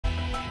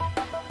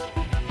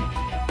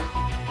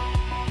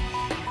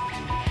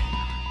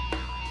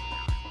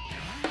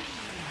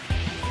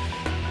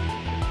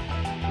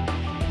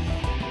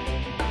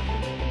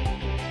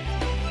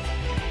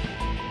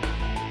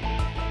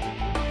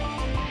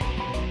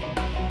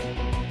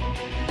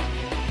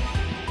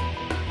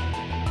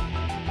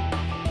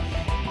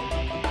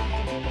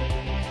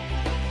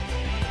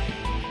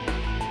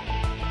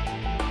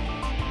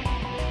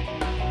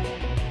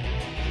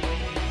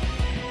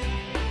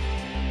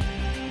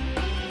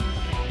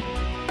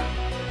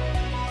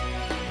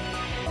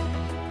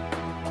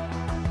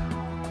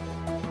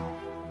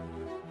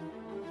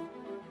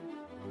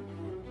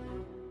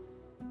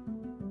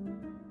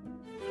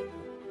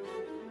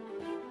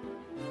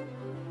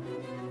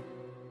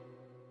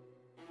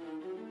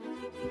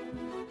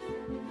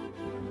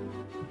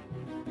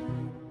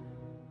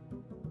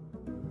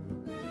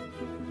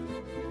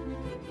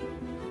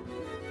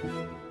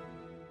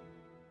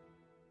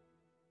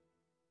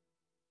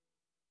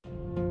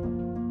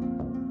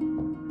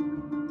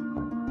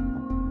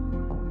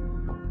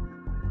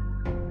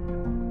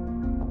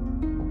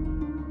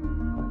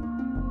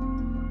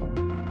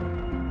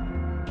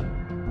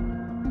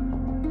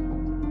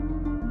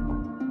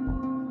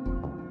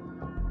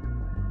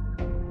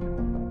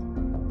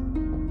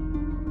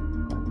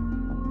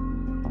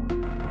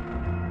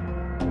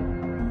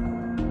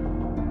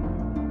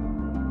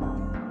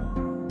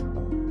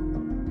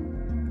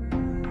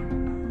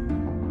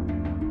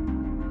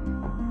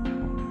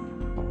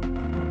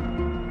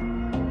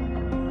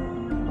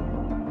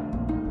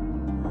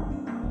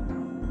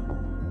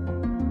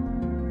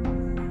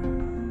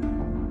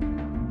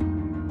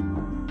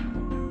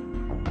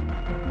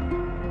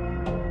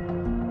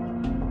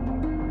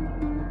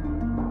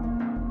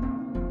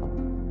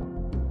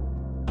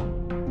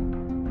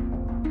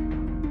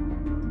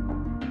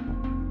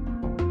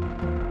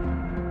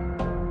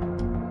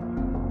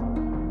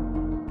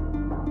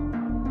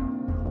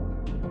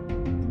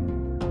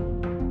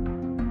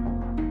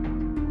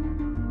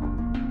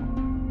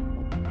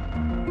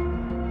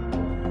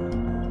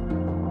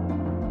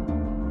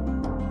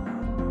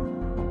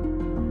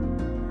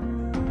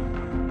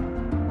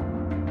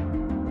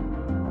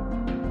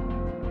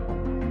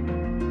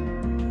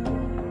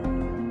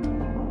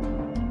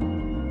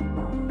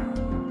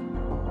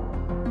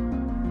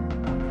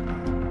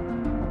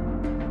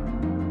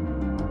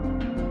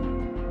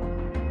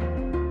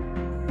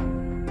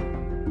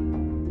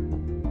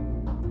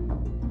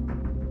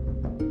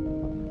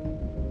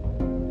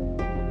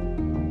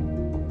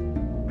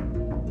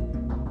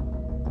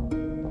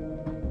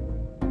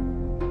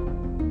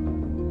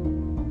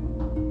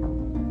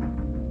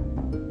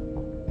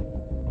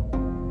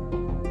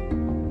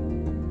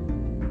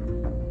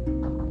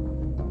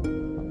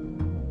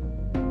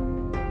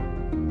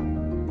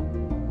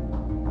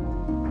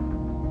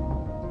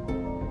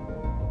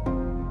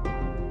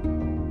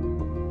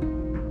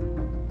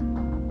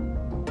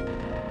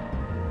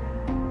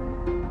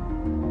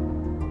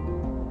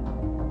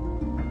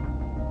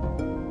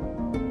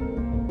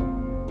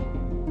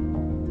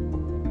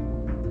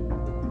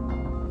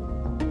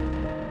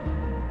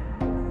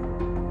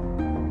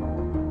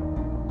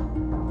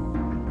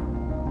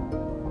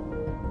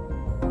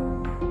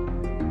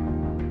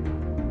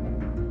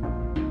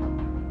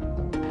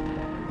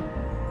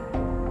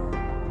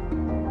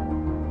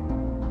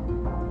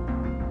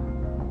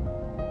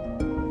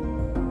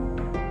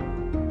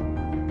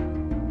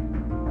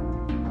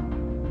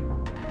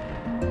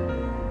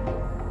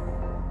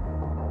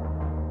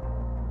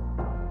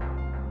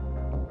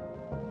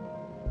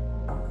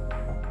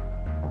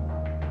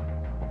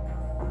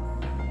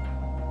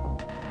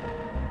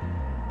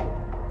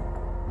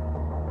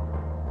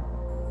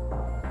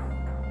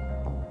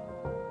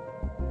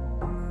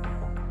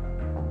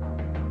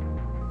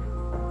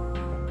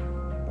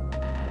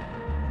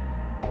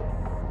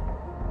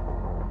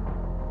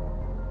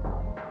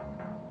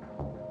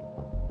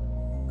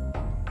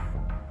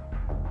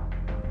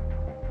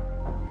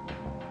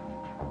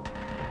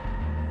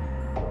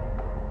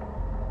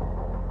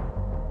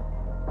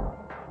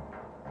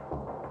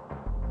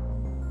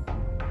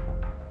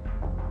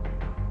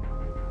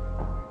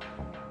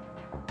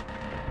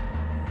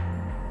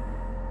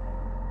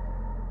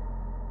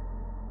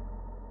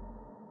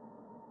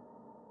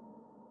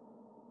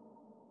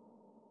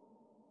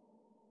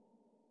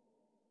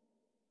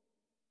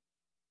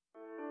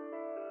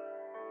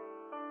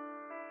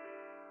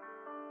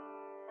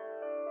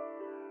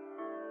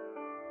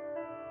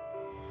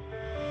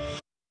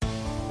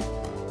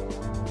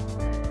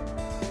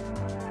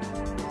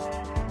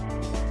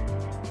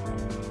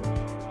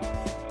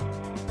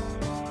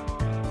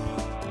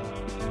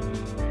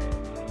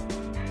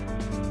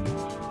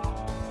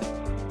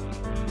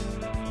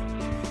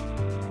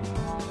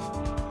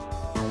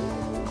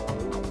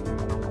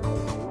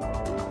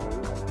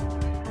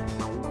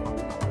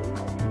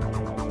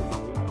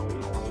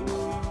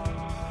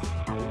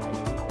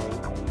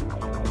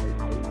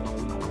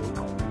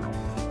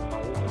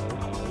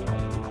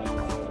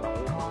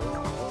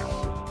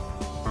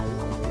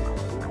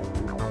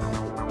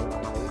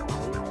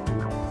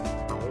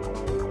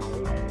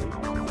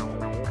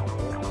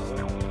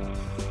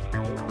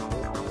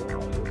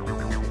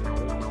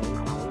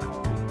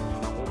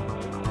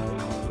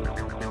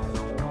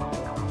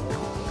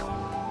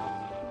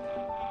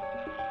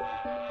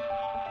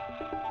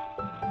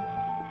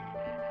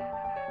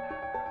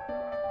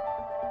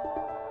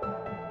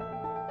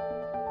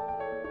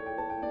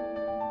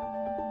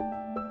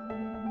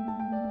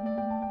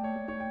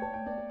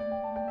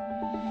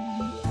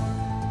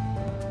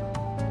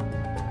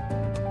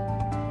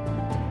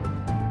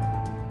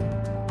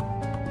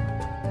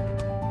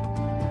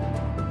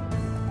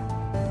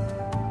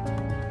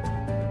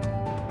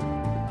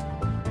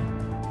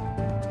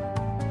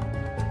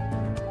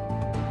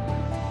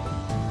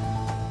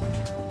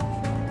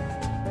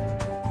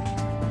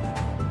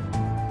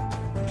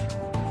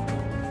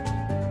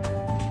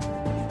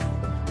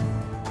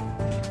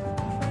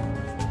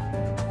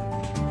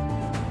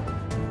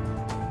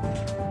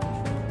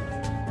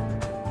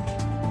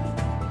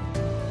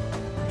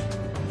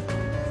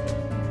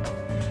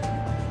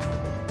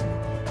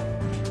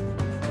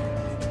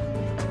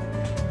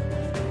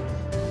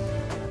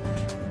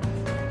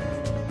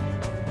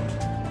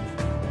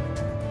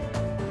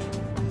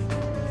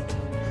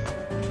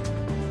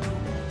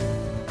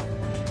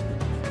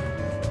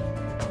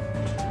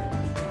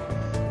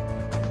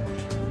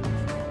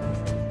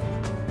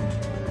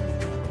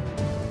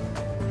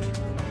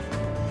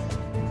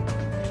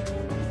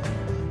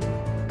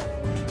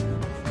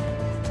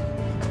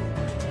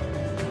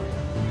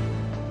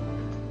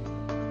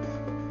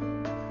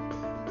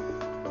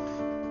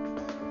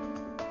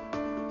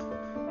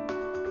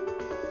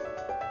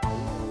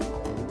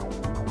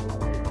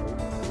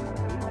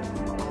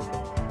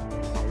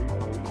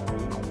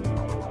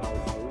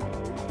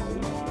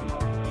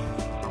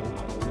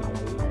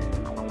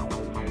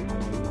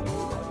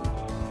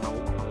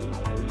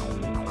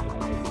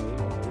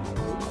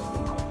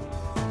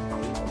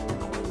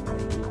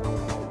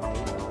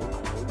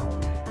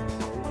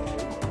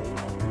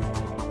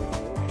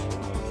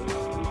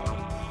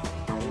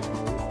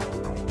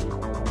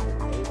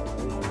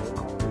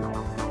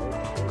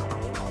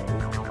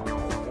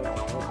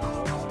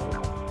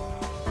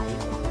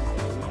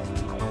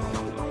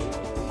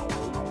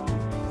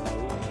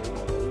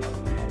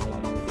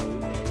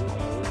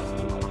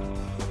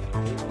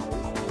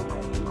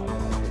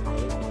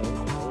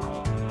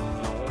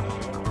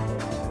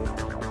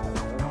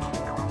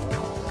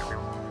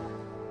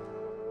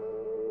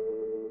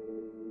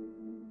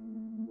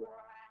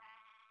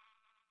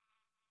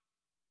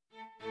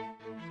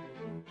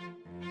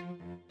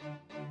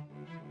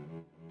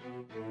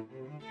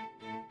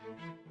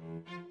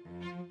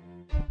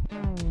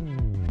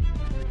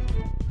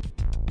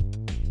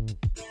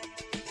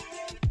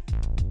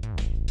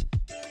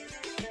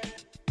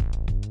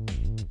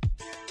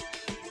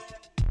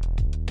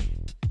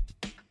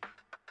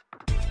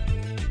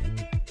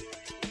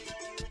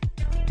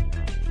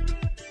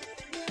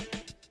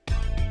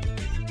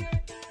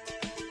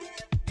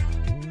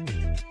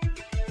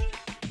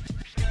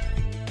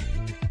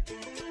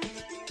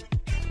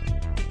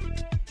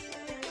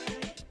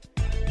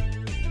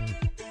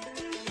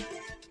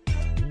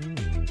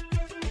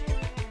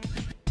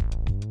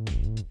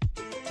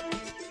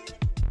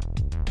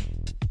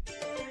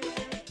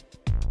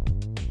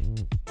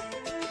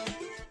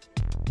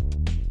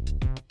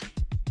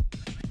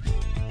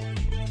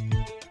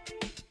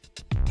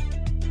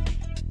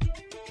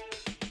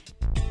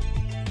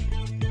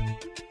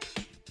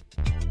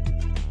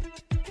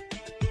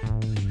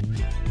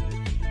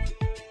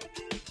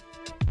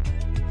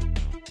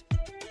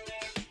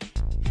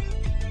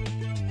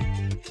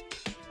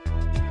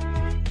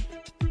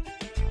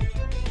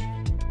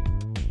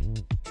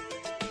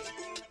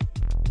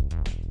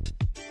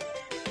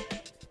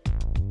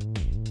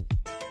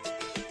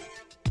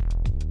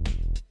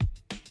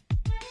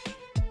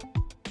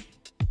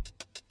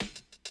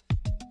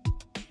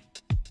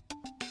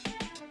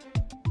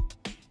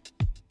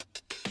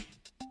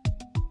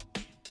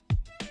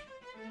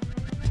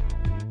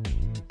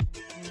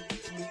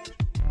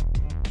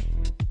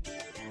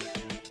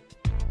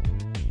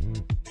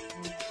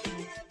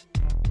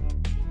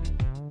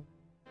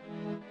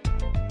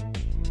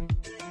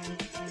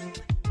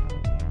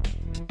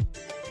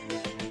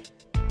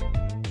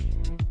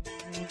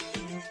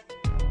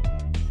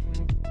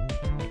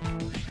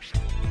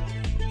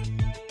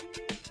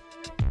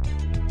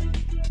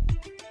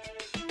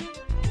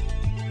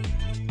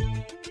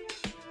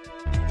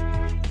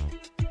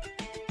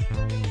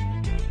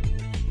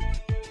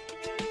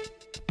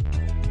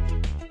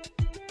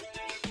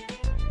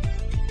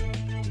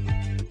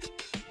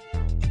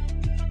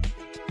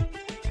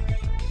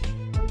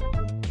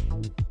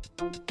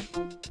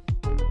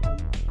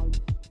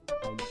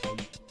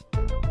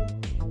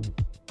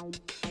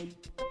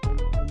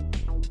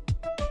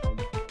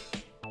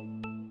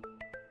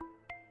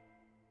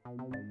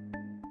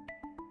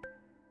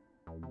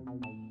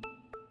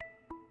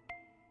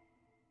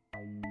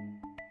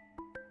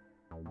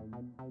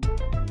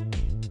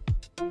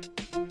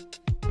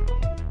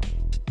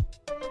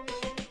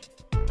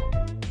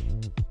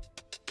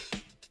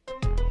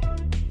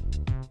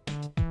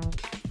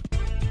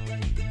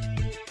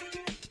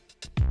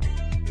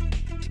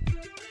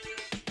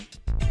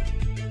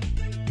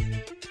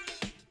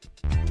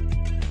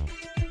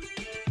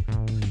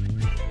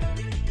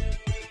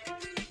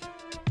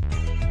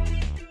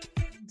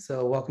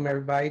So welcome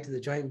everybody to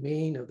the joint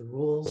meeting of the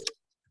Rules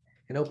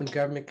and Open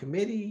Government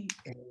Committee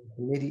and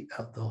Committee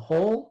of the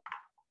Whole.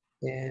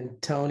 And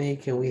Tony,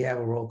 can we have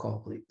a roll call,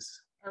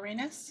 please?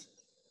 Arenas?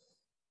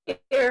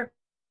 Here.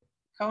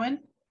 Cohen?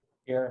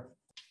 Here.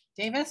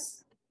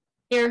 Davis?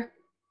 Here.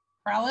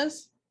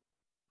 Morales?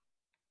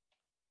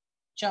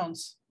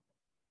 Jones?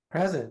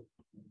 Present.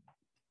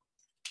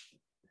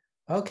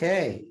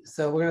 Okay,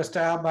 so we're going to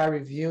start out by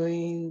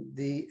reviewing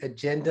the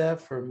agenda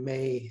for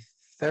May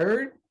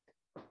 3rd.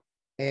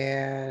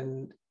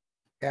 And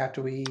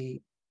after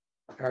we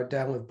are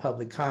done with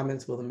public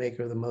comments, will the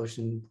maker of the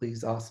motion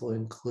please also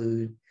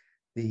include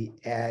the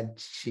ad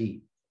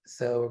sheet?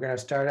 So we're going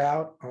to start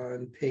out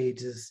on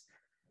pages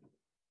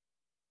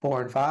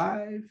 4 and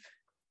 5.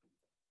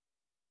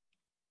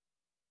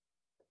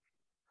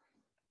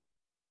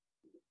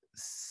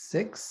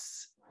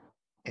 6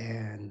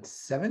 and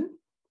 7.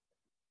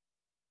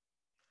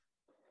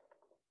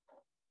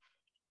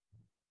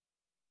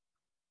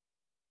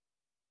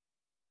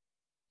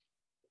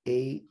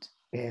 8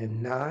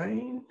 and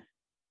 9.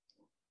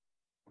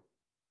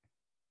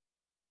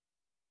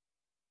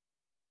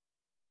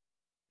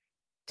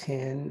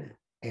 10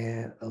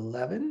 and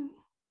 11.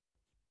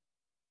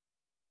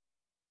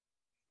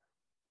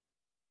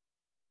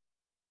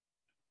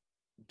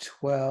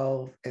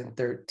 12 and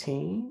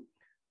 13.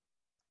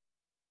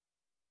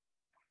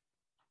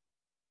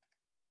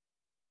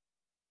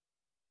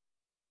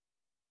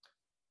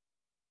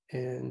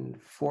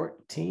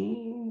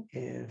 14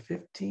 and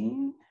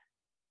 15.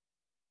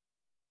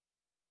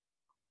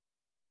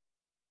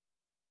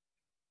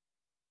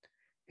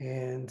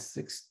 And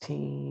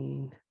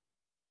 16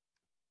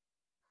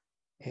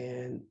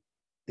 and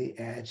the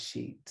ad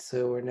sheet.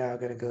 So we're now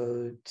going to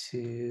go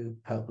to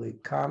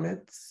public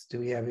comments. Do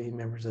we have any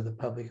members of the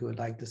public who would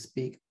like to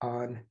speak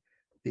on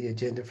the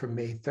agenda for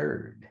May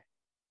 3rd? I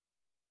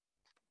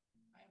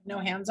have no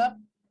hands up.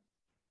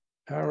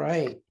 All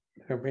right,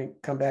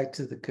 come back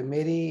to the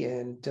committee,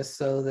 and just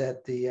so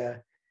that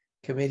the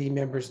committee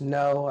members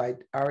know, I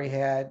already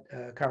had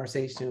a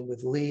conversation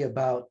with Lee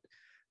about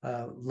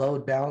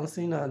load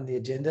balancing on the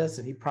agendas,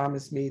 and he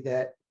promised me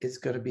that it's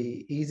going to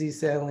be easy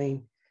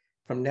sailing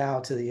from now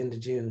to the end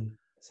of June.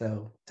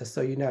 So just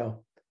so you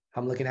know,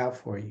 I'm looking out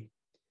for you.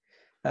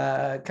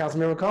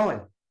 Councilmember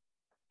Cohen.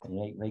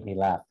 You make me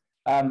laugh.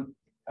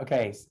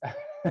 Okay,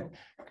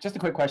 just a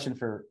quick question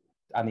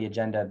on the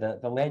agenda.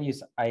 The land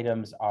use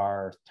items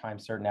are time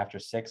certain after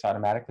 6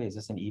 automatically. Is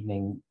this an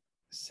evening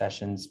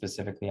session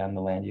specifically on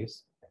the land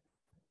use?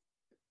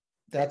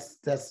 That's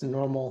the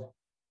normal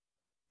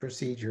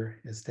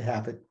procedure, is to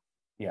have it.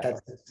 Yeah.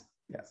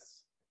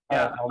 Yes.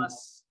 Yeah,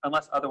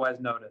 unless otherwise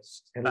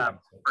noticed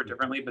or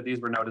differently, but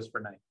these were noticed for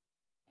night.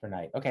 For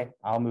night. Okay,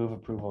 I'll move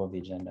approval of the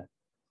agenda.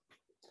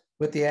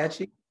 With the ad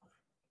sheet?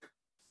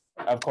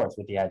 Of course,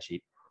 with the ad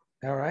sheet.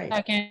 All right.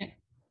 Second.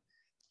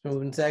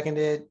 Moved and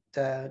seconded.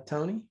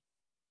 Tony?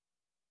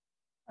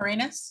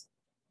 Arenas?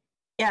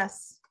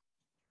 Yes.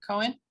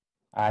 Cohen?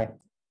 Aye.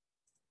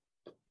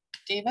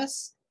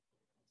 Davis?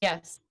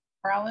 Yes.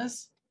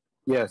 Morales?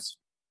 Yes.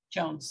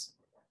 Jones?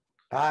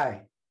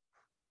 Aye.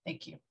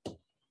 Thank you.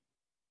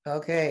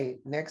 Okay,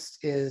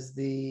 next is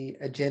the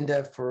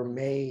agenda for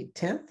May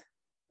 10th.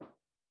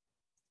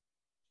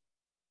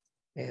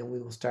 And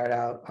we will start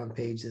out on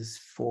pages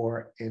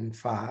 4 and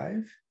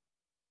 5.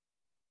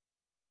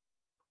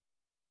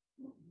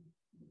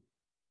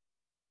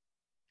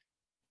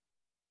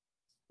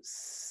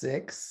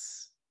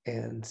 Six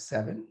and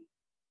 7.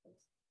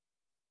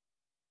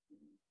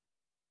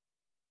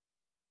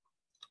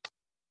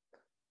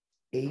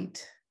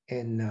 8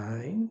 and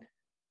 9.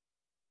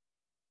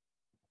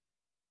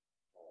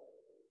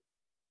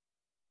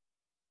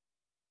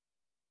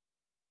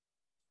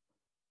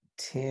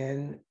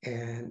 10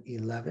 and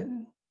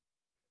 11.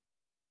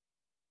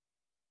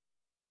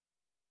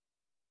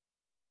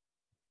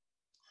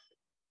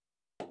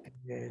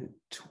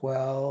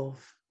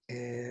 12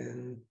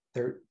 and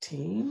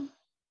 13.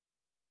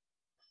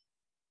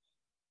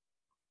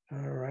 All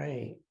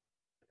right.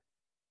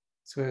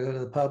 So we're going to go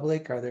to the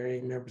public. Are there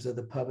any members of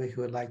the public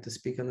who would like to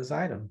speak on this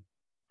item?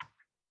 I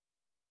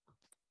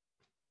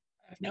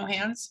have no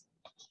hands.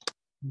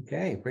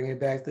 Okay, bring it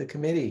back to the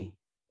committee.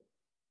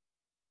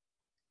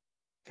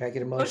 Can I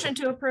get a motion? Motion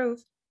to approve.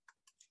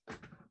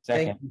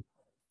 Second.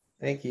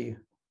 Thank you.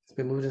 It's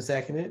been moved and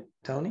seconded.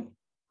 Tony?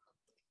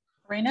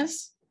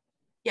 Arenas?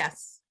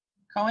 Yes.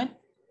 Cohen?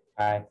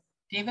 Aye.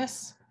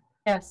 Davis?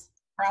 Yes.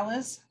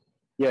 Morales?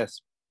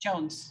 Yes.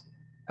 Jones?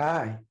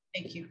 Aye.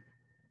 Thank you.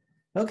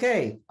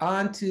 Okay,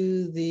 on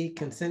to the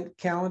consent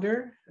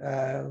calendar.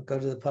 Go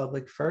to the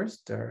public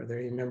first. Are there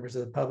any members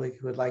of the public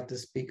who would like to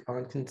speak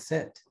on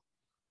consent?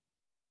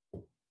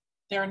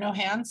 There are no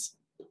hands.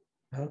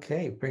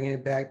 Okay, bringing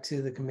it back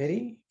to the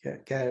committee.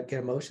 Get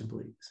a motion,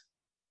 please.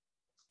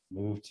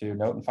 Move to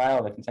note and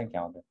file the consent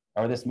calendar.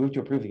 Or move to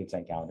approve the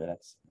consent calendar.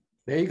 That's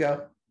There you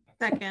go.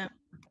 Second.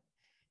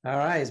 All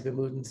right, it's been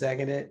moved and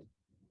seconded.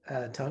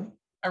 Tony?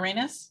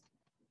 Arenas?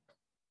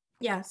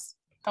 Yes.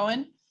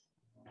 Cohen?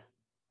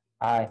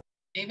 aye.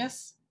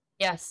 Davis?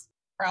 Yes.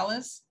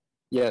 Morales?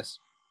 Yes.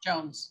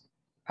 Jones.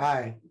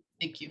 Aye.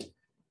 Thank you.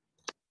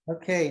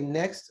 Okay,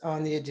 next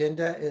on the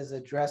agenda is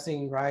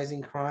addressing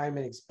rising crime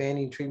and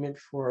expanding treatment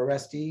for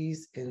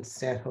arrestees in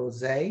San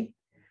Jose.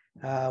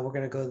 We're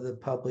going to go to the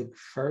public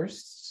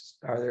first.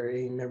 Are there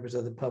any members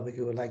of the public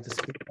who would like to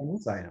speak on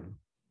this item?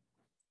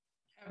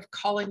 I have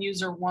call-in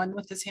user 1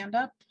 with his hand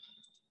up.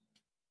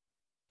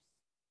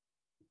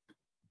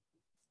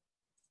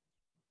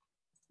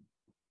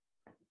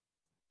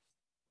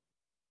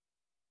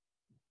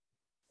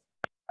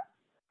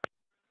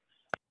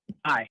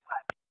 Hi,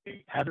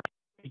 how are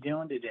you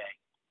doing today?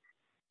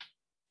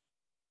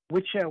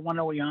 Which one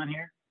are we on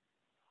here?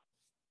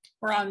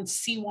 We're on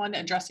C1,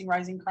 addressing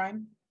rising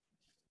crime.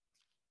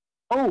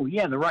 Oh,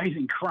 yeah, the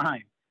rising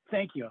crime.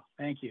 Thank you.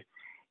 Thank you.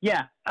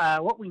 Yeah,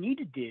 what we need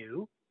to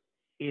do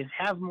is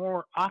have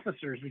more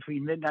officers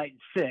between midnight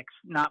and 6,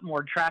 not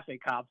more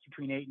traffic cops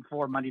between 8 and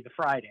 4, Monday to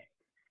Friday.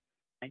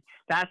 Right?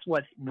 That's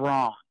what's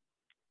wrong.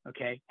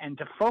 Okay. And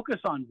to focus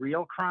on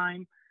real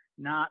crime,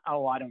 not,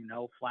 oh, I don't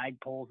know,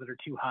 flagpoles that are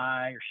too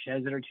high or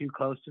sheds that are too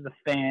close to the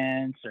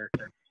fence or,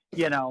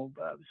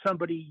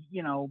 somebody,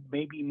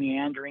 maybe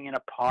meandering in a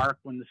park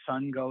when the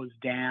sun goes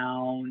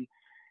down.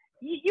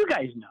 You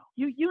guys know.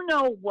 You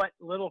know what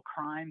little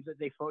crimes that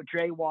they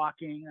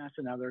jaywalking. That's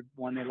another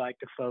one they like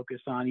to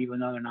focus on, even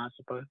though they're not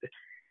supposed to.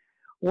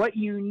 What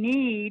you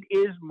need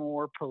is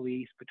more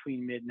police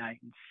between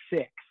midnight and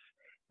 6.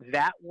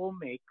 That will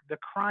make the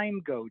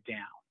crime go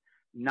down.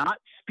 Not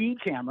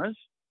speed cameras.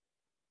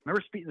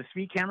 Remember the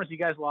speed cameras you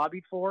guys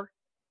lobbied for?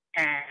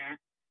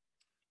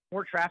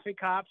 More traffic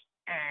cops?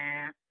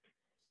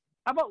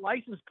 How about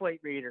license plate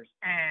readers?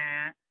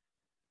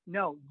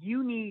 No,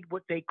 you need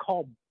what they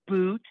call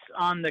boots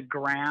on the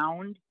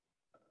ground,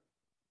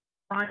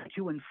 trying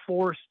to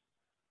enforce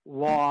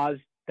laws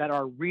that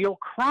are real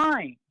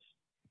crimes.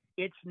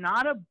 It's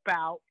not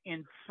about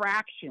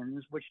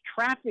infractions, which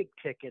traffic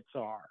tickets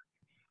are.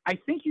 I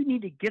think you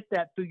need to get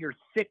that through your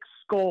thick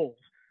skulls.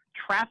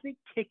 Traffic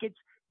tickets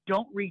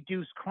don't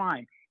reduce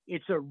crime.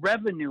 It's a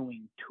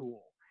revenuing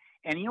tool.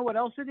 And you know what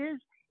else it is?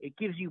 It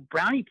gives you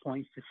brownie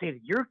points to say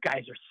that your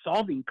guys are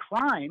solving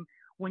crime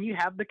when you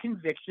have the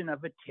conviction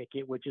of a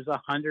ticket, which is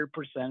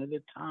 100% of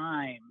the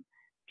time,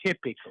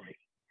 typically.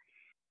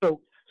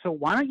 So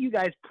why don't you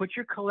guys put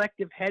your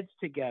collective heads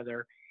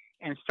together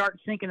and start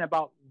thinking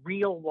about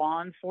real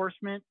law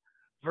enforcement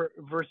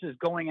versus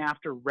going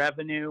after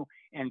revenue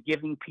and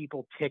giving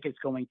people tickets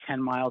going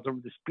 10 miles over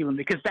the speed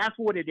limit, because that's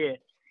what it is.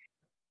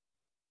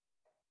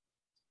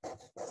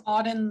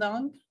 Auden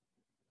Lung.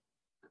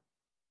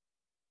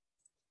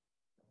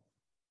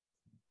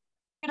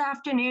 Good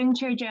afternoon,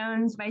 Chair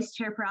Jones, Vice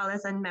Chair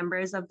Perales, and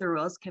members of the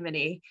Rules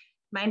Committee.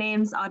 My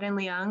name's Auden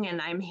Leung, and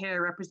I'm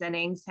here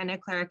representing Santa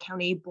Clara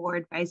County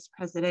Board Vice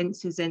President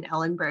Susan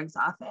Ellenberg's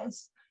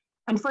office.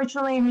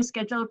 Unfortunately, her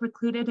schedule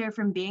precluded her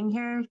from being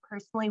here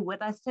personally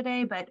with us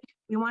today, but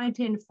we wanted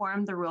to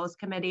inform the Rules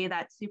Committee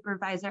that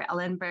Supervisor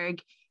Ellenberg,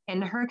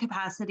 in her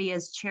capacity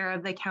as chair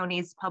of the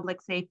county's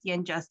Public Safety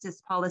and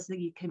Justice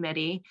Policy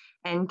Committee,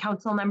 and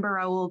Councilmember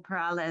Raul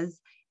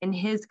Perales, in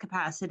his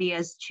capacity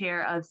as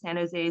chair of San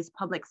Jose's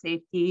Public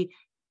Safety,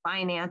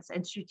 Finance,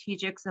 and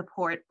Strategic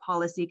Support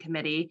Policy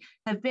Committee,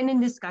 have been in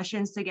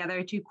discussions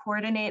together to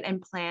coordinate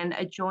and plan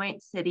a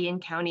joint city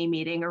and county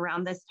meeting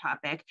around this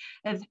topic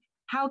of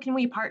how can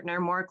we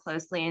partner more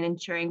closely in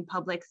ensuring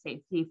public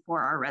safety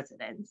for our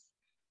residents.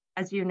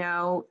 As you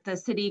know, the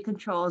city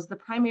controls the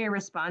primary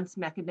response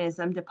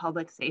mechanism to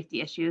public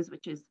safety issues,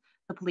 which is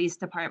the police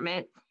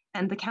department,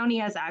 and the county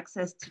has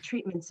access to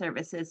treatment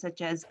services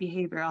such as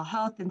behavioral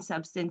health and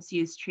substance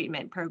use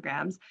treatment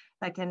programs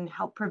that can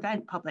help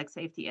prevent public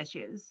safety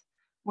issues.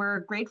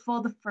 We're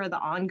grateful for the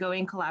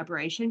ongoing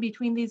collaboration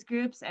between these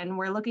groups, and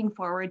we're looking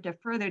forward to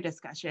further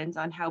discussions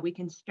on how we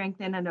can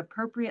strengthen an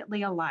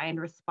appropriately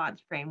aligned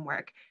response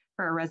framework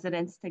for our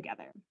residents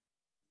together.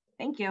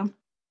 Thank you.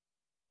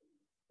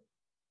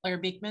 Claire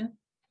Beekman.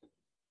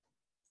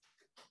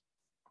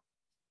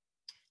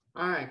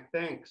 Hi,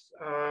 thanks.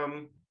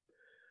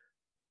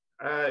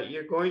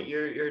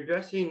 You're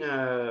addressing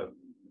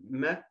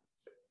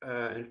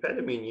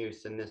amphetamine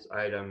use in this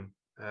item,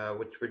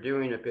 which we're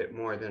doing a bit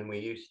more than we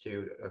used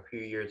to a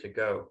few years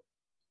ago.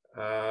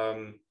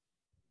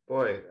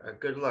 Boy,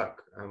 good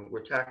luck.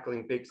 We're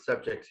tackling big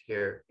subjects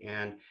here,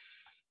 and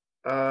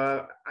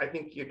I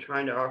think you're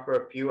trying to offer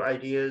a few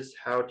ideas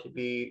how to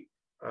be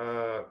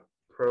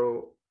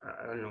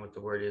I don't know what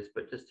the word is,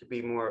 but just to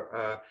be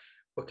more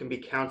what can be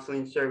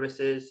counseling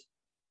services,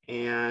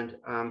 and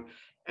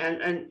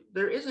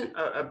there isn't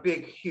a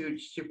big,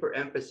 huge, super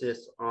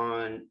emphasis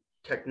on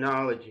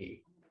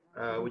technology,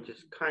 which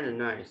is kind of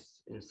nice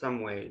in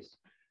some ways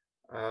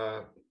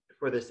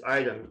for this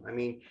item. I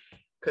mean,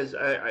 because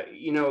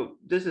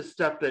this is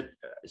stuff that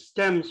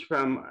stems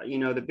from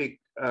the big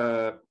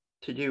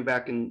to do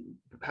back in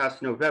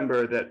past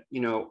November that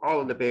all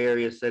of the Bay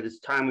Area said it's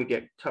time we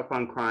get tough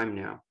on crime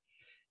now.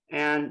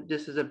 And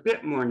this is a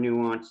bit more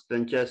nuanced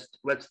than just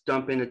let's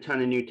dump in a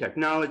ton of new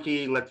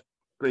technology, let's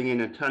bring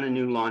in a ton of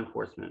new law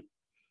enforcement.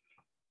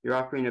 you're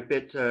offering a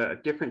bit a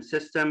different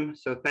system.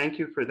 So thank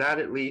you for that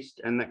at least.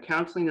 And that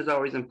counseling is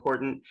always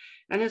important.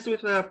 And as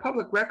with a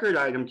public record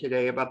item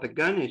today about the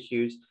gun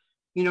issues,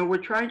 you know, we're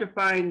trying to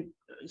find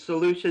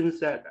solutions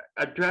that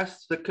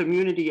address the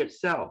community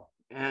itself.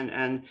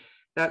 And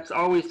that's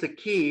always the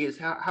key, is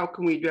how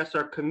can we address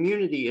our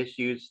community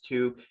issues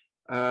to,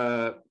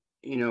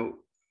 you know,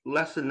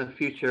 lessen the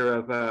future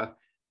of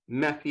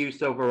meth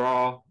use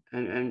overall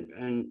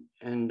and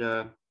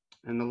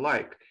the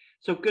like.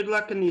 So good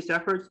luck in these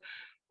efforts.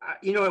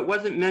 You know, it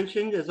wasn't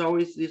mentioned, as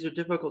always, these are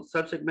difficult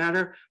subject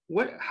matter.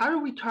 How do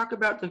we talk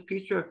about the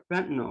future of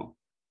fentanyl?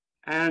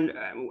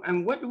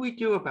 And what do we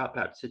do about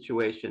that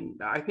situation?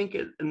 I think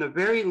in the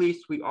very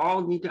least, we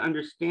all need to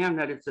understand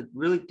that it's a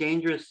really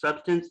dangerous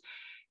substance.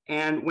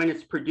 And when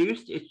it's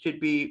produced, it should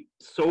be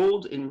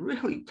sold in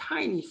really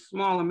tiny,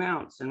 small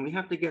amounts. And we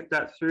have to get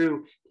that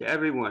through to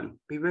everyone.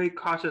 Be very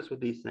cautious with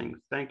these things.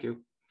 Thank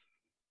you.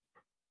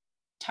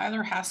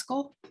 Tyler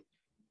Haskell.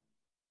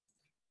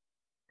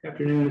 Good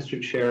afternoon, Mr.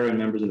 Chair and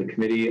members of the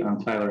committee. I'm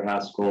Tyler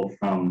Haskell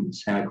from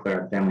Santa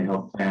Clara Family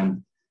Health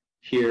Plan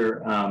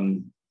here.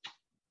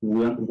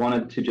 We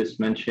wanted to just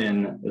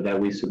mention that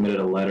we submitted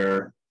a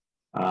letter,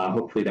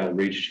 hopefully that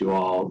reached you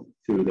all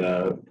through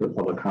the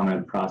public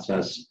comment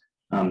process.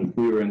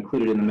 We were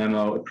included in the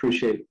memo,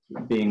 appreciate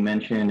being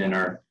mentioned, and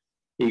are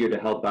eager to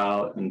help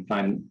out and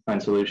find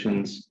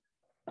solutions.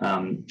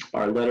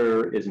 Our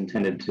letter is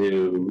intended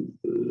to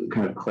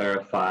kind of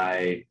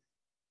clarify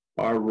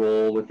our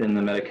role within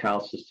the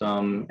Medi-Cal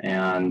system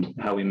and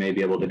how we may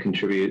be able to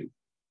contribute.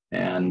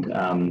 And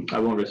I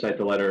won't recite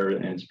the letter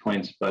and its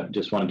points, but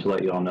just wanted to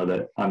let you all know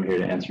that I'm here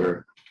to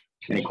answer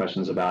any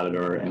questions about it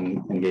or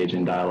engage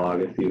in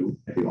dialogue if you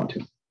want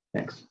to.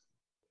 Thanks.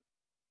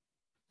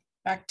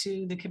 Back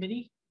to the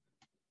committee.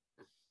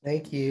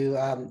 Thank you.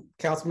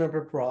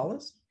 Councilmember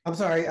Perales. I'm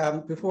sorry,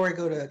 before I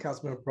go to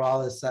Councilmember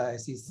Perales, I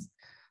see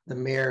the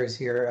mayor is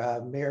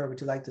here. Mayor, would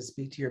you like to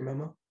speak to your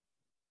memo?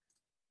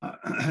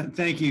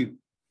 Thank you,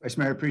 Vice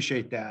Mayor. I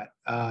appreciate that.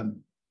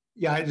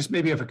 Yeah,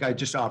 maybe if I could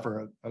just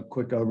offer a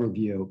quick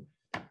overview.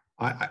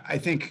 I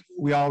think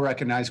we all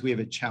recognize we have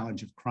a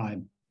challenge of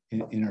crime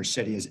in our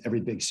city, as every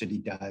big city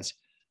does,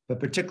 but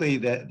particularly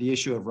the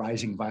issue of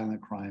rising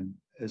violent crime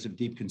is of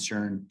deep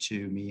concern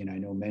to me, and I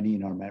know many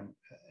in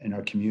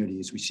our community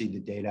as we see the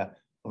data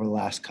over the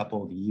last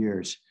couple of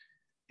years.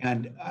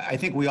 And I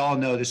think we all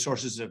know the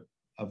sources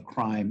of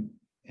crime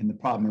and the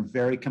problem are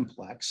very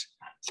complex,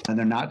 and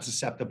they're not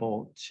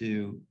susceptible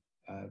to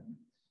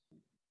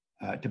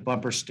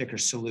bumper sticker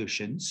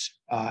solutions.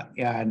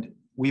 And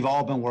we've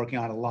all been working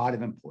on a lot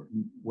of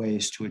important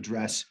ways to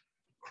address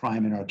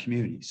crime in our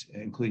communities,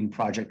 including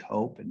Project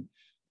Hope and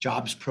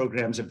jobs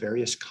programs of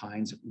various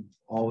kinds that we've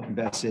all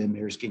invested in,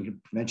 Mayor's Gang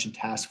Prevention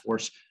Task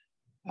Force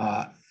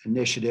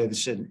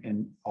initiatives,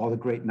 and all the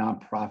great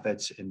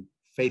nonprofits and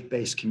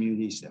faith-based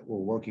communities that we're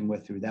working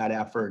with through that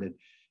effort.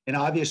 And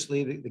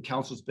obviously the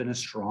council's been a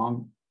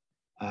strong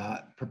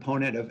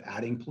proponent of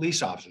adding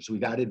police officers.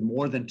 We've added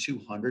more than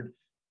 200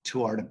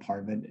 to our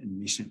department in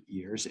recent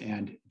years.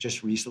 And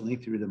just recently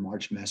through the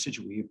March message,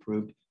 we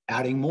approved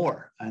adding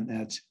more. And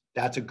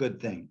that's a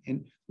good thing.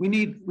 And we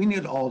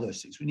need all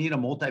those things. We need a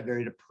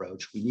multivariate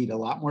approach. We need a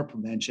lot more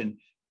prevention.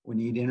 We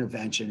need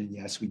intervention. And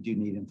yes, we do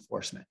need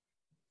enforcement.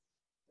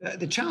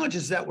 The challenge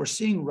is that we're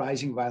seeing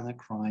rising violent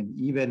crime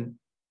even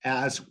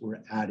as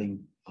we're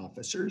adding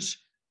officers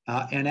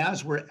and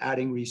as we're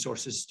adding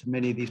resources to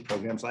many of these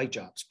programs like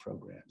jobs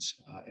programs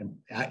and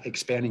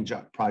expanding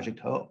Project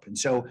Hope. And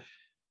so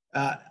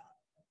I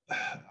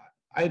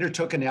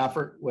undertook an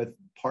effort with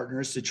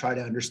partners to try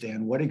to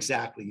understand what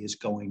exactly is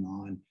going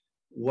on,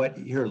 what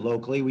here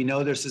locally. We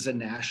know this is a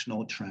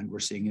national trend we're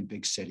seeing in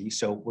big cities,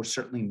 so we're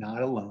certainly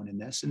not alone in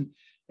this.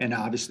 And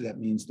obviously that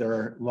means there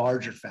are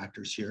larger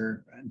factors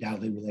here,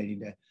 undoubtedly relating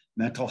to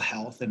mental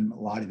health and a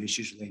lot of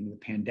issues relating to the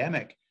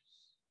pandemic.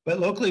 But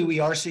locally, we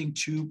are seeing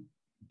two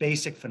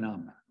basic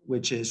phenomena,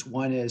 which is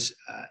one is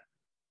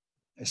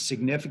a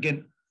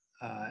significant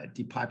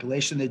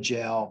depopulation of the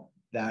jail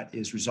that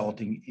is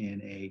resulting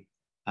in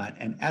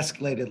an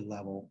escalated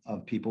level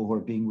of people who are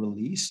being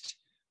released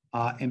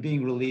and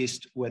being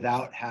released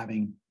without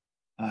having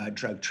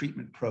drug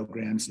treatment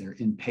programs. They're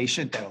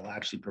inpatient that will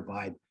actually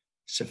provide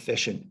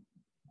sufficient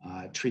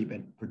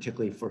treatment,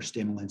 particularly for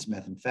stimulants,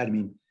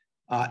 methamphetamine.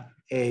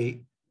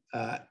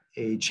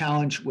 A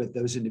challenge with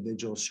those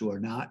individuals who are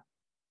not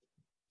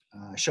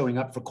showing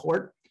up for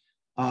court.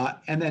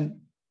 And then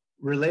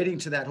relating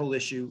to that whole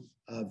issue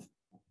of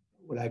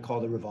what I call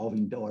the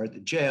revolving door at the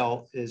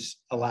jail is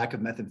a lack of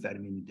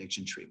methamphetamine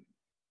addiction treatment.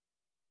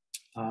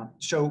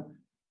 So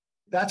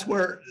that's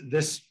where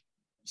this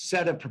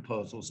set of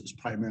proposals is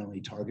primarily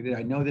targeted.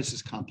 I know this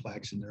is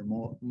complex and there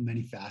are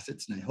many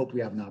facets, and I hope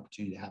we have an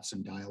opportunity to have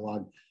some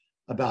dialogue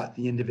about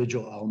the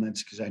individual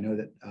elements, because I know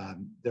that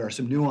there are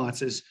some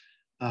nuances.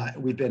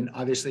 We've been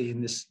obviously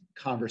in this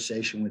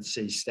conversation with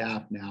city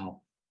staff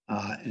now,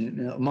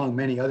 and among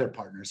many other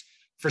partners,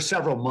 for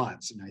several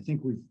months. And I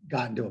think we've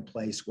gotten to a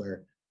place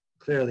where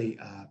clearly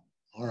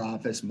our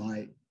office,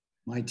 my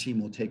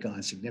team will take on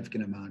a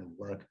significant amount of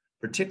work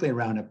particularly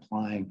around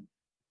applying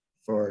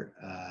for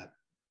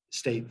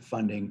state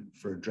funding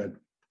for drug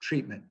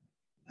treatment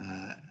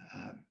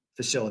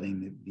facility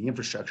and the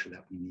infrastructure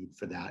that we need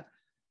for that.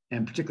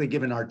 And particularly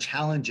given our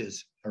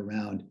challenges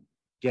around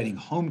getting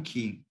home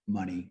key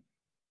money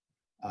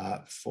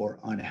for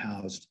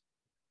unhoused,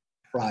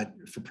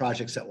 for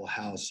projects that will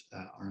house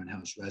our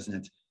unhoused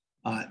residents.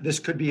 This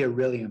could be a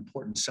really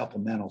important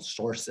supplemental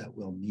source that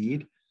we'll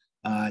need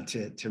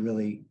to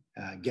really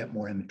get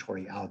more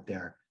inventory out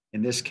there.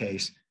 In this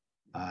case,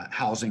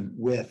 housing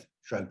with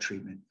drug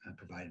treatment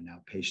provided in an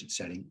outpatient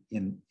setting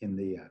in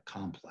the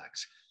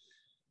complex.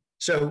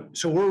 So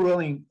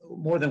we're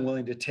more than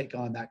willing to take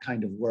on that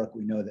kind of work.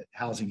 We know that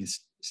housing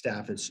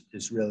staff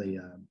is really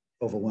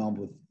overwhelmed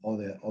with all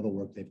the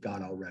work they've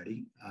got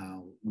already.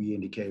 We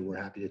indicated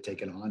we're happy to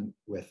take it on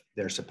with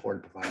their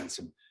support, providing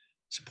some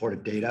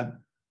supportive data.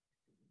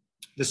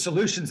 The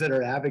solutions that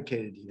are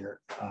advocated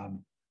here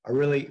are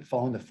really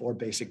fall into 4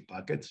 basic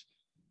buckets.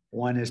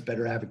 One is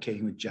better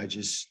advocating with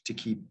judges to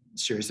keep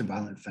serious and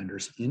violent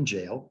offenders in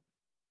jail.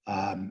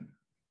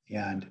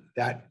 And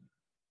that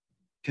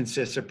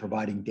consists of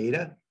providing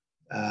data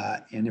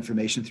and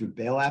information through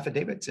bail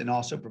affidavits, and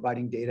also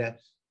providing data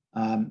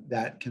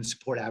that can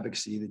support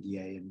advocacy of the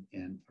DA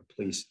and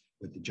police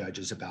with the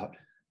judges about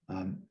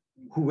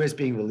who is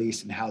being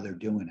released and how they're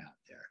doing out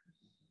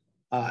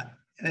there.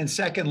 And then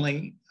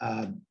secondly,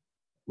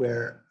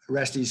 where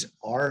arrestees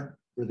are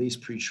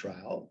released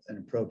pretrial, and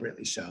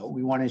appropriately so,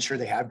 we want to ensure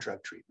they have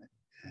drug treatment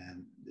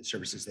and the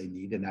services they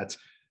need. And that's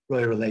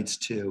really relates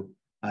to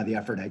the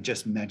effort I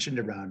just mentioned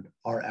around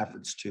our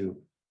efforts to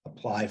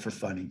apply for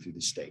funding through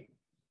the state.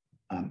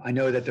 I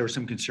know that there were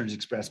some concerns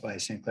expressed by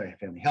Santa Clara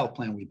Family Health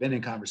Plan. We've been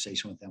in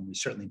conversation with them. We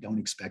certainly don't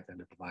expect them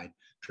to provide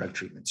drug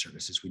treatment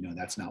services. We know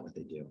that's not what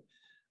they do.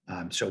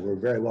 So we're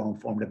very well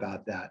informed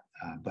about that.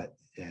 But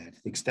to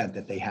the extent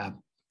that they have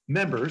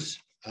members,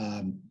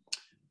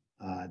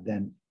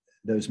 then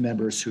those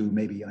members who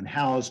may be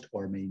unhoused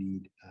or may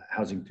need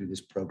housing through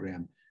this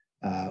program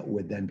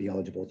would then be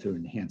eligible to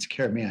enhanced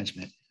care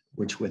management,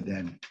 which would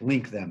then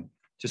link them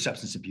to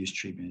substance abuse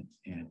treatment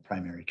and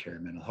primary care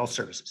and mental health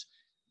services.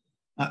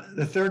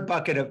 The third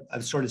bucket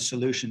of sort of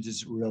solutions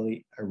is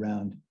really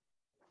around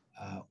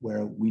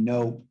where we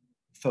know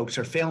folks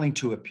are failing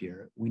to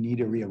appear. We need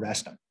to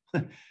rearrest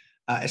them,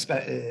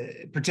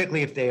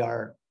 particularly if they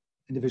are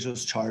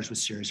individuals charged with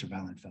serious or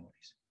violent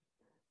felonies.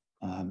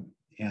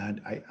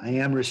 And I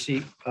am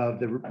receipt of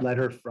the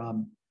letter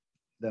from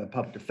the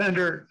public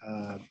defender,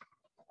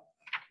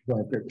 who I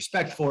have great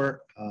respect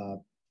for,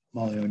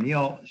 Molly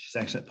O'Neill. She's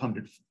actually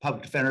a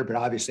public defender, but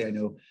obviously I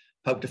know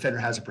public defender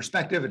has a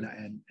perspective,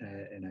 and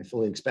I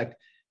fully expect.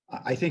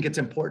 I think it's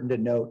important to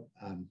note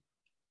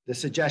the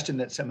suggestion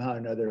that somehow or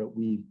another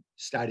we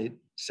cited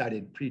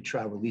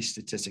pretrial release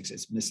statistics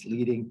as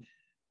misleading.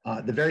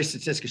 The very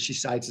statistics she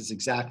cites is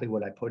exactly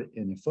what I put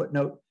in the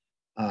footnote,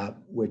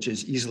 which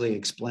is easily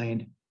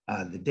explained.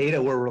 The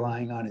data we're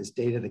relying on is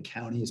data the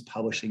county is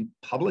publishing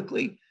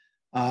publicly.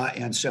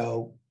 And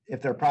so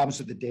if there are problems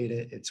with the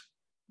data, it's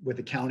with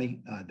the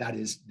county, that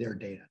is their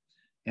data.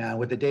 And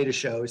what the data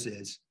shows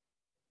is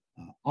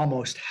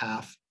almost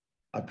half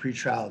of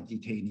pretrial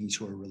detainees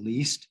who are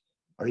released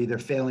are either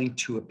failing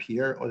to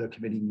appear or they're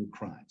committing new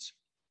crimes.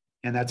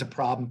 And that's a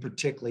problem,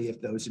 particularly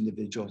if those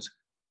individuals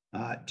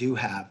do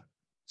have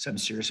some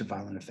serious and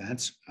violent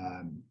offense.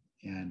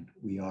 And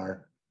we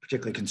are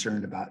particularly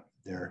concerned about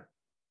their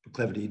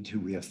proclivity to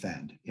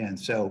reoffend. And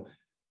so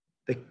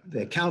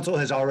the council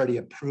has already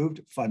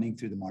approved funding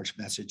through the March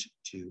message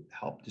to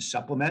help to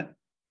supplement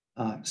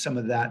some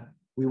of that.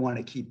 We want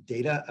to keep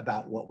data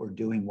about what we're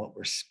doing, what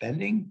we're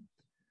spending,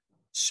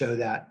 so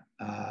that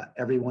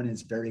everyone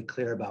is very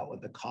clear about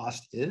what the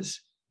cost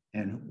is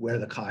and where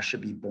the cost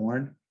should be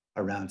borne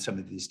around some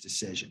of these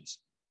decisions.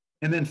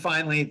 And then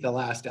finally, the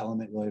last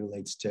element really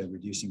relates to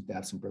reducing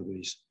thefts and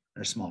burglaries in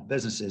our small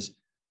businesses.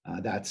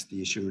 That's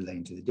the issue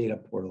relating to the data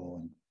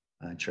portal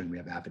and ensuring we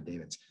have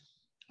affidavits.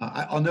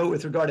 I'll note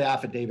with regard to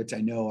affidavits,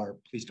 I know our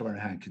police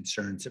department had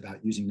concerns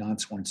about using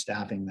non-sworn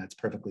staffing. That's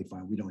perfectly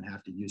fine. We don't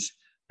have to use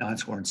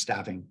non-sworn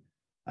staffing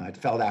to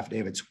fill out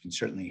affidavits. We can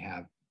certainly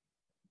have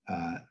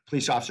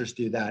police officers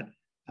do that.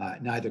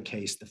 In either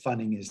case, the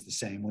funding is the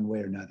same. One way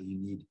or another, you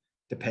need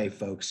to pay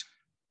folks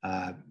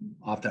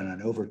often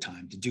on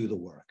overtime to do the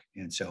work.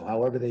 And so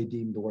however they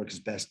deem the work is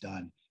best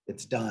done,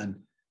 it's done.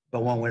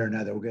 But one way or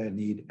another, we're going to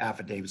need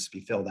affidavits to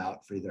be filled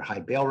out for either high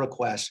bail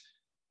requests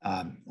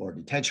or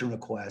detention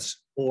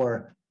requests,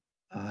 or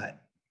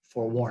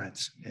for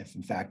warrants, if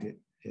in fact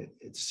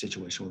it's a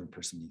situation where a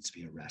person needs to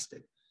be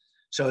arrested.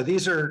 So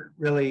these are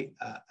really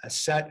a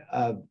set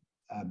of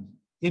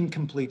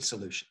incomplete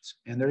solutions.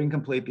 And they're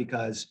incomplete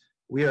because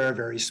we are a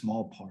very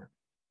small part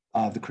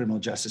of the criminal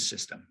justice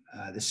system.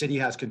 The city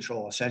has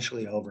control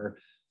essentially over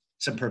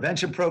some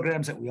prevention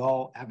programs that we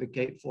all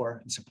advocate for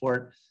and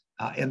support,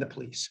 and the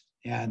police.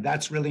 And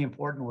that's really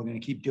important. We're going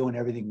to keep doing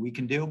everything we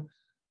can do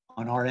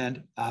on our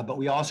end, but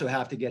we also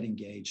have to get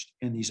engaged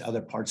in these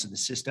other parts of the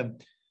system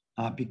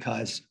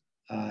because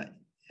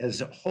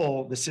as a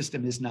whole, the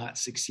system is not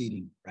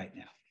succeeding right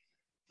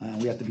now.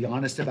 We have to be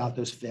honest about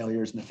those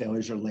failures, and the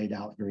failures are laid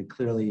out very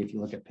clearly if you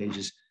look at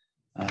pages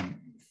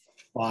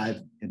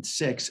 5 and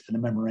 6 in the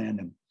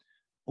memorandum,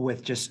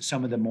 with just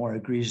some of the more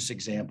egregious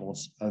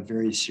examples of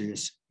very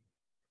serious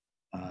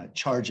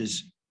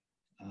charges.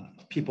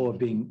 People are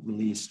being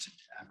released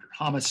after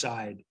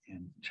homicide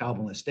and child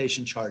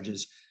molestation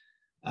charges,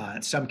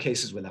 in some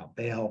cases without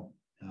bail,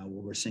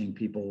 where we're seeing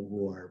people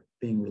who are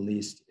being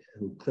released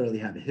who clearly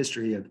have a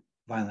history of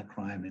violent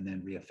crime and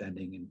then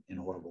reoffending in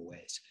horrible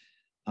ways.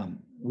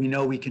 We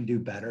know we can do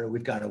better.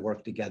 We've got to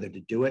work together to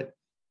do it.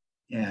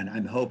 And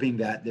I'm hoping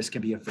that this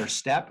can be a first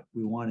step.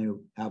 We want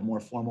to have more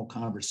formal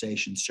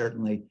conversations,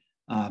 certainly,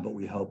 but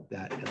we hope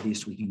that at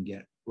least we can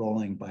get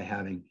rolling by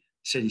having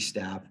city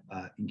staff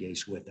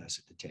engaged with us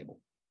at the table.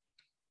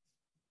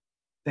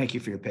 Thank you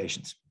for your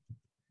patience.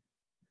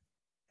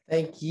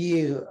 Thank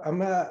you. I'm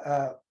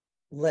gonna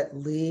let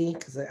Lee,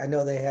 because I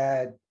know they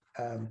had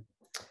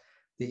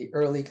the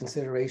early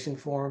consideration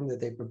form that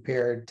they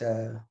prepared.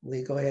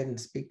 Lee, go ahead and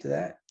speak to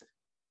that.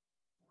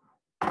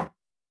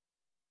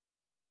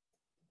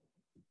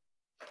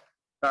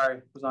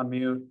 Sorry, was on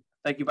mute.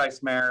 Thank you,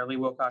 Vice Mayor. Lee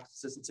Wilcox,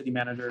 Assistant City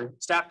Manager.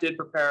 Staff did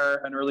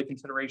prepare an early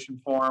consideration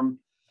form.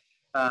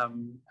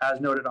 As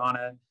noted on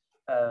it,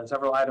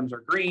 several items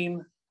are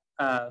green.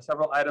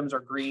 Several items are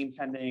green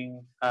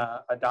pending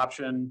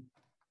adoption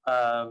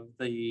of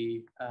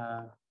the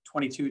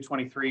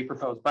 22-23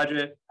 proposed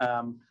budget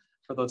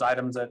for those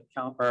items that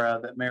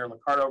that Mayor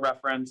Liccardo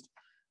referenced.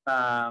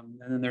 And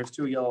then there's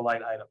 2 yellow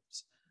light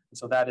items.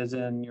 So that is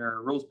in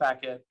your rules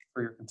packet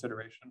for your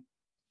consideration.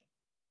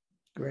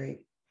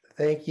 Great,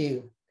 thank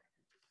you.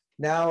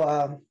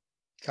 Now,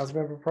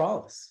 Councilmember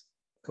Perales,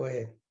 go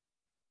ahead.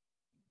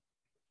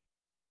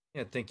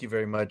 Yeah, thank you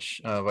very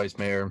much, Vice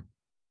Mayor,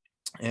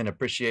 and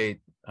appreciate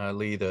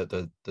Lee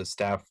the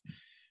staff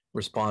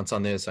response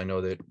on this. I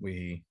know that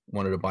we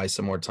wanted to buy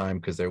some more time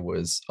because there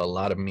was a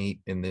lot of meat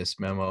in this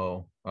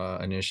memo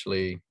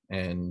initially,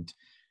 and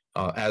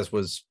as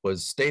was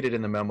stated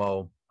in the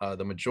memo,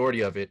 the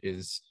majority of it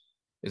is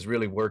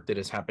really work that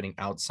is happening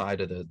outside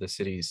of the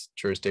city's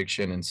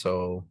jurisdiction, and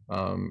so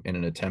in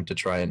an attempt to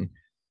try and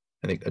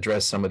I think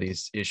address some of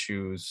these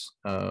issues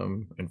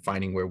and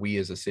finding where we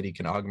as a city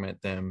can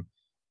augment them.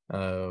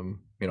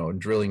 You know,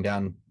 drilling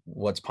down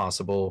what's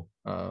possible,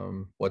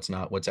 what's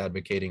not, what's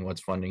advocating,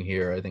 what's funding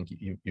here. I think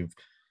you've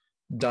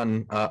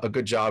done a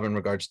good job in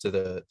regards to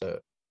the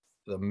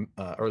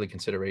early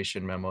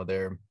consideration memo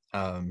there.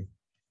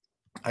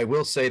 I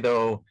will say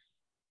though,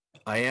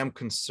 I am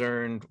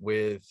concerned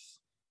with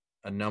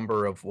a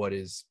number of what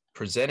is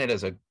presented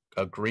as a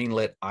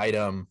greenlit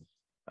item,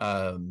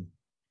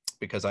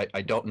 because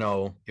I don't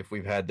know if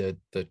we've had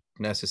the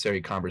necessary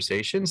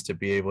conversations to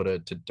be able to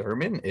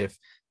determine if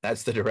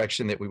that's the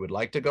direction that we would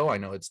like to go. I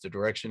know it's the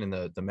direction in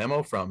the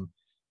memo from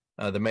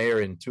the mayor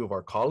and 2 of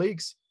our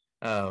colleagues,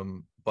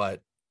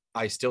 but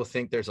I still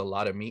think there's a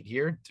lot of meat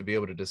here to be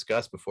able to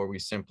discuss before we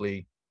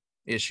simply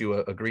issue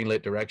a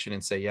greenlit direction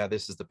and say, yeah,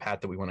 this is the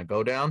path that we want to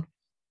go down.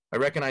 I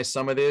recognize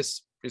some of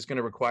this is going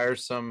to require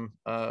some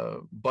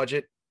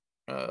budget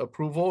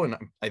approval, and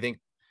I think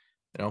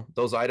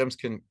those items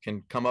can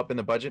come up in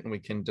the budget, and we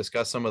can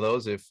discuss some of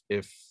those if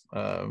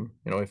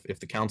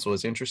the council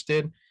is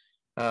interested.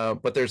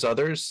 But there's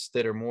others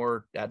that are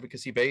more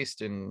advocacy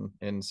based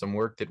and some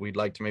work that we'd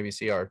like to maybe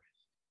see our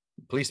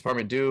police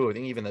department do. I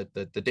think even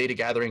the data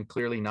gathering,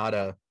 clearly not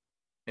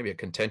maybe a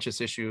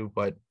contentious issue,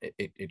 but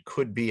it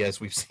could be,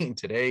 as we've seen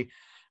today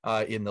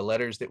in the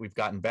letters that we've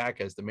gotten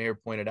back, as the mayor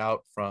pointed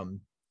out,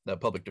 from the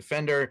public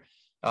defender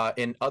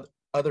and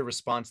other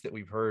response that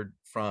we've heard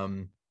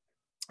from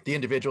the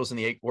individuals and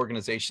the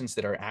organizations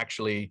that are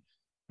actually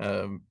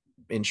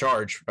in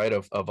charge, right,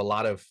 of a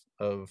lot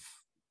of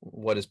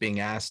what is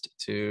being asked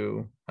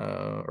to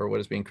or what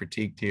is being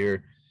critiqued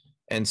here.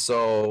 And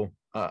so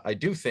I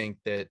do think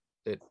that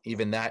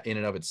even that in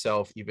and of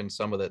itself, even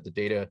some of the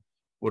data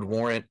would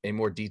warrant a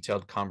more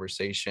detailed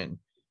conversation.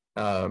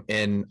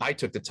 And I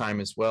took the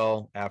time as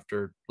well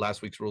after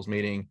last week's rules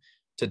meeting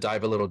to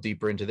dive a little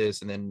deeper into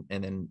this, and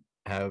then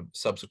have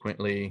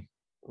subsequently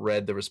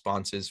read the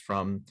responses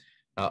from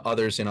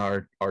others in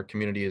our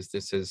community, as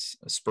this has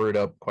spurred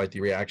up quite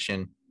the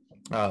reaction.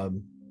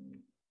 And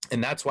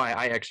that's why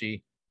I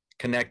actually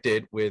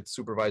connected with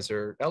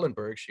Supervisor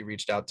Ellenberg. She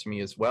reached out to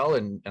me as well,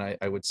 and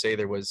I would say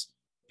there was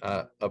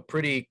a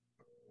pretty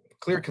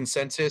clear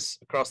consensus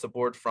across the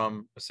board,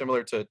 from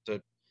similar to the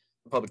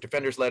public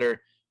defender's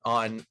letter,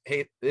 on,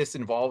 hey, this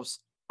involves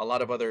a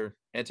lot of other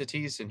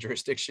entities and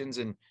jurisdictions,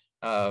 and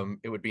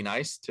it would be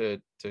nice to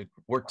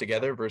work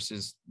together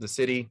versus the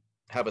city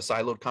have a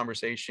siloed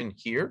conversation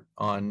here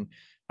on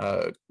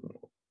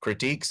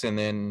critiques and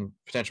then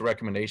potential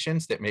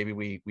recommendations that maybe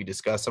we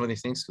discuss some of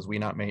these things, because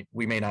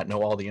we may not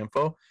know all the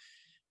info.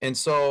 And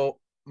so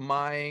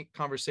my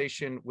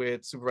conversation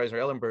with Supervisor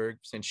Ellenberg,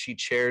 since she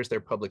chairs their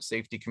public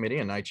safety committee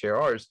and I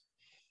chair ours,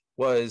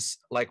 was,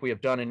 like we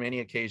have done in many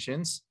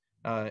occasions,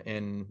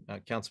 and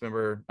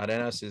Councilmember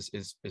Arenas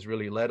is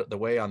really led the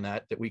way on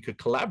that we could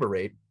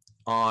collaborate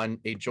on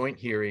a joint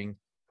hearing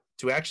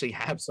to actually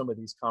have some of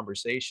these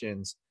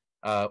conversations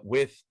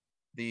with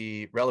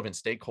the relevant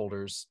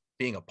stakeholders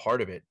being a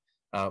part of it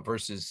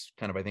versus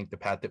kind of, I think, the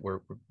path that we're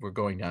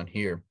going down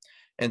here.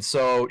 And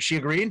so she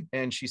agreed,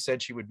 and she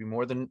said she would be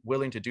more than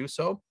willing to do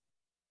so.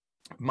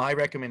 My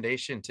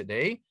recommendation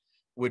today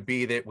would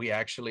be that we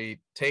actually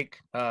take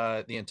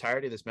the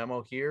entirety of this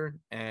memo here,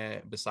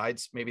 and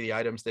besides maybe the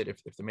items that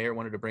if the mayor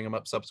wanted to bring them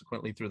up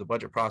subsequently through the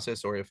budget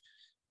process, or if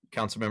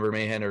Councilmember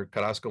Mahan or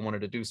Carrasco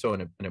wanted to do so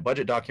in a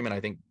budget document, I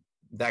think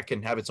that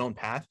can have its own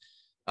path.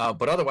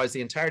 But otherwise,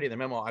 the entirety of the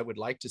memo, I would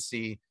like to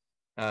see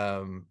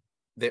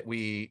that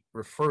we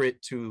refer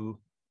it to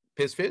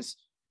PSFIS,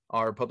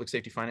 our Public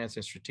Safety Finance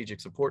and Strategic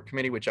Support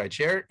Committee, which I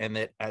chair, and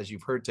that, as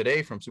you've heard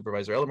today from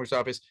Supervisor Ellenberg's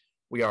office,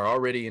 we are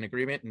already in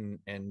agreement,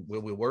 and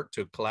we'll work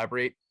to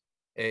collaborate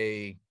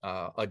a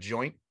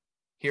joint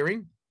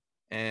hearing,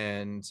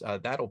 and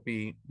that'll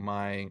be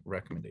my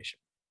recommendation.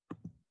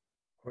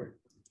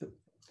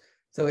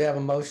 So we have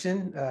a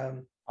motion.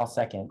 I'll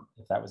second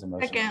if that was a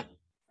motion. Second.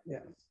 Yeah,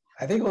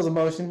 I think it was a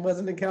motion,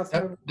 wasn't it,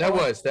 Councilmember?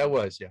 That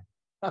was, yeah.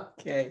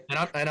 Okay,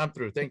 And I'm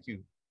through. Thank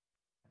you.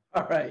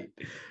 all right.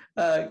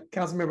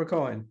 Councilmember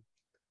Cohen.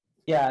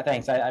 Yeah,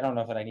 thanks. I don't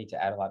know if I need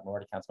to add a lot more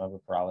to Councilmember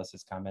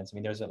Perales' comments. I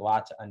mean, there's a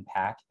lot to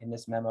unpack in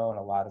this memo, and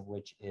a lot of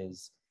which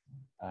is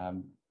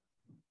kind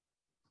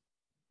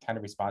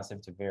of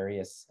responsive to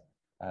various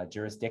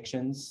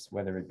jurisdictions,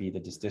 whether it be the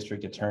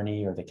district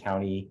attorney or the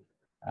county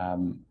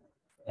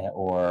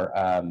or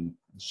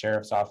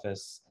sheriff's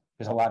office.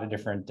 There's a lot of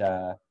different,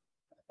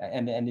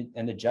 and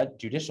the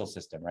judicial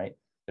system, right?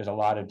 There's a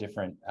lot of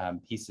different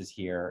pieces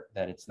here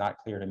that it's not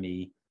clear to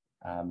me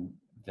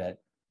that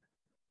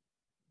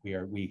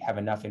we have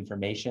enough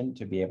information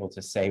to be able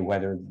to say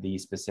whether the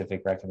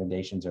specific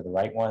recommendations are the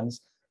right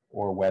ones,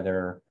 or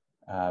whether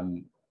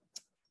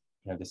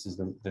this is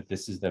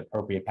the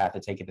appropriate path to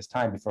take at this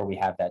time before we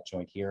have that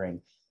joint hearing.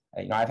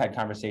 I've had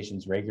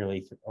conversations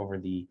regularly over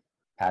the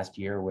past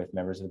year with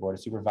members of the Board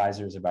of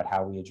Supervisors about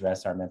how we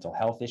address our mental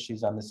health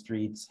issues on the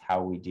streets,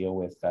 how we deal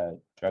with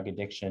drug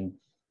addiction,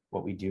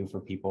 what we do for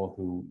people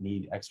who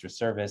need extra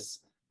service.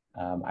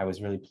 I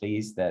was really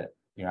pleased that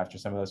after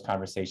some of those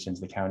conversations,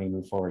 the county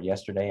moved forward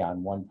yesterday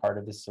on one part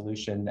of the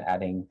solution,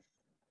 adding,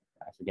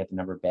 I forget the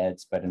number of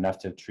beds, but enough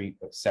to treat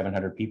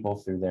 700 people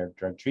through their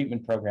drug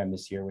treatment program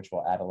this year, which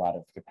will add a lot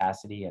of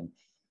capacity. And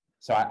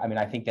so,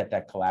 I think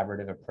that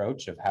collaborative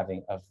approach of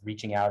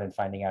reaching out and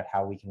finding out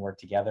how we can work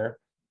together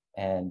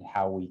and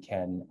how we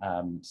can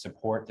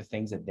support the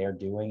things that they're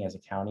doing as a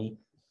county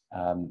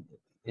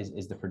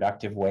is the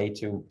productive way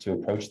to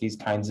approach these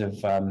kinds of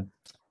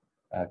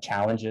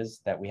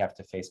challenges that we have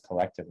to face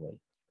collectively.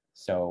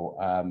 So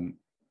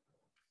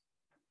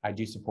I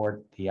do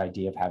support the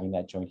idea of having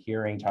that joint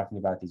hearing, talking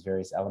about these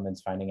various elements,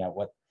 finding out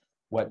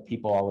what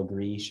people all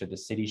agree the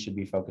city should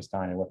be focused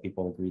on, and what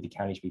people agree the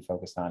county should be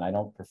focused on. I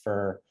don't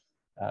prefer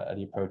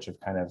the approach of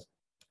kind of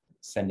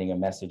sending a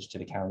message to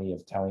the county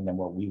of telling them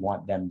what we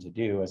want them to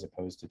do, as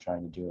opposed to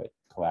trying to do it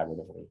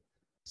collaboratively.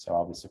 So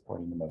I'll be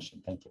supporting the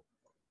motion. Thank you.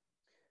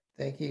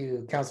 Thank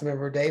you.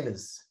 Councilmember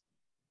Davis.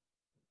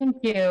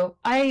 Thank you.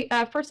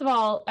 First of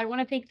all, I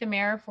want to thank the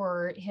mayor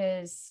for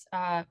his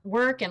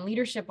work and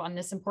leadership on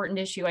this important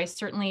issue. I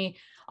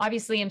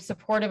obviously am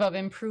supportive of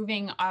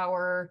improving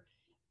our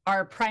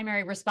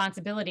primary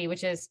responsibility,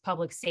 which is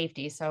public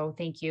safety. So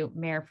thank you,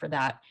 Mayor, for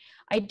that.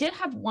 I did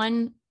have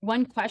one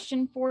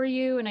question for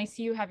you, and I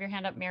see you have your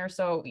hand up, Mayor,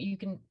 so you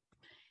can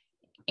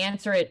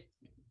answer it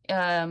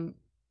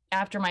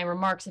after my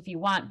remarks if you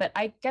want. But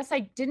I guess I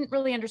didn't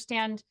really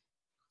understand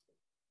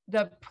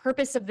the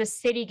purpose of the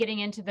city getting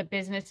into the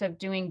business of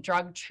doing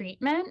drug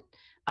treatment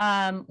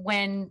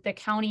when the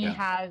county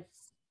has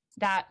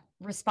that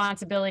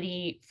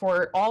responsibility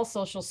for all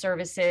social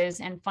services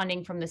and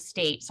funding from the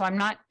state. So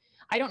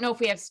I don't know if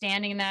we have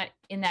standing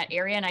in that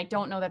area, and I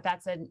don't know that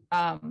that's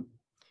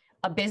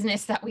a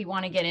business that we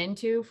want to get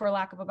into, for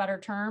lack of a better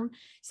term.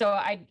 So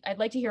I'd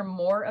like to hear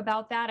more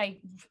about that. I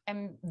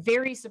am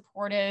very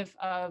supportive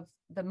of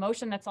the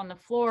motion that's on the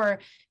floor,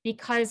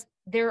 because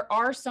there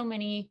are so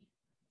many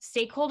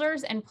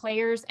stakeholders and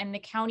players and the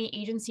county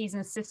agencies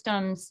and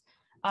systems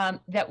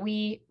that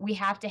we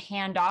have to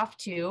hand off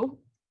to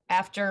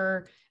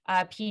after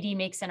PD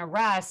makes an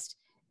arrest.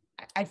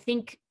 I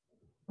think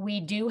we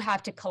do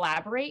have to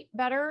collaborate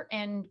better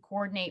and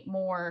coordinate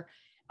more.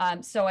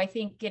 So I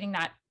think getting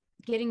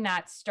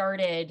that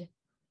started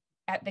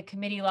at the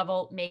committee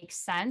level makes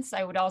sense.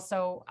 I would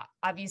also,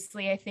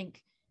 obviously, I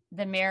think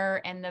the mayor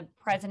and the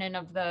president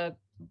of the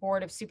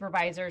Board of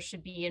Supervisors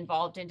should be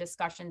involved in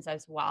discussions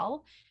as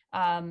well.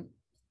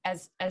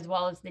 As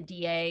well as the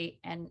DA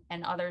and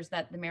others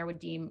that the mayor would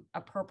deem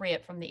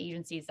appropriate from the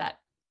agencies that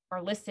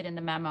are listed in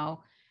the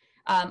memo.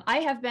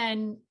 I have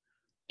been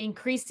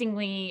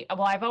increasingly,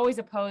 I've always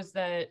opposed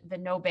the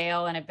no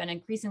bail, and I've been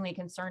increasingly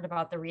concerned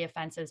about the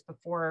reoffenses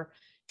before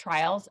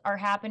trials are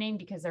happening,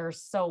 because they're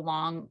so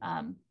long.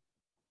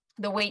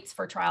 The waits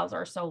for trials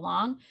are so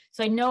long.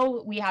 So I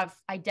know we have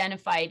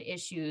identified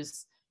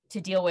issues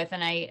to deal with,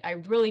 and I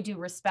really do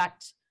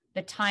respect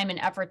the time and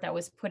effort that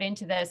was put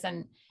into this.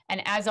 And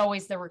as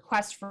always, the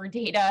request for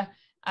data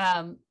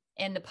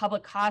and the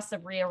public costs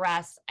of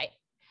rearrest.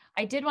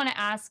 I did want to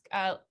ask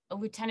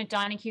Lieutenant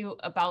Donahue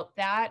about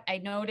that. I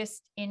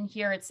noticed in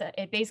here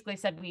it basically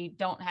said we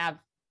don't have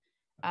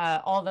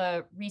all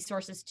the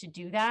resources to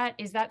do that.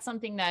 Is that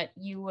something that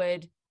you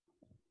would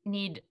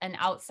need an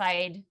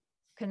outside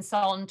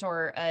consultant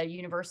or a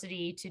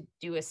university to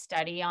do a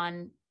study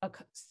on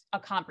a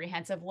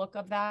comprehensive look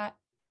of that?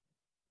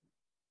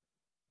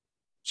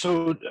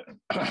 So,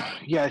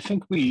 yeah, I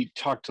think we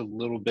talked a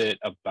little bit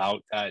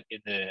about that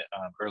in the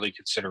early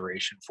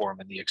consideration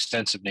form and the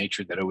extensive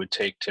nature that it would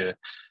take to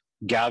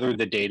gather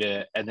the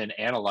data and then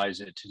analyze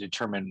it to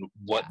determine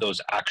what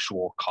those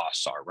actual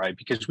costs are, right?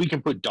 Because we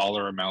can put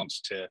dollar amounts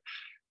to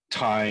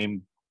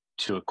time,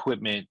 to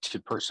equipment,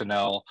 to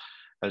personnel,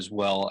 as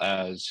well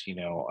as, you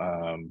know,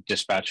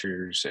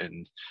 dispatchers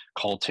and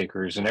call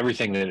takers and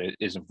everything that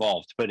is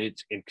involved. But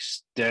it's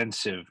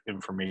extensive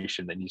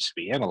information that needs to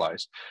be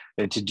analyzed.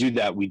 And to do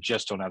that, we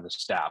just don't have the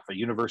staff. A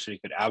university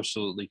could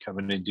absolutely come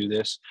in and do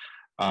this,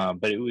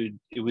 but it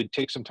would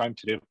take some time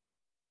to do.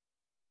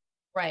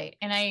 Right,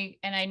 and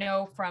I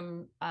know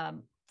from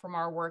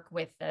our work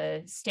with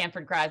the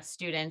Stanford grad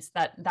students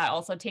that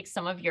also takes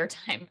some of your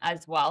time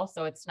as well.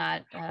 So it's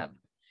not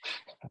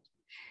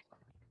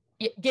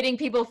getting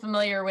people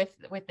familiar with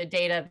the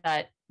data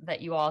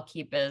that you all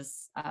keep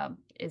is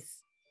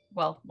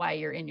well why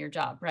you're in your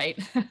job, right?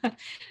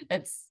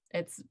 it's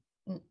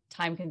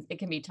time it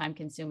can be time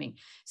consuming.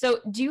 So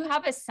do you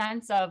have a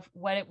sense of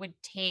what it would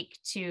take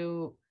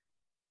to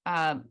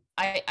I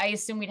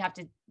assume we'd have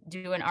to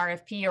do an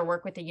RFP or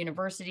work with a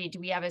university. Do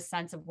we have a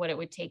sense of what it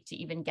would take to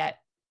even get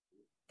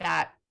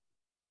that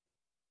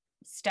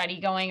study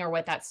going, or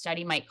what that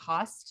study might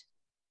cost?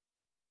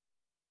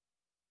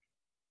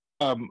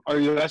 Are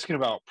you asking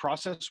about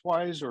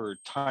process-wise or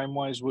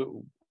time-wise?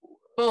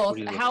 Both.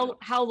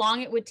 How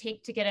long it would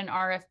take to get an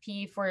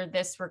RFP for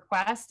this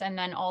request, and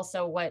then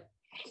also what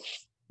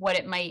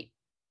you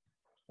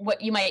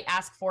might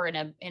ask for in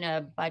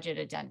a budget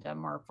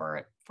addendum or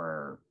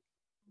for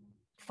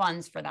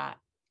funds for that.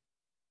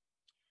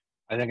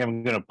 I think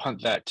I'm going to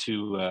punt that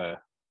to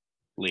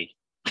Lee.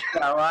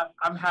 Yeah, well,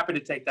 I'm happy to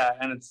take that,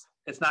 and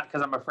it's not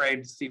because I'm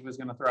afraid Steve was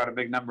going to throw out a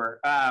big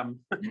number. I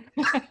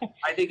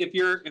think if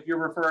you're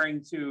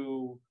referring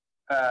to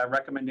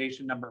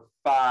recommendation number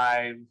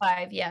 5,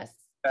 yes,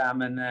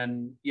 and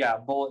then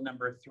bullet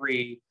number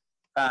 3,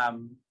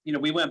 you know,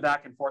 we went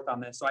back and forth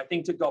on this. So I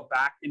think to go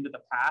back into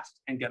the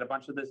past and get a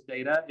bunch of this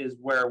data is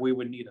where we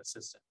would need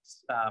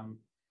assistance.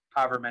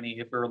 However many,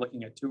 if we were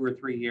looking at 2 or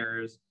 3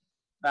 years.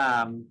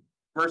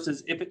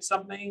 Versus if it's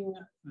something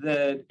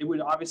that it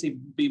would obviously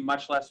be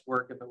much less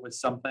work if it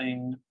was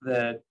something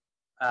that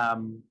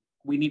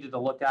we needed to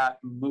look at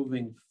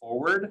moving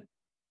forward,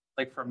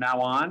 like from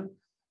now on.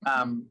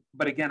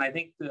 But again, I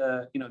think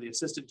the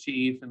assistant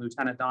chief and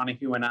Lieutenant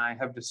Donahue and I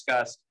have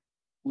discussed,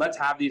 let's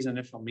have these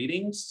initial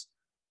meetings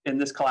in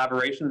this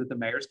collaboration that the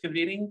mayor's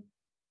convening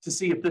to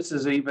see if this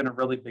is even a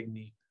really big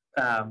need.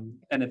 And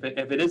if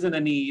it isn't a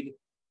need,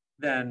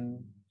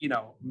 then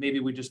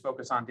maybe we just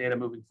focus on data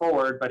moving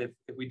forward. But if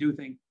we do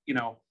think,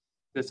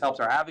 this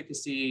helps our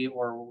advocacy,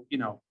 or,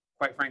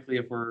 quite frankly,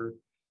 if we're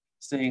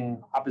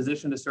seeing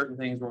opposition to certain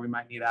things where we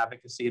might need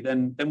advocacy,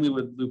 then we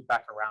would loop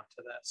back around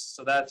to this.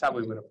 So that's how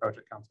we would approach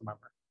it, council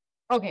member.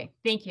 Okay,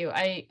 thank you.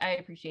 I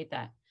appreciate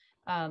that.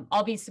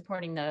 I'll be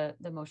supporting the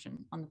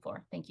motion on the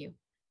floor. Thank you.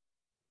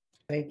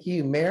 Thank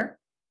you, Mayor.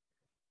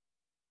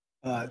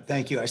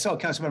 Thank you. I saw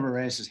Councilmember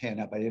Reyes' hand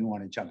up. I didn't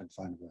want to jump in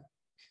front of her.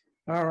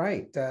 All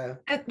right.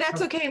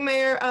 That's okay,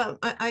 Mayor.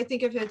 I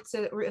think if it's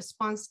a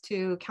response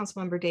to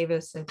Councilmember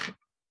Davis, it's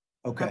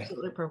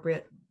absolutely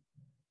appropriate.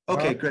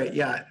 Okay, great.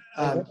 Yeah.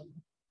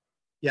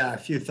 A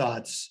few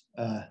thoughts.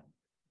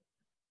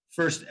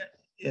 First,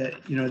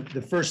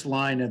 the first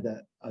line of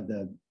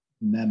the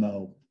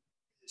memo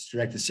is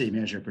direct the city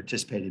manager to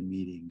participate in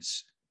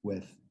meetings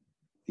with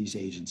these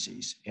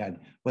agencies. And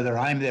whether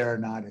I'm there or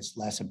not is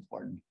less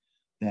important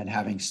than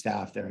having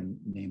staff there,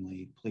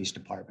 namely police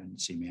department,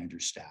 city manager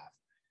staff.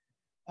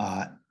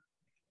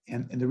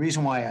 And the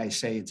reason why I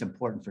say it's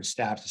important for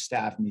staff to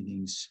staff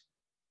meetings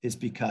is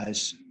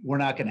because we're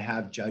not going to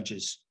have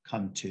judges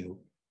come to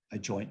a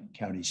joint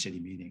county city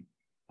meeting.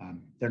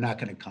 They're not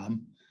going to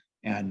come,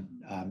 and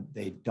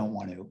they don't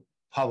want to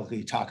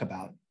publicly talk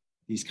about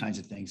these kinds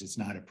of things. It's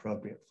not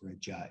appropriate for a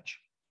judge.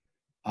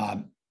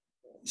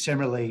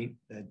 Similarly,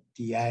 the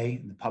DA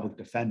and the public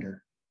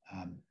defender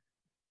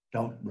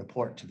don't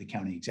report to the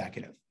county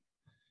executive.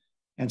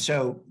 And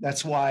so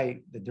that's why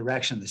the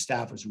direction of the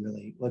staff was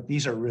really, look,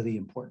 these are really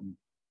important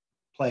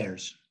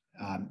players.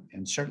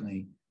 And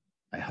certainly,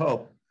 I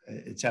hope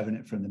it's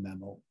evident from the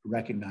memo,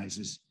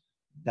 recognizes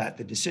that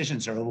the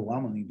decisions are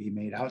overwhelmingly being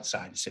made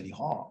outside of City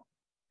Hall.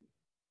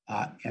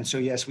 And so,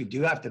 yes, we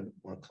do have to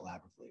work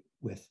collaboratively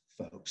with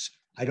folks.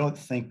 I don't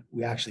think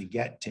we actually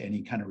get to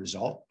any kind of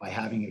result by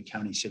having a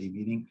county city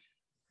meeting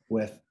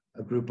with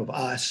a group of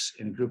us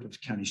and a group of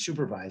county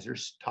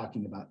supervisors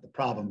talking about the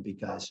problem,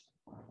 because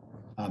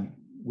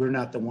we're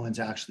not the ones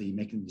actually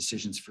making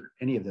decisions for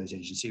any of those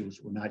agencies.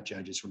 We're not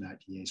judges, we're not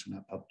DAs, we're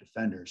not public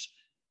defenders.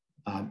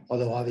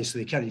 Although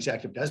obviously the county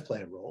executive does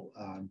play a role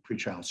on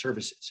pretrial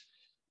services.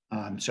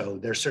 So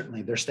their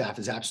staff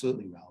is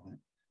absolutely relevant.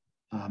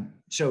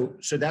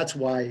 So that's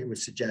why it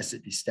was suggested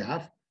to be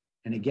staff.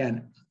 And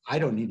again, I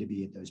don't need to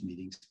be at those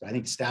meetings, but I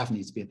think staff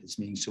needs to be at this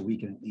meeting so we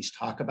can at least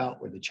talk about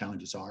where the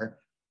challenges are,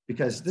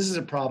 because this is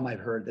a problem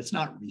I've heard that's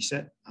not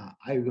recent.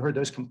 I heard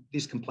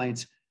these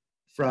complaints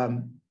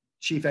from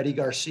Chief Eddie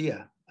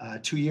Garcia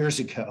 2 years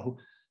ago,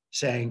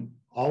 saying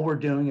all we're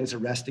doing is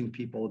arresting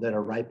people that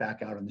are right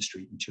back out on the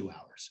street in 2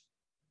 hours.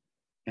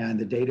 And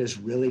the data is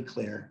really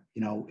clear.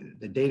 You know,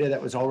 the data that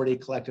was already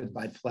collected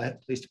by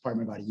police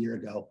department about a year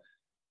ago,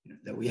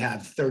 that we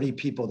have 30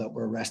 people that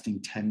we're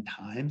arresting 10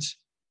 times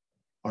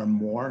or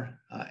more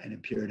in a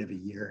period of a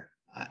year.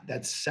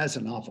 That says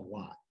an awful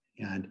lot.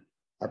 And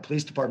our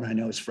police department, I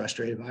know, is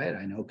frustrated by it.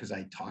 I know because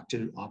I talk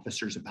to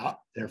officers about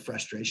their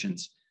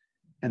frustrations.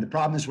 And the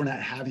problem is we're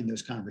not having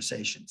those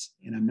conversations.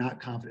 And I'm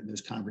not confident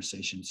those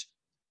conversations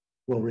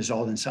will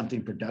result in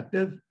something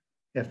productive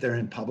if they're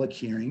in public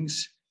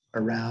hearings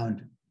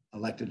around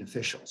elected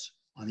officials.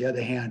 On the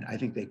other hand, I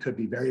think they could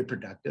be very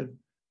productive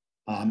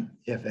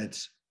if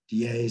it's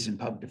DAs and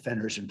public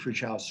defenders and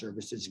pretrial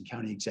services and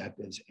county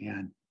executives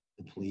and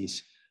the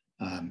police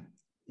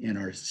and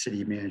our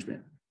city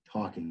management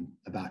talking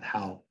about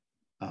how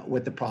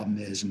what the problem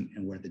is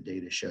and where the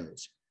data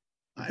shows.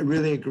 I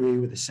really agree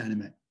with the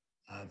sentiment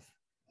of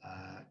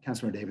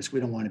Councilmember Davis. We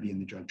don't want to be in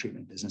the drug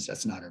treatment business.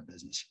 That's not our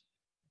business.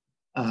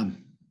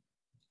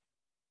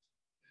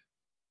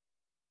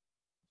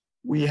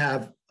 We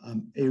have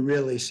a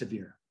really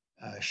severe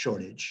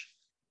shortage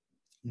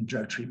in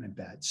drug treatment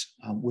beds.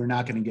 We're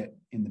not going to get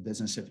in the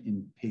business of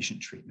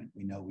inpatient treatment.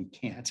 We know we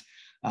can't,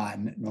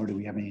 nor do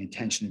we have any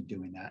intention of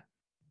doing that.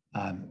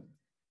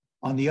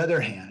 On the other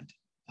hand,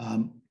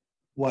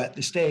 what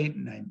the state,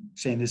 and I'm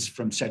saying this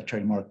from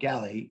Secretary Mark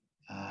Galley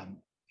at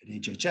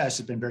HHS,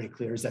 has been very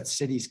clear, is that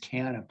cities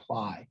can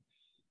apply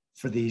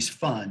for these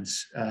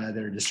funds that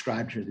are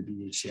described here, the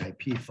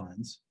BHCIP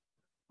funds,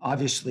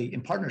 obviously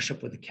in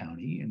partnership with the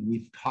county. And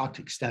we've talked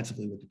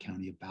extensively with the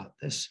county about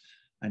this.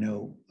 I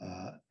know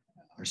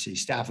our city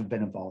staff have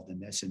been involved in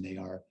this, and they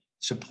are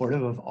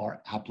supportive of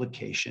our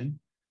application.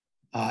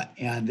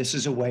 And this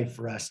is a way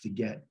for us to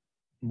get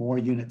more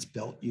units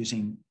built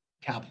using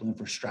capital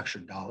infrastructure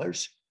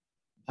dollars.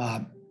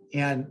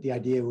 And the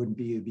idea wouldn't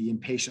be to be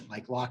inpatient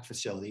like locked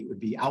facility. It would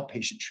be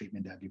outpatient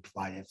treatment that would be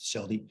provided at the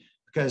facility,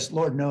 because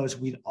Lord knows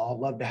we'd all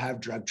love to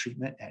have drug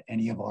treatment at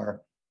any of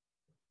our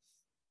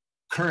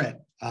current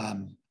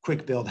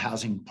quick build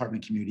housing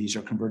apartment communities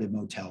or converted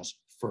motels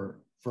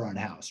for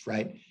unhoused,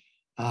 right?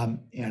 And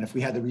if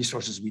we had the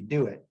resources, we'd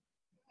do it.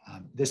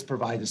 This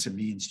provides us a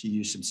means to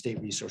use some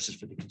state resources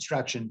for the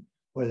construction,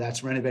 whether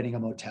that's renovating a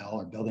motel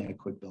or building a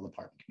quick build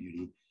apartment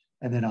community.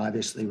 And then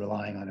obviously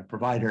relying on a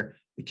provider.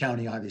 The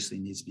county obviously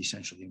needs to be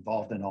centrally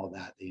involved in all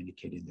that. They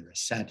indicated their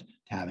assent to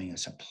having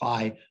us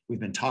apply.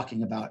 We've been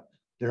talking about,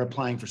 they're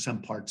applying for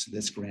some parts of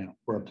this grant.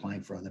 We're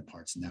applying for other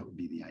parts, and that would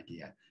be the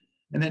idea.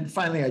 And then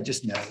finally, I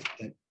just note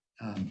that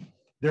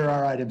there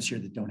are items here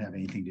that don't have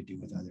anything to do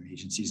with other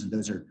agencies, and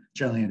those are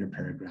generally under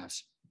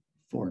paragraphs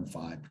 4 and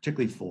 5,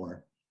 particularly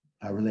 4,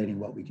 relating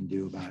what we can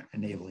do about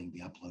enabling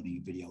the uploading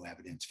of video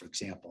evidence, for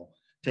example,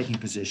 taking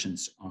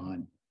positions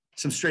on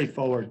some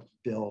straightforward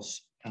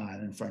bills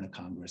in front of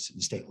Congress and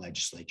the state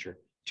legislature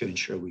to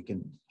ensure we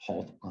can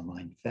halt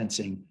online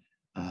fencing.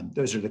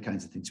 Those are the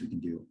kinds of things we can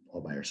do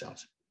all by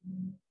ourselves.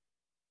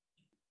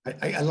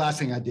 Last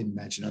thing I didn't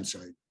mention, I'm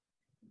sorry,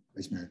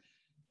 Vice Mayor.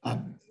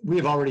 We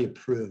have already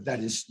approved, that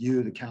is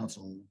you, the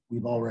council,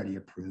 we've already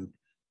approved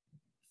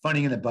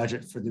funding in the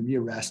budget for the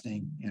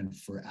rearresting and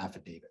for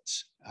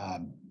affidavits.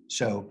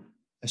 So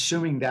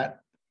assuming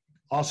that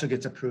also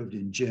gets approved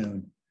in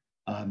June,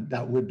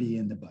 that would be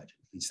in the budget.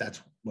 At least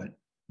that's what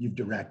you've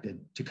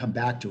directed to come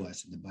back to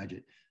us in the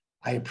budget.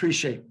 I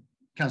appreciate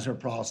Councilor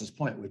Peralez's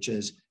point, which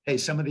is, hey,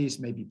 some of these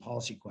may be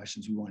policy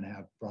questions we want to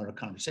have broader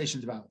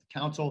conversations about with the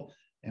council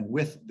and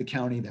with the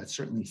county. That's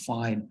certainly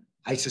fine.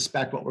 I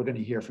suspect what we're going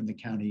to hear from the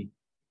county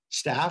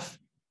staff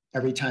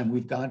every time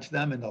we've gone to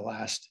them in the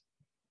last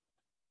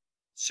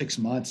 6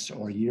 months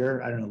or a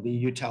year. I don't know, Lee,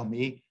 you tell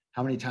me,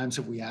 how many times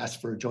have we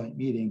asked for a joint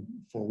meeting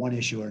for one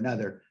issue or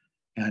another?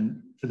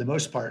 And for the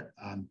most part,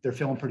 they're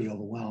feeling pretty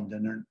overwhelmed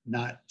and they're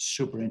not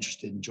super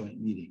interested in joint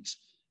meetings.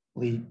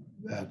 Lee,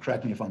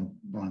 correct me if I'm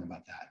wrong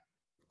about that.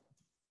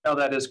 No,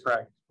 that is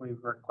correct.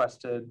 We've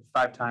requested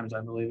 5 times,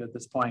 I believe, at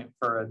this point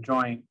for a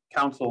joint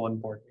council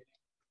and board meeting.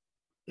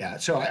 Yeah,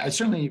 so I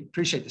certainly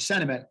appreciate the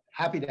sentiment.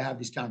 Happy to have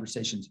these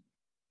conversations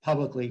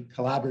publicly,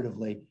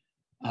 collaboratively,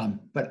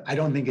 but I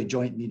don't think a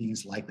joint meeting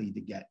is likely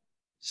to get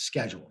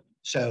scheduled.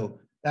 So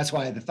that's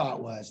why the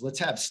thought was, let's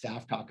have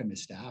staff talking to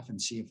staff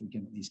and see if we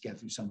can at least get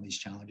through some of these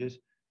challenges.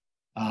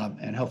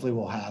 And hopefully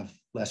we'll have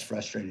less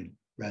frustrated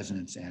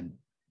residents and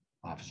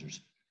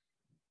officers.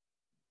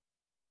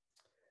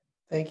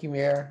 Thank you,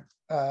 Mayor.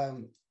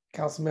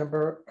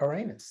 Councilmember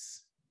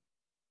Arenas.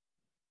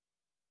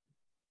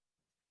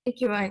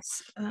 Thank you,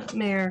 Vice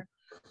Mayor.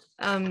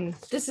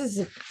 This is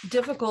a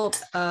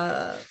difficult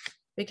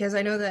because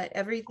I know that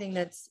everything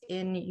that's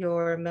in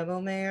your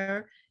memo,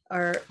 Mayor,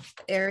 are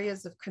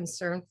areas of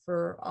concern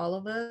for all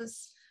of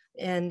us.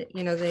 And,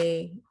 you know,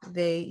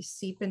 they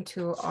seep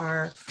into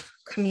our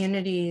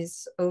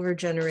communities over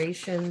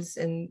generations.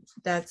 And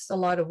that's a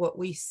lot of what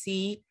we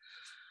see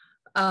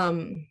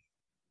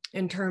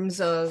in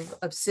terms of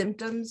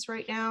symptoms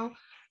right now.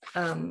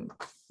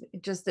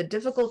 Just the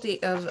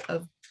difficulty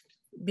of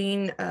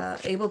being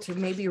able to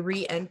maybe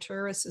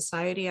re-enter a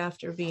society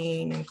after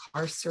being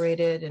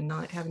incarcerated and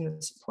not having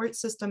the support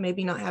system,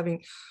 maybe not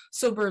having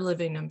sober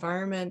living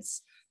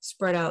environments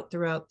spread out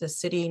throughout the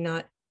city,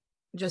 not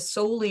just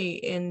solely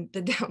in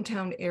the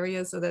downtown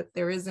area, so that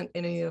there isn't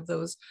any of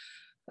those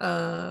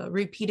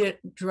repeated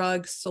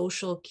drug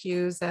social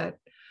cues that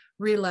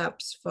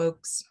relapse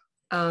folks.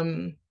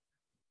 And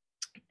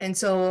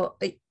so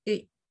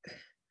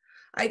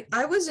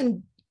I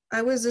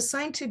was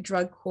assigned to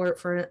drug court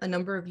for a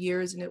number of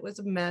years, and it was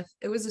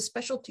a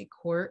specialty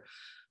court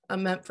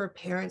meant for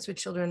parents with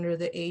children under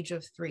the age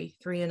of three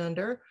and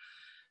under.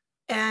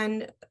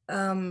 And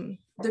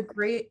I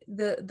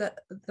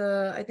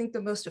think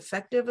the most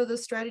effective of the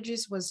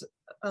strategies was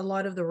a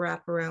lot of the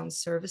wraparound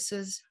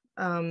services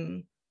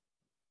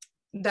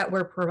that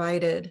were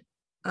provided.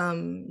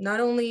 Not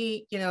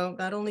only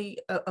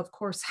of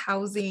course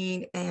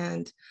housing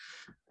and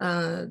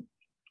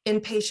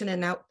inpatient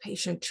and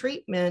outpatient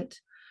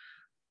treatment,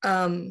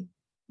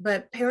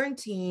 but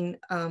parenting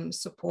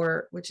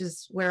support, which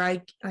is where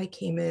I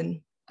came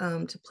in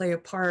to play a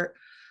part,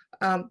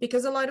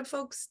 because a lot of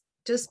folks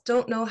just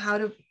don't know how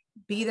to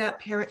be that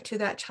parent to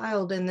that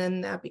child, and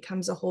then that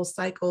becomes a whole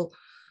cycle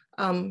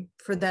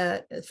for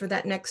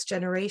that next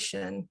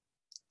generation.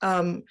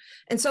 And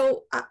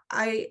so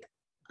I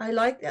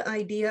like the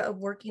idea of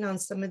working on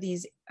some of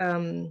these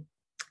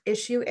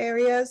issue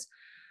areas.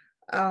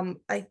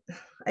 I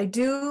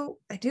do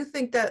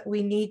think that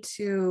we need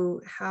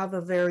to have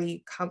a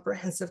very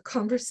comprehensive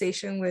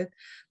conversation with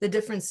the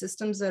different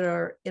systems that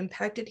are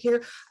impacted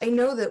here. I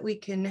know that we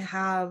can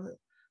have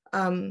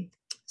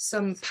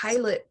some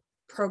pilot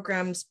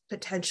programs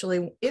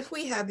potentially if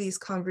we have these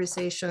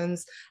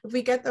conversations, if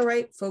we get the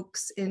right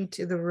folks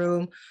into the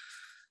room,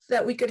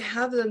 that we could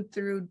have them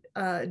through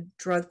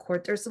drug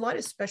court. There's a lot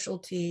of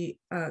specialty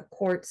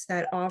courts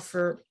that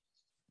offer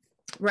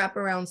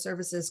wraparound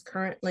services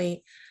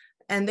currently,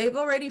 and they've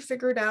already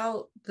figured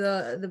out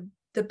the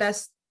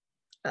best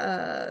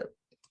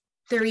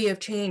theory of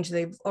change.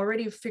 They've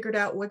already figured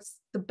out what's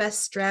the best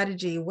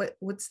strategy,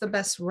 what's the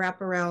best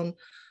wraparound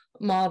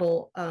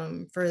model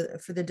for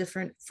the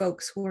different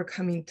folks who are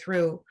coming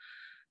through.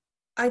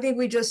 I think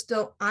we just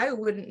don't, I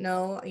wouldn't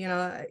know,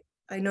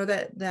 I know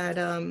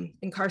that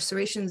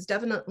incarceration is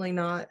definitely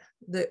not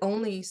the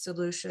only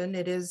solution.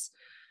 It is,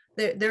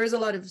 there is a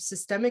lot of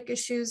systemic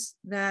issues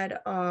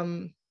that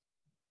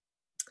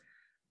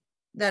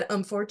that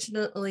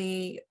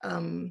unfortunately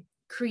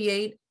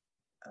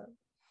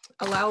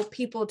allow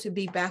people to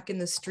be back in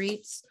the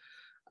streets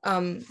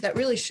that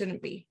really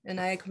shouldn't be. And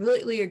I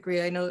completely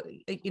agree. I know,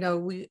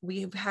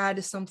 we've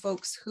had some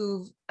folks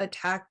who've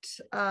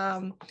attacked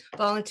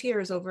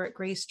volunteers over at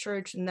Grace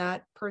Church, and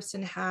that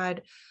person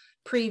had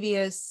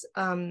previous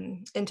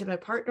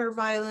intimate partner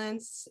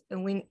violence,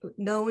 and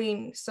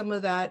knowing some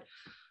of that,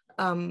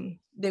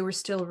 they were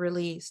still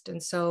released.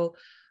 And so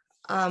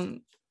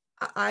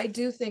I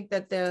do think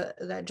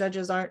that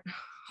judges aren't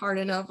hard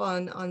enough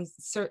on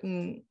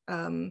certain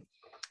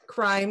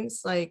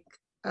crimes like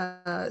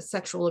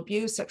sexual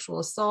abuse, sexual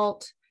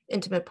assault,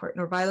 intimate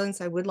partner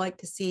violence. I would like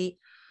to see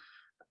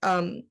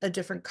a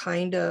different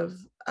kind of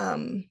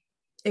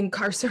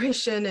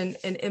incarceration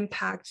and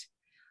impact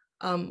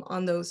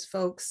on those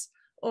folks,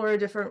 or a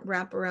different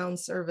wraparound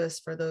service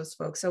for those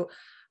folks. So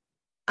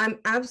I'm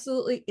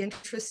absolutely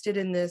interested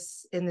in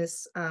this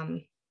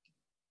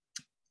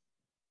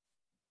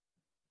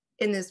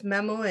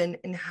memo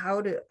and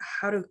how to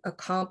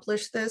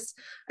accomplish this.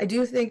 I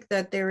do think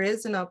that there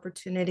is an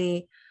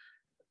opportunity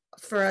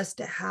for us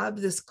to have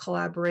this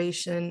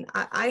collaboration.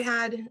 I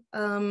had,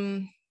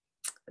 I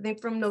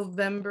think from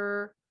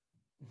November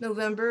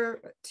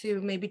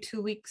to maybe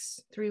 2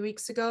 weeks, 3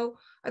 weeks ago,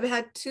 I've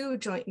had 2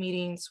 joint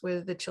meetings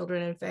with the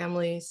Children and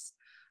Families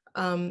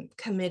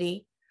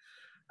Committee.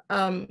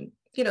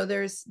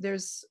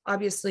 There's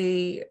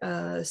obviously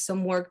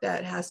some work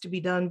that has to be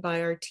done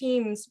by our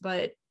teams,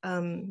 but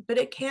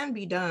it can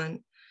be done.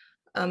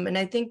 And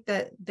I think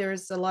that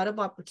there's a lot of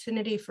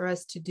opportunity for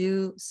us to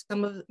do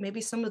some of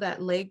that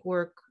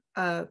legwork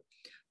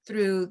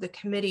through the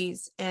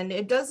committees, and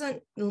it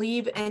doesn't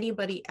leave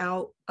anybody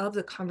out of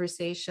the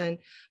conversation,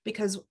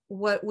 because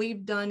what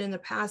we've done in the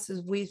past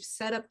is we've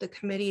set up the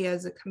committee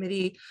as a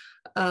committee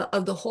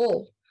of the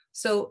whole.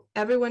 So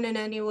everyone and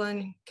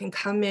anyone can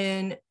come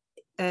in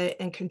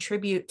and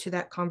contribute to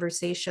that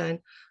conversation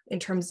in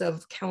terms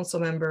of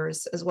council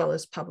members as well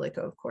as public,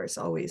 of course.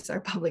 Always,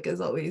 our public is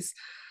always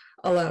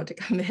allowed to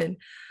come in,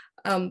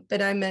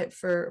 but I meant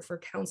for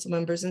council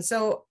members. And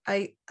so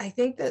I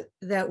think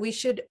that we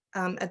should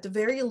at the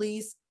very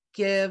least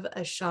give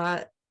a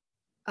shot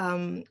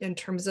in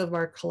terms of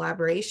our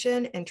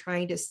collaboration and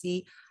trying to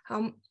see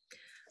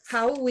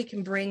how we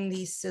can bring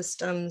these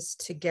systems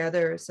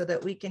together so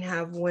that we can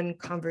have one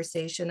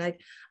conversation. I'd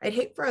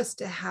hate for us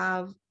to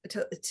have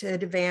to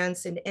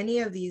advance in any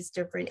of these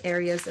different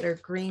areas that are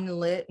green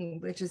lit,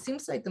 and which it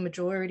seems like the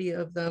majority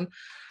of them,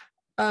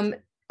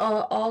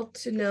 all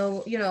to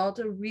know, all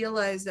to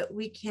realize that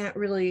we can't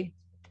really,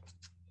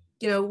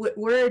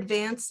 we're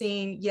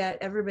advancing, yet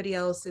everybody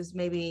else is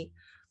maybe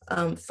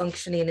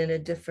functioning in a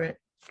different,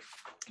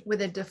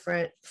 with a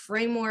different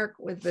framework,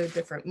 with a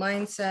different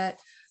mindset,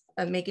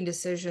 making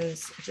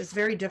decisions just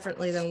very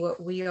differently than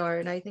what we are.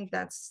 And I think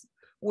that's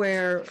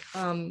where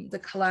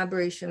the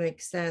collaboration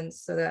makes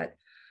sense, so that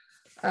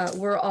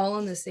we're all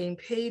on the same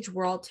page.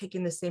 We're all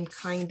taking the same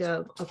kind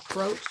of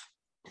approach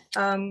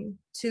to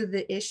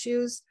the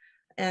issues.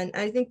 And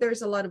I think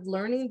there's a lot of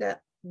learning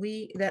that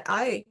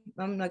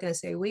I'm not going to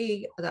say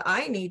that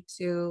I need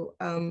to,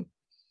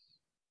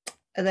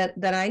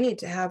 that I need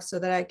to have, so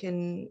that I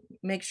can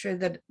make sure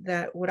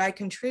that what I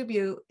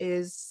contribute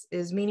is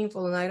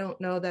meaningful. And I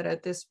don't know that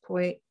at this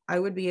point I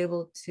would be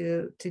able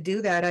to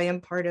do that. I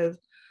am part of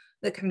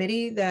the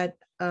committee that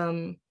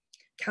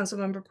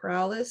Councilmember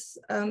Perales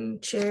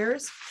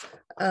chairs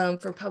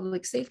for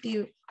public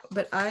safety,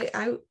 but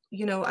I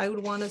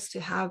would want us to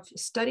have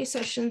study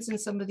sessions in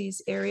some of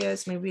these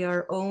areas, maybe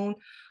our own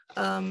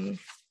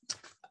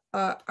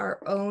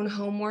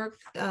homework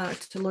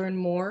to learn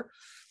more,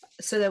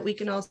 so that we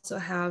can also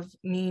have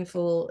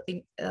meaningful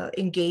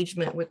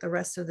engagement with the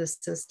rest of the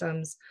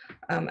systems.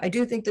 I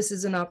do think this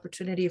is an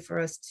opportunity for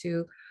us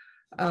to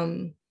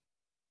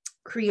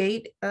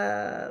create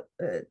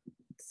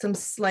some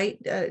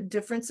slight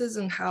differences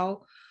in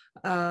how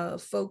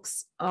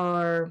folks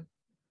are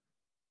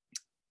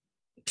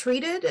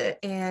treated,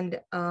 and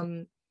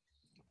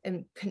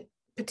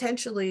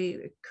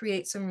potentially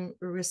create some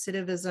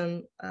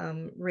recidivism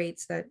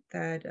rates that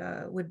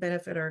would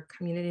benefit our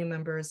community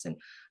members. And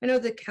I know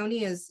the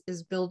county is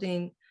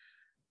building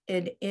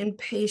an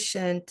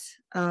inpatient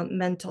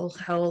mental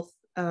health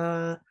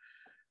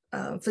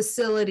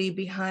facility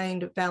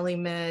behind Valley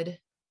Med,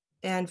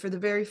 and for the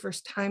very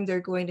first time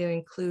they're going to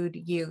include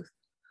youth.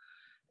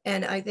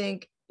 And I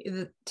think,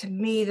 to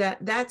me,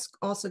 that's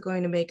also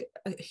going to make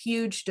a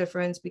huge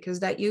difference, because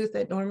that youth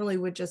that normally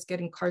would just get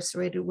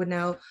incarcerated would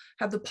now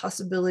have the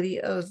possibility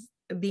of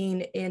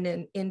being in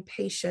an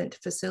inpatient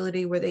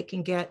facility where they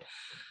can get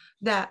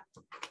that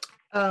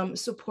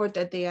support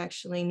that they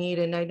actually need.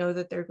 And I know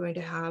that they're going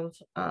to have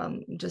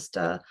just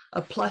a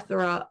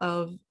plethora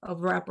of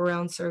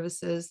wraparound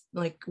services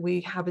like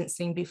we haven't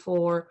seen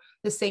before.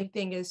 The same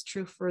thing is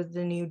true for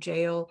the new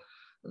jail.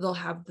 They'll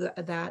have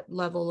that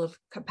level of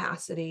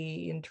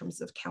capacity in terms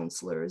of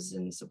counselors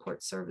and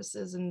support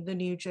services in the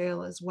new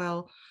jail as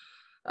well.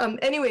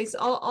 Anyways,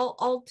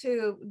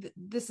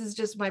 this is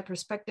just my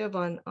perspective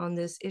on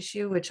this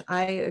issue, which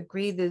I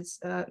agree this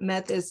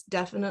meth is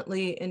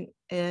definitely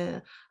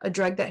a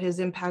drug that has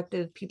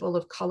impacted people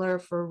of color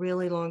for a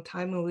really long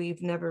time, and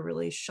we've never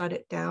really shut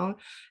it down.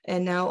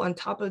 And now on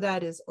top of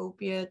that is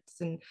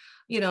opiates, and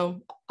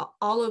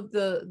all of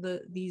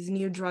these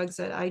new drugs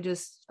that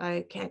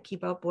I can't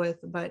keep up with,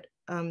 but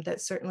that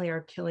certainly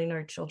are killing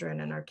our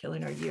children and are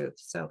killing our youth.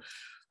 So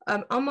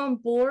I'm on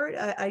board.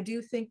 I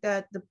do think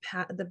that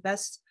the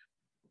best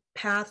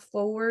path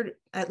forward,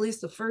 at least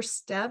the first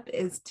step,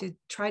 is to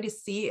try to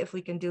see if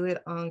we can do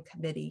it on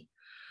committee.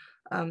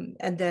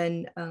 And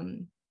then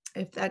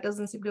if that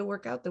doesn't seem to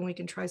work out, then we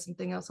can try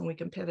something else and we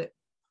can pivot.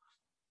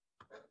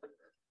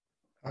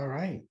 All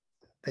right.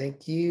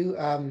 Thank you.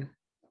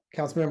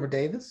 Councilmember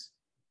Davis.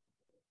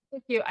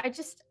 Thank you.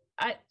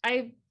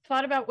 I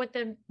thought about what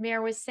the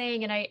mayor was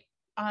saying, and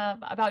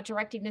about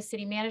directing the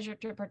city manager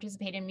to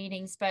participate in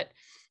meetings, but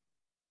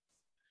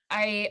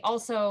I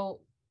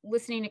also,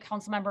 listening to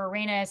Councilmember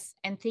Arenas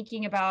and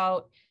thinking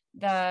about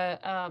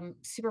the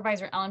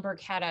Supervisor Ellenberg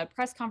had a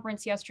press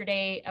conference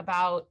yesterday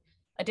about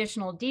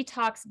additional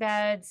detox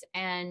beds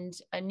and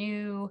a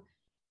new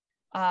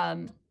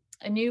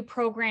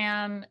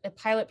program, a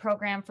pilot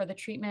program for the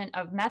treatment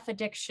of meth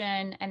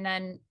addiction. And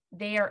then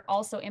they are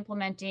also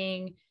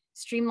implementing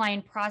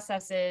streamlined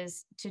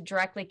processes to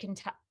directly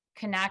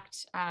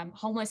connect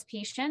homeless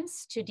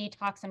patients to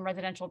detox and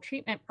residential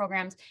treatment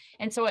programs.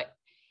 And so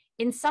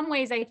in some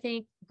ways, I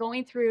think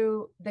going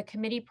through the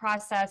committee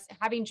process,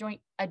 having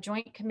a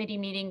joint committee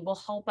meeting will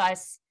help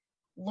us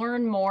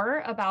learn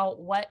more about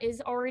what is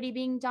already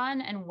being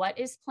done and what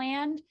is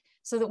planned,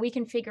 so that we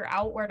can figure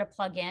out where to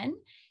plug in.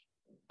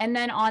 And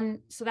then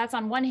so that's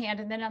on one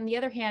hand. And then on the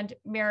other hand,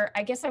 Mayor,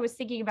 I guess I was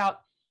thinking about,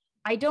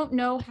 I don't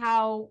know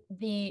how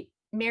the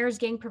Mayor's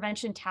Gang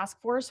Prevention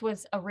Task Force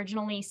was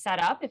originally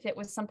set up, if it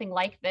was something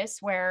like this,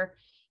 where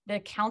the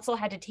council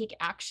had to take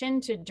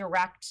action to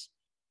direct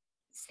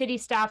city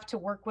staff to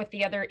work with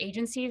the other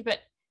agencies. But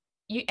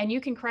you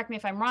can correct me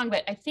if I'm wrong,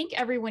 but I think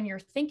everyone you're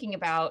thinking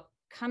about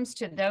comes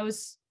to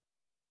those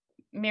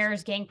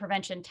Mayor's Gang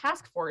Prevention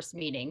Task Force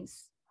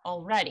meetings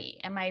already.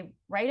 Am I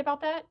right about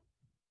that?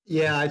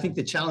 Yeah, I think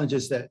the challenge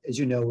is that, as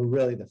you know,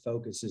 really the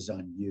focus is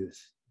on youth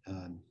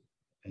and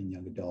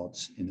young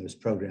adults in those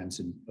programs,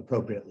 and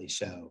appropriately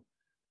so.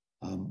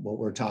 What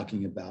we're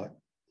talking about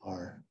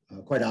are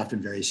quite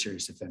often very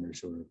serious offenders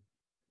who are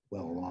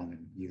well along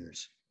in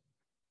years.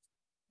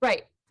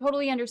 Right,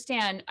 totally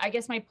understand. I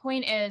guess my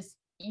point is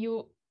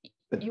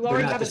But you they're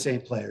already not have the a,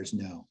 same players,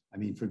 no. I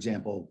mean, for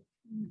example,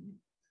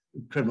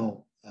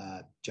 criminal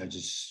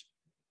judges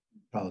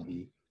probably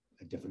be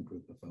a different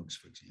group of folks,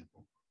 for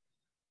example.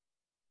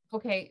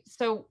 okay,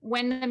 so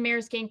when the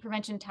Mayor's Gang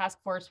Prevention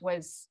Task Force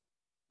was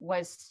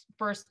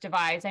first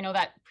devised, I know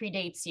that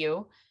predates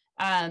you,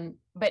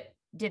 but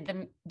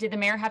did the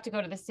mayor have to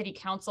go to the city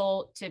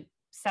council to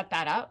set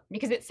that up?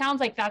 Because it sounds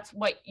like that's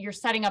what you're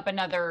setting up,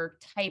 another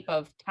type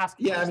of task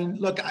force. Yeah, I mean,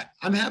 look,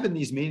 I'm having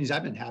these meetings.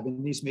 I've been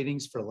having these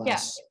meetings for the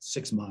last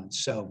 6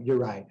 months. So you're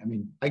right. I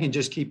mean, I can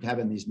just keep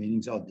having these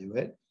meetings. I'll do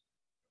it.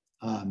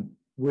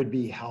 Would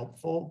be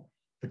helpful,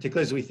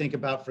 particularly as we think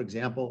about, for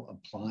example,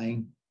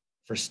 applying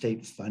for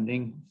state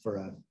funding for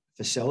a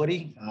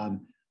facility.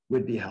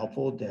 Would be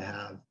helpful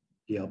to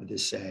be able to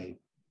say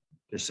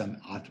there's some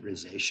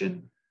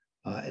authorization.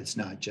 It's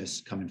not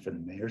just coming from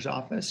the mayor's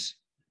office.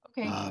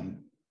 Okay.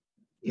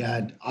 Yeah,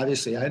 and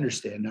obviously I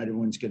understand not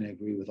everyone's going to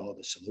agree with all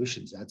the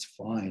solutions. That's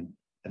fine.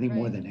 I think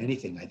more than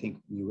anything, I think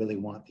we really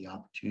want the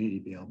opportunity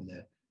to be able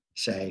to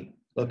say,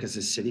 look, as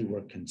a city,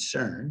 we're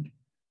concerned.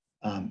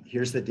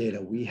 Here's the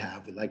data we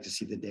have. We'd like to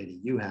see the data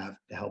you have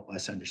to help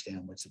us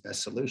understand what's the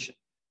best solution.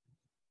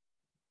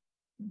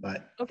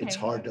 But it's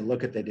hard to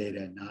look at the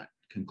data and not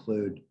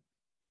conclude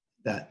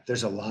that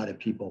there's a lot of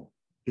people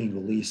being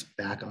released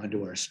back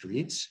onto our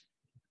streets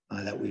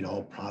that we'd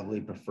all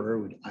probably prefer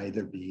would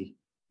either be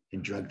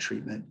in drug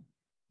treatment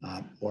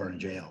or in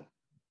jail.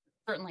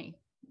 Certainly.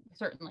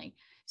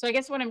 So I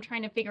guess what I'm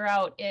trying to figure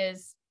out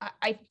is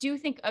I do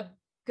think a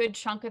good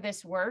chunk of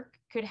this work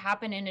could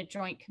happen in a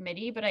joint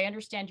committee, but I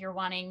understand you're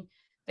wanting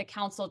the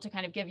council to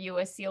kind of give you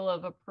a seal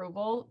of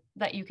approval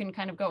that you can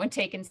kind of go and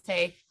take and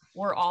say,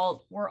 we're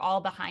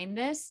all behind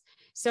this.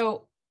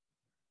 So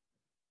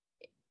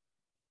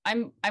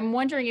I'm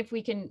wondering if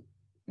we can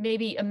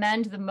maybe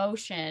amend the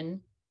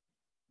motion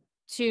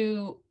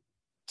to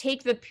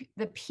take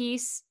the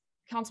piece,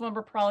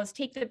 Councilmember Perales,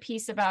 take the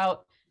piece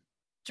about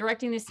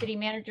directing the city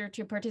manager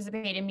to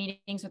participate in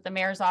meetings with the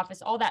mayor's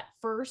office, all that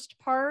first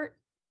part,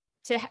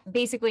 to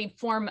basically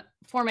form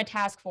a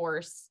task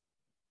force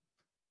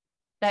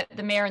that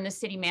the mayor and the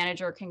city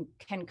manager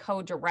can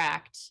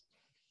co-direct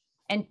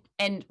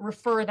and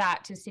refer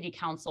that to city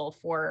council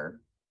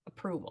for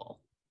approval,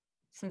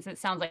 since it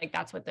sounds like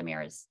that's what the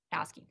mayor is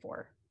asking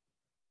for.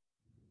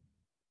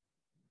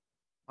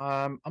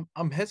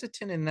 I'm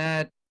hesitant in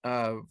that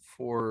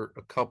for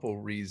a couple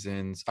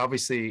reasons.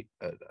 Obviously,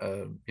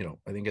 you know,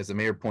 I think as the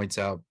mayor points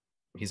out,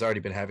 he's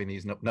already been having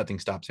these. Nothing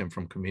stops him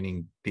from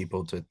convening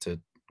people to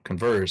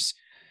converse.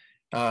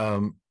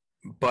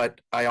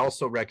 But I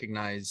also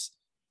recognize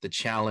the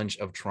challenge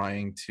of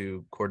trying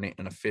to coordinate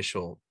an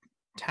official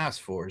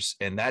task force,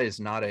 and that is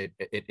not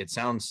it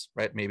sounds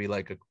right, maybe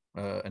like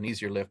an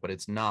easier lift, but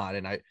it's not.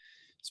 And I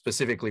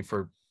specifically,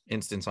 for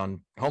instance,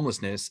 on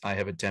homelessness, I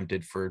have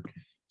attempted for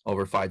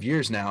over 5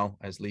 years now,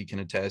 as Lee can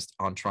attest,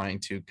 on trying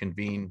to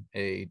convene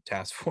a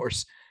task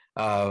force,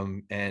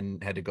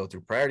 and had to go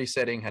through priority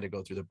setting, had to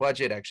go through the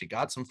budget, actually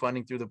got some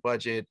funding through the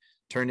budget,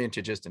 turned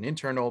into just an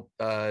internal,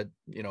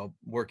 you know,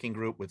 working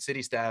group with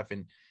city staff,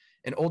 and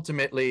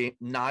ultimately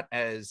not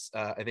as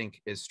I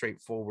think as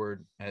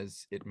straightforward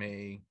as it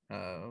may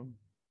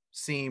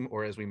seem,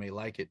 or as we may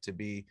like it to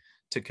be,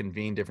 to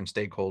convene different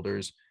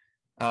stakeholders.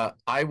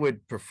 I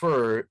would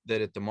prefer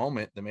that at the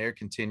moment the mayor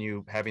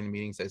continue having the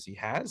meetings as he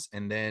has,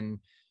 and then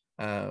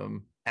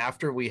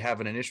after we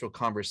have an initial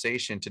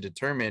conversation to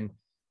determine,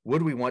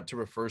 would we want to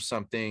refer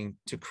something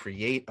to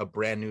create a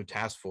brand new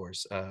task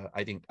force?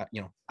 I think,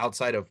 you know,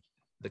 outside of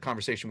the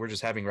conversation we're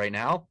just having right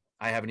now,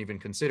 I haven't even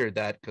considered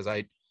that, because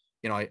I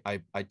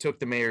took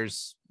the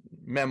mayor's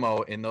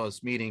memo in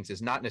those meetings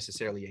as not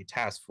necessarily a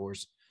task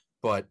force,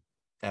 but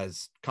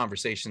as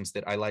conversations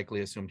that I likely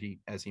assumed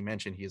as he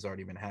mentioned, he has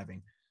already been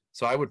having.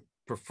 So I would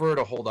prefer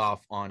to hold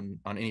off on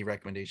any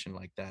recommendation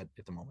like that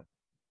at the moment.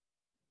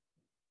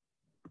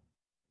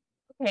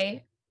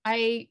 Okay,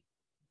 I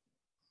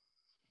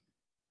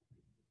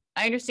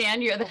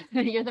understand you're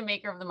the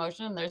maker of the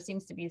motion, and there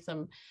seems to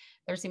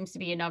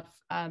be enough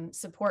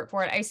support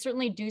for it. I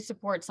certainly do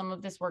support some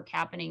of this work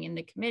happening in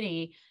the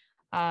committee,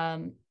 at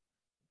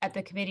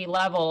the committee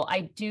level.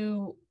 I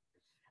do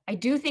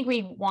think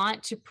we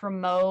want to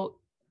promote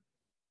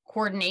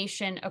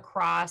coordination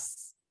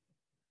across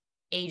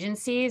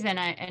agencies, and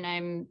I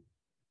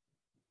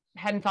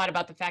hadn't thought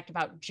about the fact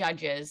about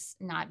judges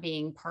not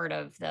being part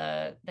of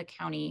the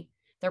county.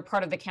 They're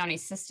part of the county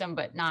system,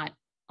 but not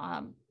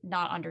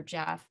under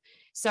Jeff.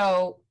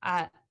 So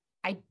I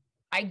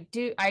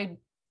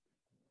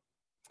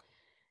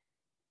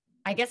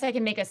guess I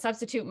can make a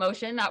substitute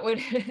motion that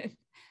would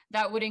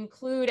that would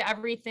include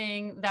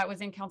everything that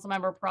was in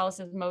Councilmember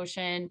Perales's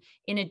motion,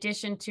 in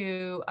addition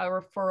to a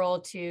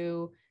referral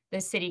to the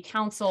city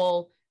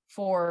council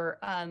for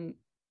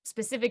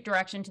specific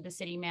direction to the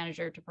city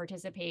manager to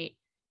participate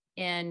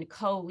in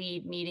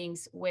co-lead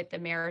meetings with the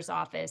mayor's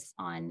office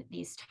on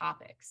these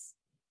topics.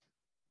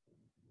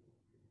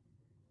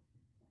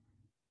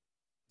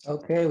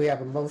 Okay, we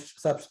have a motion,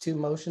 substitute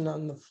motion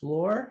on the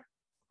floor.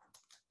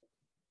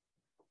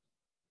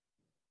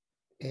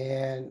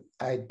 And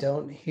I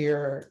don't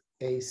hear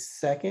a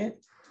second,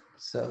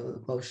 so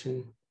the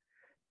motion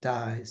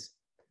dies.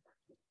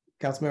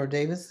 Councilmember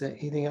Davis,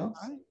 anything else?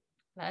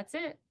 That's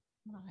it.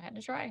 I had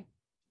to try.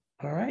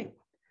 All right.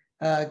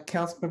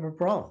 Councilmember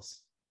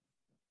Brawls.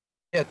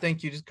 Yeah,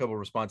 thank you. Just a couple of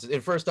responses.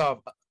 And first off,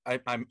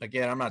 I'm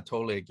not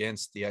totally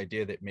against the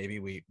idea that maybe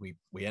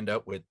we end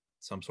up with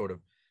some sort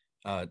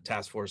of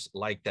task force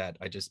like that.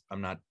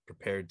 I'm not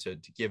prepared to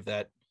give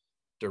that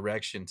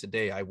direction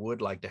today. I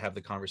would like to have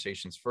the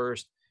conversations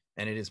first.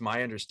 And it is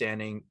my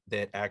understanding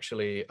that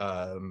actually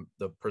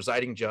the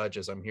presiding judge,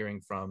 as I'm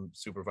hearing from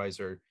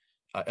Supervisor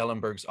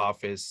Ellenberg's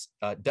office,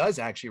 does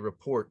actually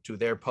report to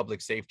their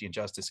Public Safety and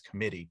Justice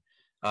Committee.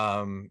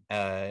 And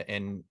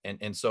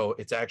so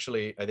it's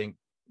actually, I think,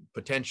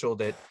 potential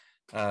that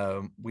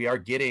we are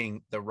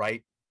getting the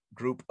right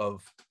group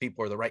of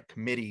people or the right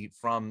committee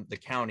from the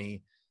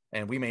county,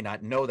 and we may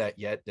not know that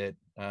yet, that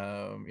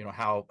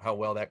how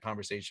well that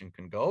conversation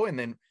can go. And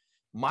then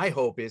my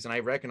hope is, and I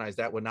recognize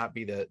that would not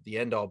be the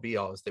end all be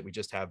all, is that we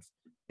just have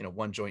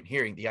one joint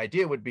hearing. The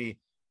idea would be,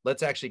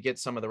 let's actually get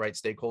some of the right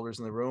stakeholders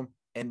in the room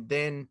and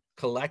then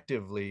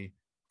collectively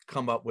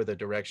come up with a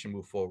direction,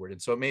 move forward.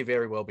 And so it may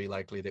very well be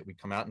likely that we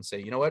come out and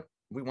say, you know what,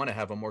 we want to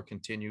have a more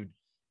continued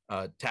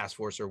task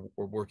force or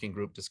working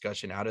group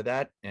discussion out of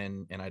that.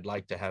 And I'd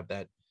like to have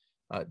that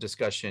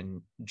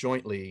discussion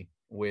jointly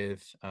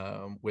with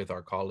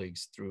our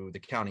colleagues through the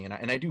county.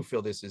 And I do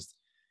feel this is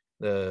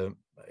the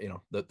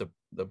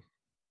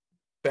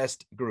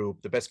best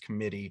group, the best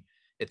committee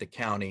at the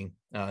county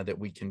that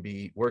we can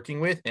be working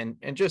with. And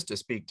just to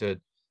speak to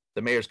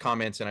the mayor's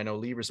comments, and I know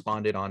Lee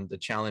responded on the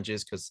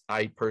challenges, because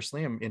I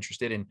personally am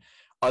interested in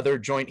other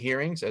joint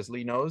hearings, as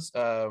Lee knows,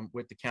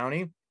 with the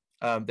county,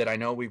 that I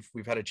know we've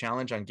had a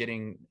challenge on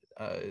getting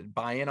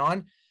buy-in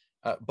on.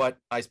 But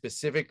I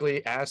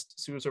specifically asked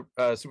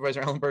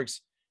Supervisor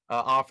Ellenberg's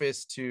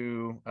office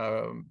to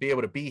be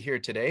able to be here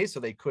today so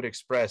they could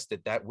express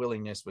that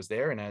willingness was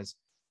there. And as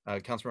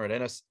Councilmember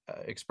Arenas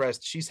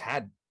expressed, she's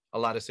had a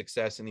lot of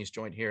success in these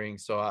joint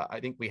hearings. So I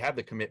think we have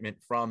the commitment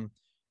from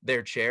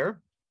their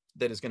chair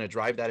that is going to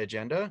drive that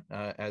agenda,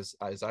 as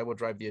I will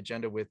drive the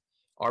agenda with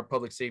our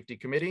Public Safety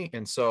Committee.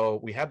 And so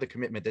we have the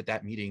commitment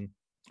that meeting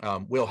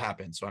will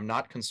happen. So I'm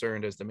not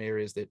concerned, as the mayor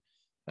is, that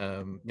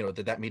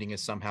that meeting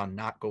is somehow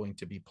not going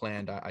to be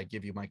planned. I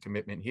give you my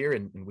commitment here,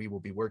 and we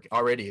will be working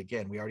already.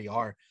 Again, we already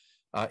are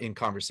in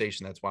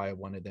conversation. That's why I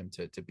wanted them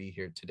to be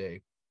here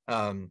today.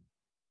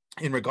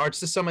 In regards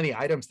to some of the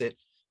items that,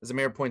 as the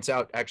mayor points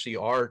out, actually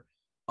are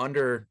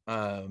under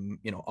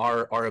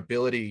our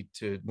ability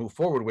to move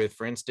forward with,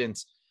 for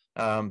instance,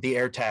 the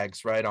air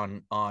tags, right,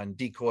 on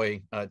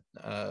decoy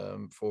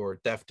for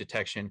theft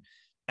detection.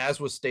 As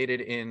was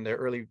stated in the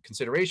early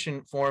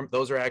consideration form,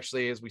 those are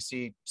actually, as we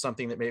see,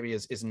 something that maybe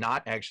is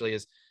not actually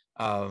as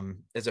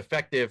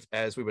effective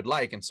as we would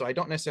like. And so I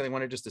don't necessarily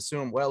want to just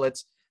assume, well,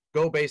 let's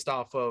go based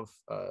off of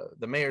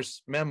the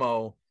mayor's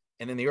memo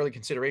and then the early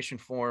consideration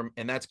form,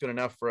 and that's good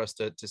enough for us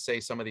to say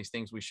some of these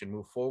things we should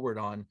move forward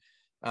on.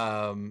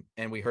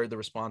 And we heard the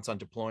response on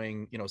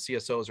deploying,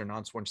 CSOs or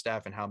non-sworn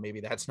staff, and how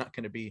maybe that's not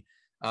going to be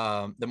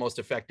the most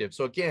effective.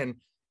 So again,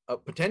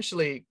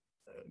 potentially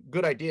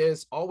good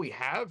ideas. All we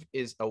have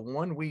is a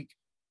 1-week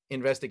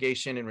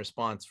investigation and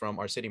response from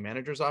our city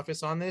manager's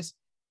office on this.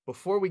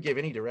 Before we give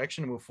any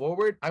direction to move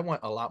forward, I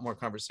want a lot more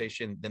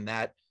conversation than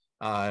that.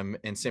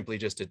 And simply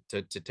just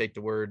to take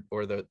the word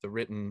or the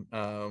written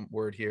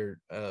word here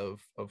of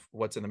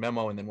what's in the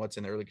memo and then what's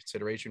in the early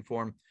consideration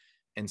form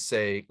and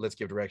say, let's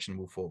give direction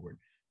and move forward.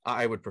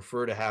 I would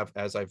prefer to have,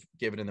 as I've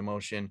given in the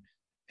motion,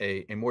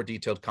 a more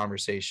detailed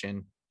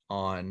conversation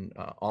on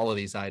all of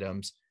these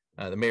items.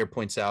 The mayor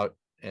points out,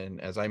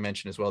 and as I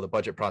mentioned as well, the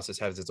budget process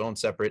has its own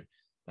separate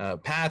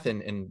path,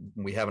 and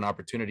we have an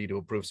opportunity to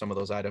approve some of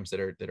those items that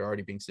are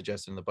already being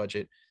suggested in the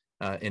budget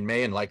in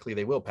May, and likely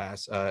they will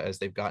pass as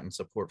they've gotten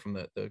support from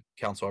the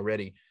council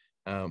already.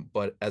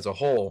 But as a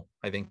whole,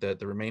 I think that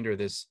the remainder of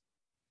this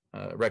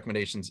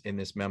recommendations in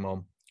this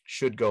memo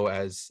should go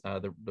as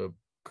the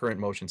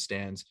current motion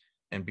stands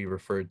and be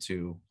referred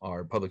to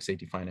our Public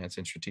Safety, Finance,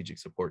 and Strategic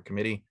Support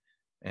Committee.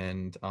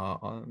 And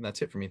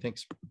that's it for me.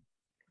 Thanks.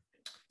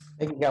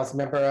 Thank you,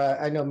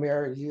 Councilmember. I know,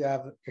 Mayor, you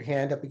have your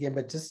hand up again,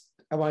 but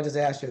I want to just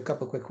ask you a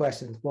couple of quick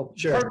questions. Well,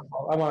 sure. First of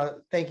all, I want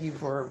to thank you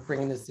for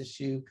bringing this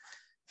issue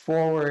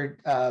forward.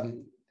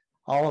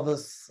 All of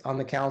us on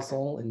the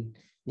council and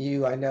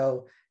you, I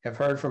know, have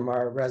heard from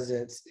our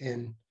residents,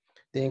 in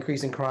the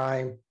increase in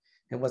crime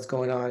and what's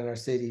going on in our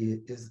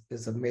city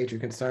is a major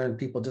concern.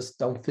 People just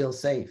don't feel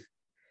safe.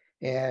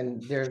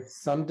 And there's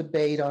some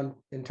debate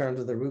in terms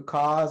of the root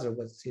cause or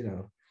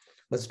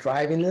what's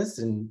driving this,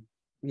 and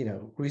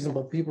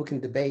reasonable people can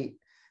debate,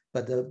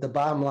 but the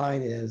bottom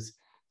line is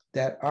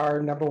that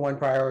our number one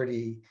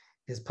priority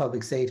is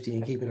public safety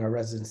and keeping our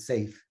residents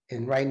safe.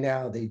 And right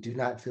now they do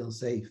not feel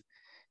safe,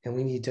 and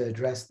we need to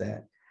address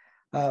that.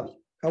 I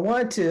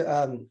wanted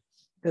to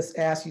just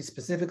ask you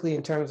specifically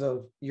in terms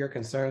of your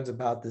concerns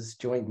about this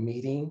joint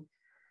meeting.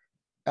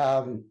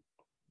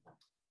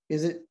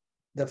 is it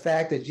the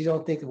fact that you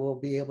don't think we'll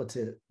be able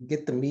to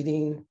get the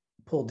meeting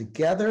pulled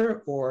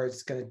together, or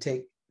it's going to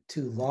take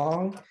too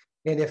long?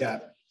 And if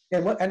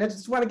and I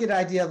just want to get an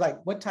idea of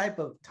like what type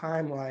of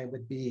timeline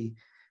would be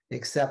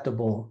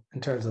acceptable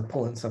in terms of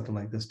pulling something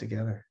like this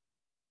together.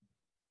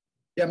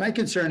 Yeah, my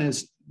concern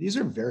is these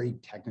are very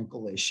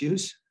technical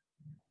issues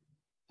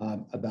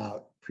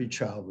about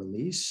pretrial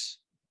release,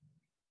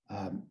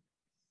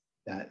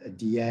 that a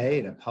DA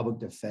and a public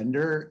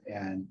defender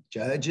and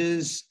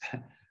judges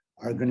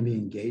are going to be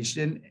engaged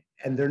in,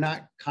 and they're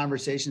not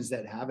conversations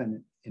that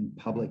happen in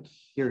public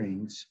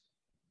hearings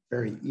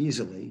very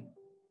easily.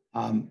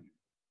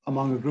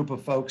 Among a group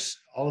of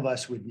folks, all of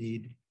us would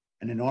need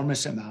an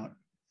enormous amount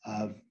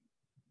of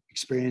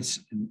experience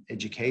and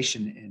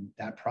education in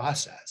that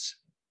process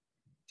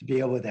to be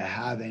able to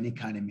have any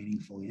kind of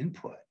meaningful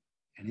input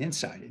and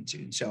insight into.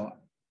 And so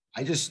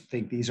I just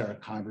think these are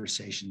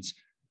conversations.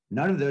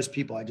 None of those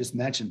people I just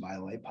mentioned, by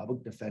the way,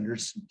 public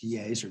defenders,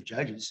 DAs, or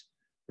judges,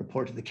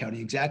 report to the county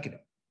executive,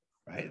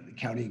 right? The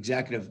county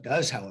executive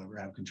does, however,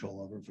 have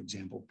control over, for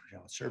example,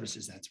 pretrial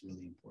services. That's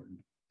really important,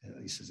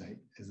 at least as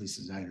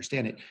I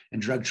understand it,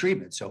 and drug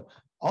treatment. So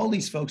all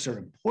these folks are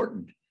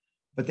important,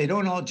 but they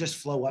don't all just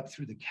flow up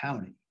through the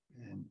county.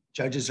 And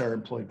judges are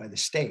employed by the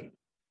state.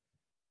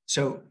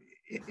 So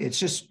it's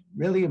just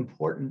really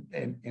important.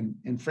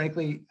 And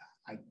frankly,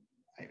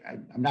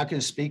 I'm not going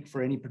to speak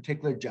for any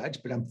particular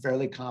judge, but I'm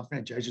fairly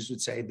confident judges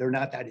would say they're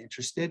not that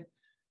interested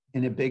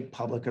in a big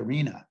public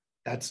arena.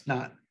 That's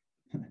not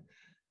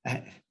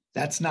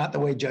the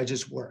way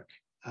judges work.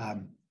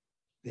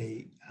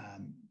 They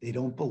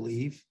don't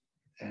believe,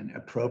 and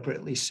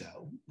appropriately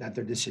so, that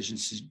their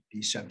decisions should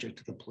be subject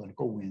to the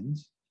political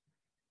winds.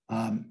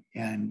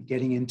 And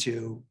getting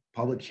into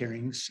public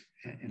hearings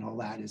and all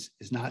that is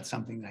not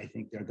something that I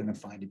think they're going to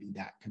find to be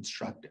that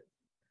constructive.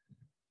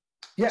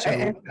 Yeah, So,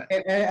 and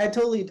I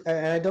totally,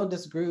 and I don't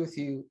disagree with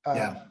you.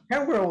 Yeah.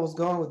 Kind of where I was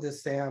going with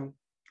this, Sam,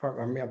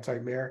 or I mean, I'm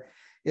sorry, Mayor,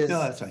 is no,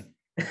 that's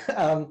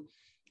fine.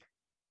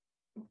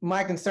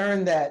 My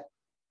concern that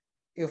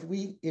if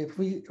we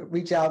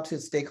reach out to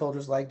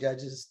stakeholders like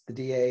judges, the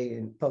DA,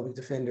 and public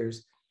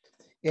defenders,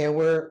 and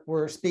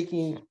we're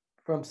speaking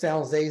from San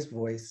Jose's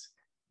voice,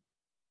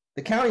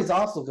 the county is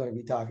also going to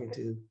be talking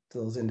to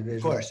those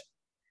individuals. Of course.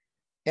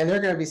 And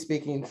they're going to be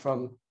speaking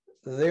from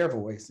their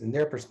voice and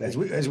their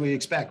perspective. As we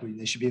expect,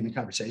 they should be in the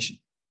conversation.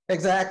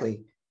 Exactly.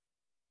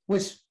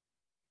 Which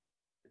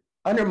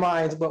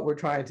undermines what we're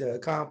trying to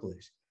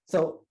accomplish.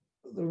 So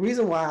the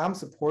reason why I'm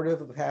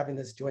supportive of having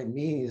this joint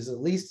meeting is at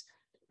least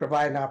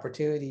provide an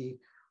opportunity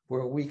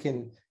where we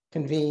can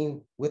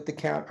convene with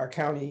our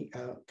county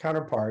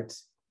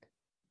counterparts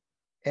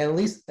and at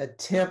least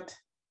attempt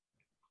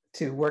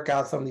to work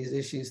out some of these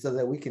issues so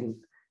that we can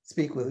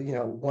speak with,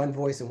 one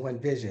voice and one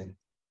vision.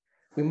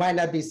 We might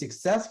not be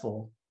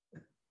successful,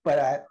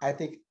 but I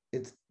think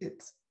it's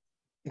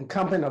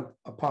incumbent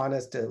upon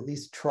us to at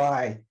least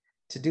try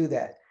to do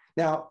that.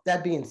 Now,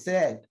 that being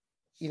said,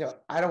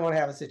 I don't want to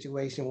have a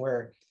situation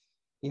where,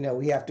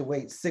 we have to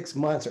wait 6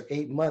 months or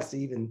 8 months to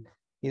even,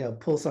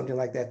 pull something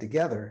like that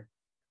together.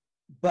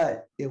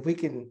 But if we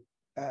can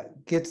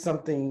get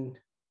something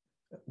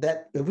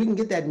if we can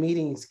get that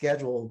meeting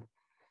scheduled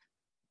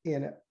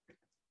in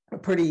a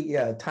pretty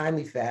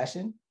timely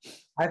fashion,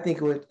 I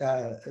think it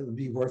would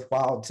be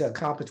worthwhile to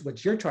accomplish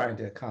what you're trying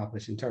to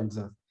accomplish in terms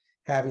of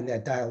having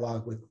that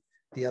dialogue with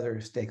the other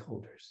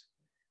stakeholders.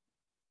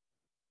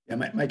 Yeah,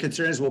 my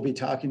concern is we'll be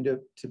talking to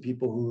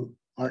people who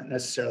aren't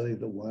necessarily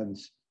the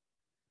ones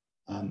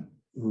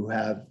who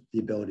have the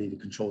ability to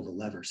control the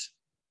levers.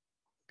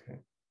 Okay.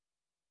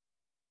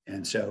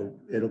 And so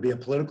it'll be a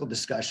political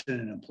discussion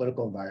in a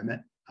political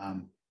environment,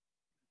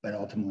 but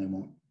ultimately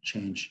won't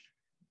change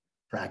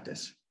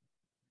practice.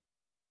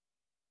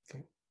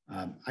 Okay.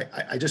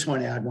 I just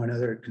want to add one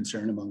other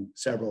concern among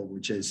several,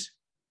 which is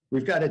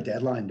we've got a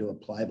deadline to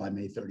apply by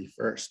May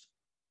 31st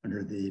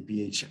under the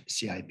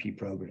BHCIP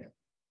program.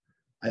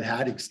 I've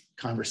had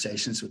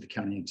conversations with the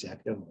county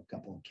executive on a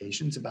couple of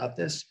occasions about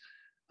this.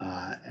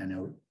 I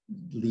know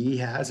Lee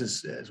has,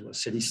 as well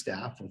as city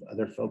staff, with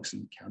other folks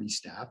in county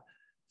staff,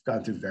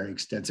 gone through very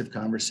extensive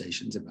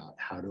conversations about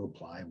how to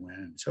apply, when,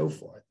 and so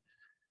forth.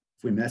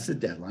 If we miss the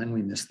deadline,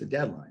 we miss the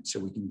deadline. So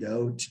we can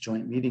go to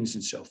joint meetings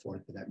and so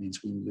forth, but that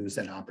means we lose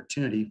that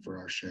opportunity for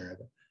our share of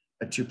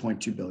a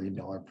 $2.2 billion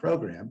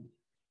program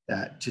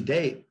that to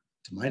date,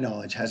 to my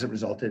knowledge, hasn't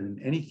resulted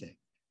in anything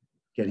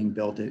getting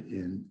built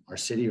in our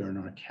city or in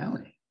our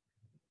county.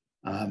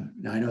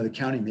 Now I know the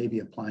county may be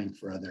applying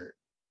for other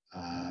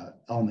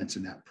elements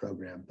in that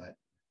program, but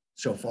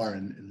so far,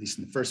 at least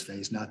in the first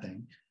phase,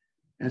 nothing.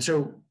 And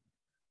so,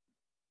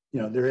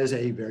 there is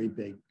a very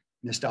big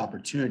missed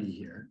opportunity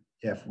here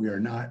if we are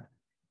not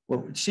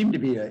what would seem to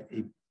be a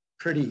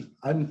pretty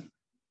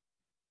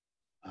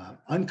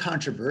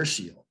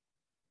uncontroversial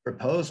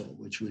proposal,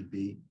 which would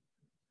be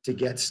to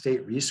get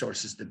state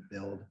resources to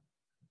build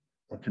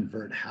or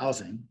convert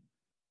housing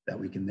that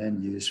we can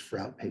then use for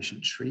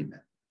outpatient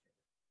treatment.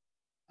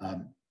 I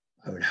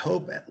would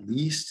hope at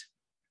least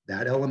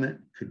that element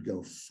could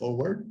go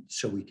forward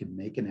so we can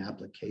make an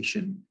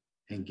application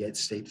and get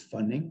state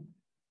funding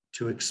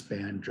to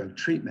expand drug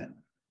treatment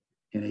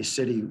in a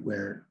city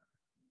where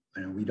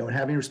we don't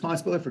have any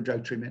responsibility for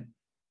drug treatment,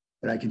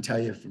 but I can tell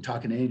you from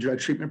talking to any drug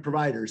treatment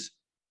providers,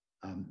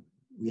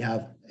 we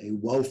have a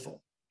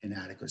woeful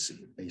inadequacy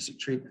of basic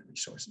treatment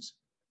resources.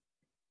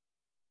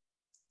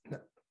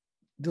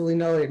 Duly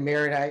noted,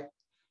 Mary.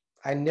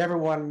 I never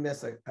want to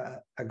miss a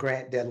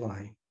grant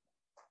deadline.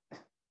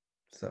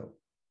 So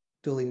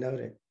duly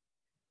noted.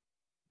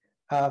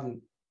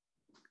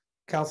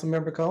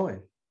 Councilmember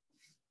Cohen.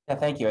 Yeah,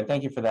 thank you. And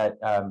thank you for that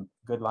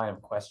good line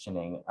of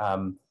questioning.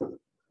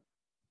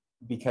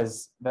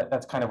 Because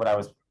that's kind of what I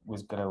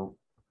was going to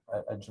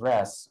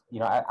address.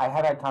 I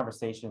have had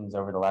conversations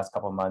over the last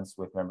couple of months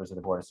with members of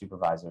the Board of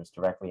Supervisors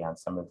directly on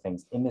some of the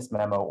things in this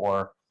memo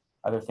or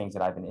other things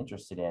that I've been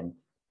interested in.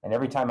 And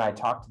every time I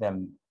talk to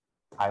them,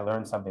 I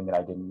learned something that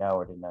I didn't know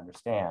or didn't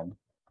understand,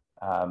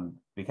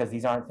 because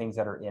these aren't things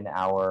that are in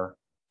our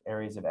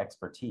areas of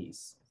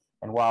expertise.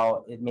 And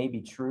while it may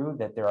be true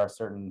that there are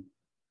certain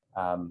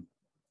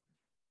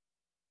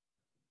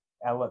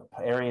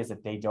areas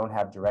that they don't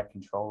have direct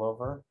control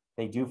over,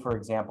 they do, for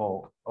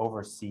example,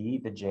 oversee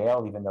the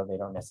jail, even though they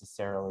don't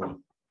necessarily,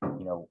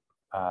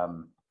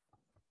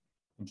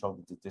 control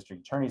the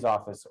district attorney's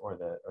office or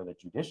the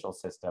judicial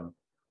system.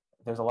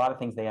 There's a lot of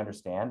things they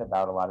understand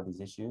about a lot of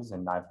these issues,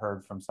 and I've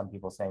heard from some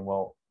people saying,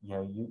 "Well,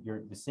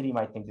 the city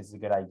might think this is a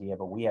good idea,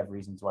 but we have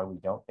reasons why we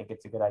don't think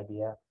it's a good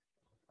idea,"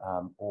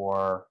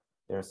 or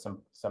there's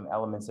some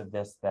elements of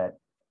this that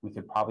we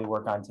could probably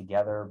work on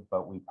together,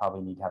 but we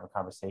probably need to have a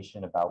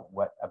conversation about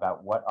what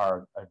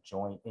our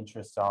joint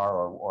interests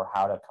are, or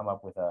how to come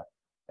up with a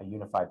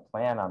unified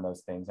plan on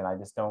those things. And I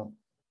just don't.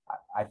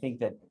 I think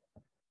that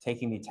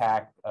taking the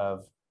tack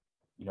of,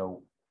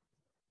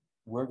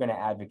 we're going to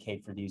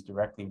advocate for these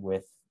directly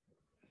with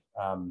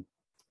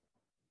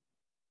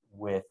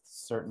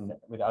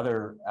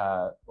other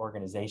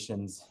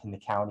organizations in the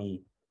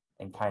county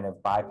and kind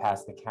of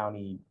bypass the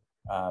county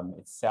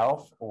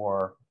itself,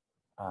 or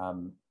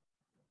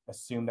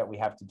assume that we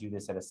have to do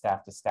this at a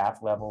staff to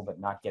staff level, but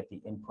not get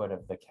the input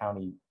of the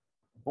county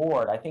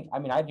board. I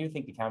do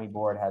think the county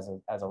board has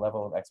a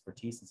level of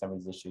expertise in some of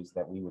these issues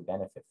that we would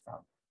benefit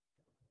from.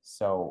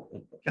 So,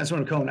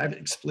 Councilman Cohen, I've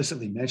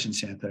explicitly mentioned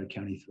Santa Clara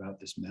County throughout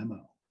this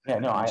memo. Yeah,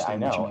 no, I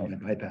know.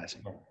 By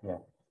bypassing. Yeah.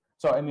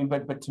 So,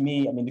 but to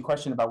me, the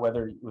question about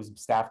whether it was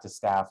staff to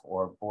staff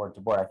or board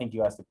to board, I think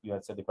you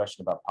had said the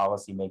question about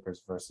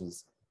policymakers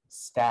versus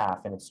staff,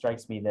 and it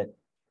strikes me that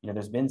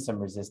there's been some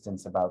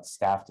resistance about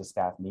staff to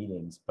staff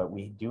meetings, but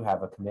we do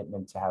have a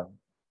commitment to have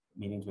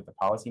meetings with the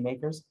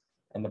policymakers,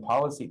 and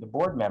the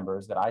board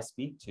members that I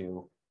speak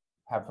to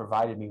have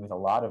provided me with a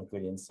lot of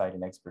good insight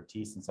and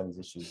expertise in some of these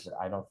issues that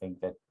I don't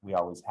think that we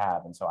always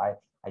have. And so I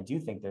do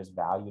think there's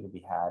value to be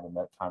had in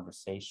that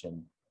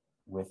conversation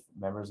with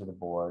members of the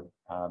board,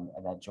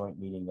 and that joint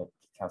meeting that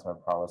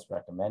Councilmember Parlis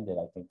recommended,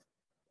 I think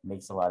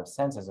makes a lot of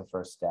sense as a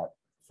first step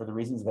for the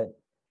reasons that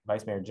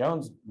Vice Mayor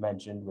Jones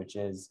mentioned, which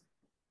is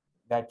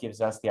that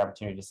gives us the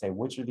opportunity to say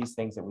which are these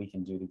things that we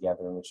can do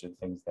together and which are the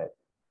things that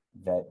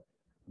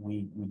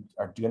we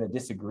are going to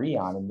disagree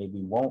on, and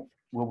maybe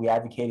we'll be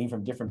advocating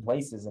from different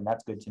places, and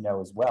that's good to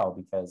know as well,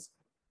 because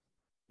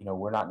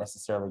we're not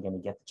necessarily going to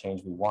get the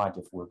change we want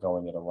if we're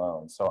going it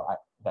alone. So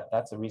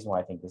that's the reason why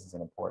I think this is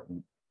an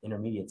important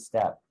intermediate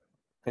step,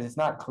 because it's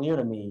not clear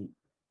to me,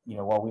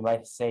 while we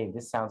might say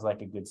this sounds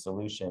like a good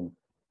solution,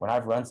 when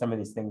I've run some of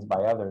these things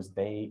by others,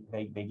 they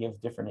give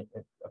different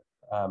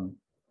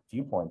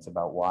viewpoints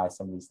about why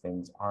some of these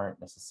things aren't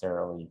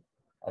necessarily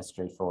as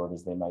straightforward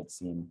as they might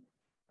seem.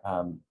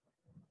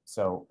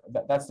 So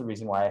that's the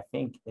reason why I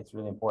think it's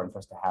really important for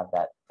us to have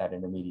that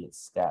intermediate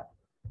step.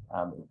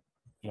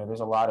 There's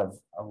a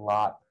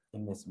lot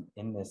in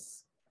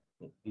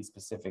these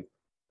specific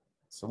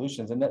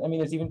solutions, and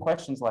there's even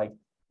questions like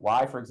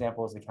why, for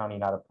example, is the county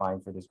not applying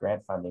for this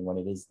grant funding when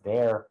it is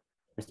their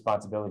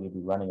responsibility to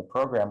be running a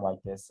program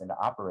like this and to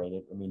operate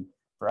it?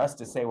 For us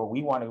to say, well,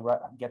 we want to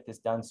get this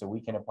done so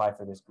we can apply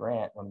for this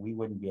grant, when we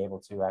wouldn't be able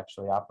to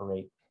actually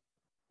operate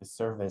the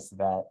service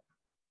that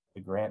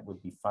the grant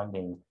would be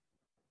funding,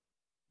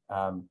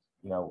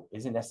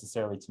 isn't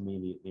necessarily, to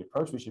me, the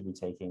approach we should be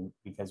taking,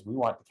 because we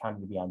want the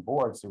county to be on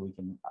board so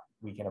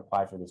we can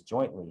apply for this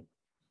jointly.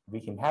 We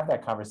can have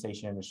that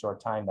conversation in a short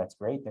time. That's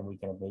great. Then we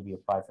can maybe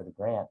apply for the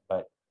grant.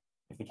 But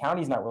if the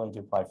county is not willing to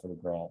apply for the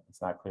grant,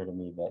 it's not clear to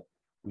me that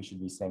we should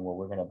be saying, well,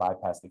 we're going to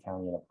bypass the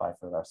county and apply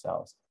for it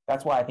ourselves.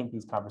 That's why I think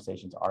these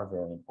conversations are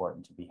very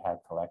important to be had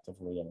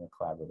collectively and in a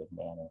collaborative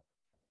manner.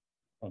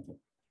 Thank you.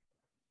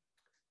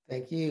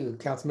 Thank you.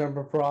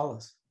 Councilmember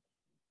Parlis.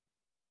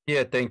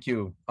 Yeah, thank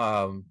you.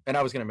 And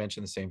I was going to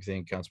mention the same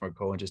thing Councilmember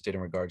Cohen just did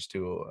in regards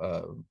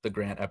to the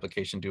grant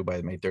application due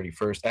by May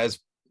 31st. As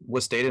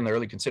was stated in the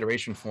early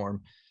consideration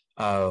form,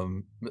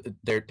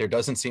 there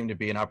doesn't seem to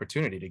be an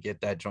opportunity to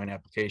get that joint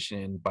application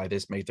in by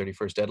this May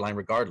 31st deadline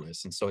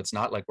regardless. And so it's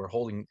not like we're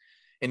holding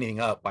anything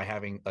up by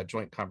having a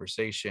joint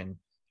conversation.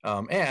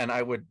 And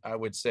I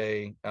would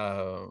say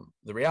the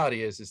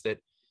reality is that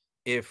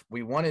if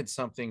we wanted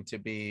something to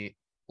be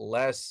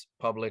less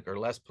public or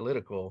less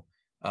political,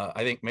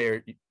 I think,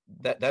 Mayor,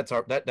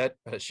 that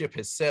ship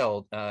has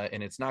sailed,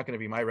 and it's not going to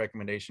be my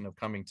recommendation of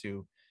coming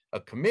to a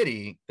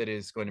committee that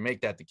is going to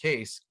make that the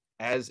case,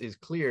 as is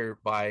clear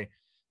by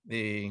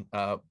the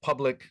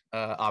public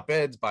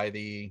op-eds, by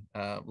the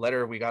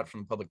letter we got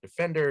from the public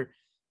defender,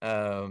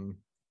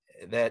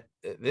 that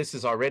this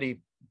is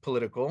already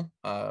political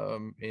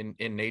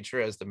in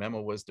nature as the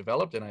memo was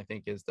developed, and I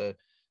think as the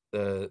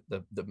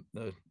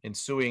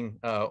ensuing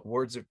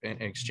words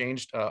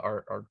exchanged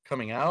are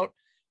coming out.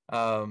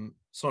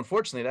 So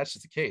unfortunately, that's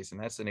just the case, and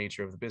that's the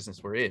nature of the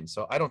business we're in.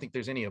 So I don't think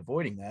there's any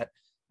avoiding that,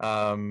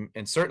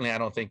 and certainly I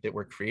don't think that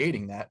we're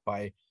creating that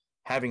by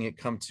having it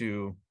come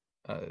to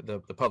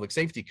the Public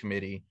Safety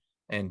Committee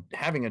and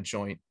having a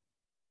joint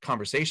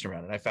conversation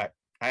around it. In fact,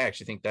 I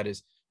actually think that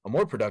is a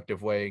more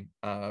productive way,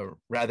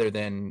 rather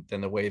than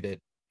the way that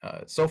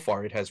so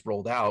far it has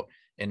rolled out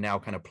and now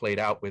kind of played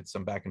out with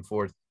some back and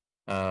forth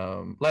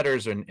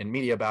letters and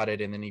media about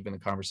it, and then even the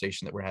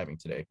conversation that we're having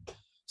today.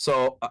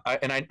 So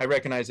I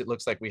recognize it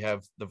looks like we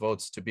have the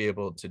votes to be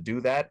able to do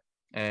that,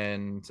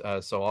 and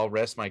so I'll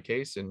rest my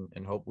case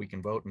and hope we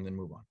can vote and then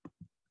move on.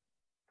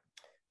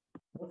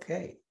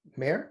 Okay,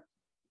 Mayor?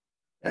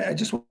 I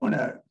just want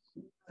to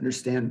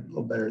understand a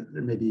little better.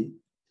 There may be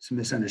some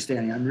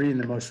misunderstanding. I'm reading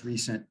the most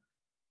recent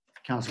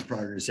council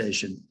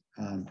prioritization,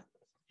 and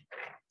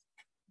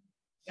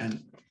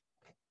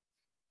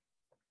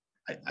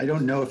I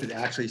don't know if it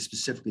actually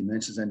specifically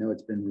mentions, I know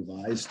it's been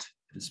revised,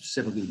 it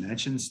specifically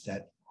mentions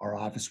that our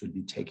office would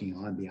be taking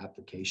on the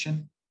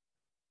application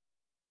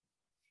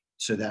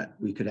so that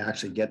we could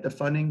actually get the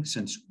funding,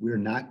 since we're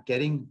not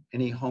getting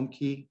any home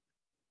key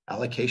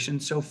allocation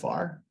so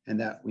far, and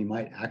that we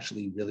might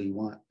actually really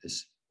want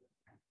this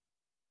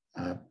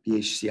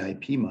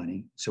BHCIP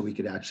money so we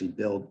could actually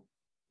build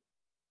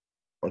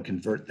or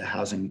convert the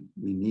housing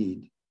we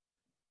need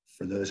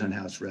for those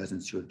unhoused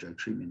residents who have drug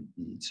treatment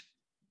needs.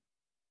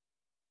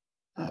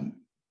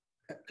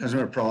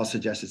 Councilmember Pearl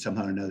suggested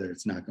somehow or another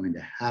it's not going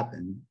to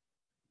happen.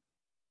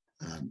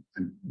 I'm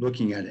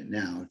looking at it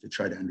now to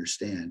try to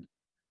understand.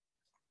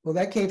 Well,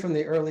 that came from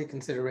the early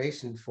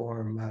consideration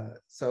form.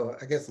 So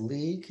I guess,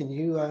 Lee, can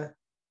you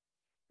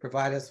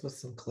provide us with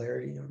some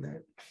clarity on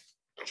that?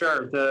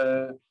 Sure.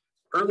 The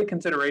early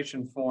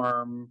consideration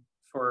form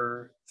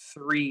for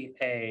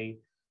 3A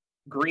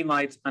green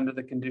lights under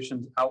the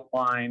conditions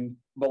outlined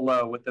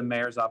below, with the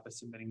mayor's office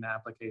submitting the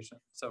application.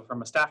 So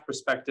from a staff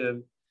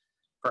perspective,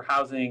 for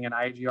housing and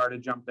IGR to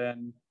jump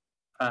in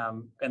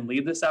and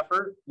lead this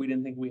effort, we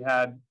didn't think we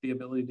had the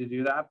ability to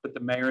do that, but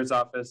the mayor's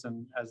office,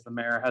 and as the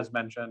mayor has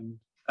mentioned,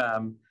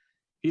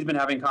 he's been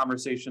having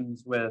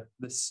conversations with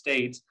the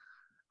state.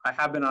 I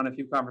have been on a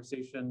few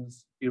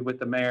conversations with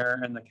the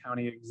mayor and the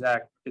county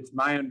exec. It's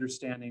my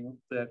understanding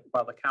that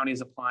while the county is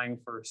applying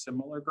for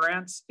similar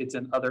grants, it's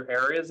in other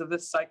areas of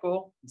this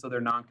cycle, and so they're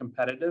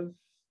non-competitive.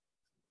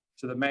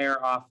 So the mayor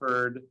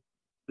offered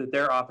that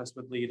their office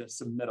would lead a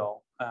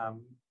submittal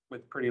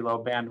with pretty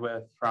low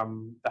bandwidth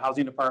from the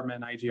housing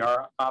department,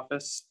 IGR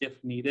office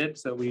if needed.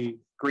 So we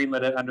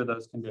greenlit it under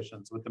those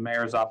conditions with the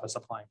mayor's office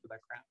applying for that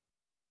grant.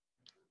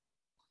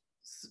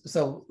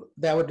 So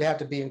that would have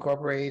to be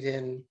incorporated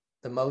in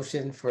the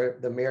motion for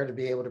the mayor to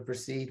be able to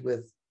proceed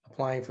with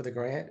applying for the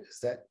grant?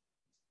 Is that?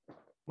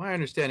 My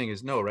understanding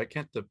is no, right?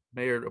 Can't the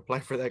mayor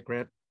apply for that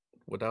grant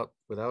without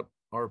our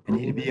We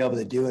approval? need to be able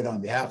to do it on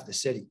behalf of the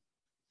city.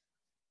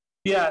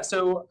 Yeah,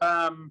 so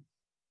I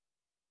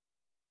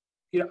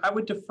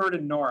would defer to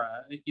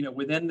Nora.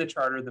 Within the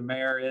charter, the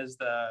mayor is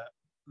the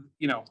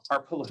our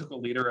political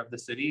leader of the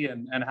city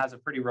and has a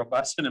pretty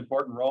robust and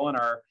important role in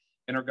our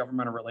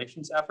intergovernmental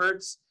relations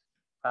efforts.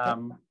 I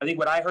think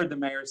what I heard the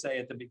mayor say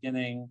at the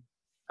beginning,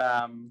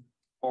 looking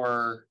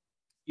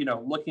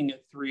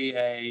at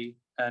 3A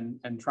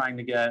and trying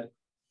to get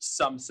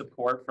some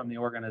support from the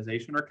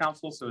organization or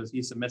council. So as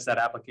he submits that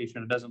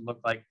application, it doesn't look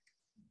like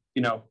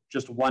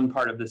just one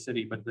part of the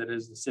city, but that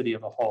is the city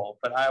of a whole.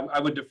 But I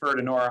would defer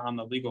to Nora on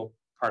the legal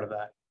part of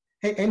that.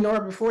 Hey Nora,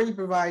 before you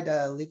provide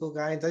legal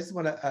guidance, I just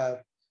want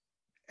to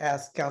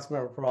ask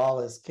Councilmember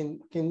Perales,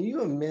 can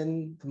you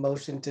amend the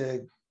motion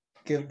to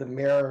give the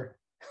mayor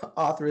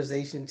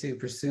authorization to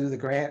pursue the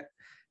grant?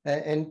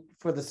 And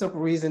for the simple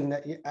reason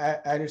that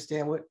I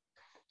understand what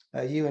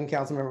you and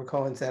Councilmember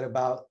Cohen said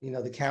about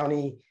the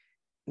county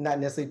not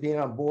necessarily being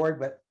on board,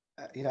 but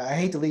I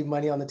hate to leave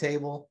money on the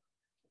table.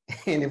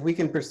 And if we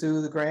can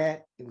pursue the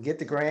grant and get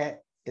the grant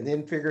and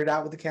then figure it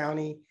out with the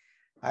county,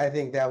 I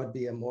think that would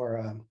be a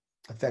more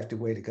effective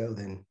way to go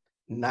than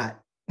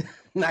not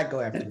go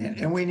after it.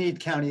 And we need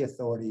county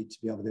authority to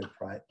be able to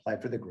apply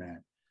for the grant.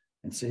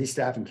 And city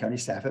staff and county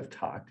staff have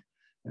talked,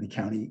 and the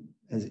county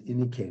has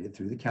indicated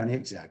through the county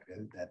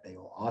executive that they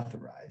will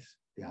authorize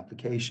the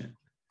application.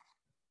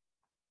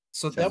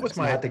 So that was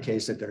not the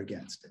case that they're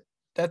against it.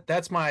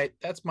 That's my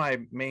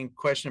main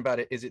question about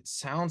it. Is it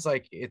sounds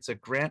like it's a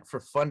grant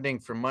for funding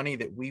for money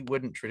that we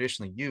wouldn't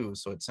traditionally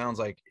use. So it sounds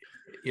like,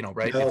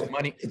 right? No, it's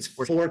money. It's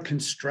for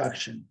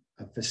construction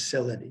of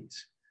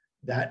facilities.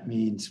 That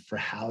means for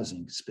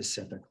housing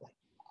specifically,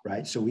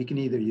 right? So we can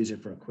either use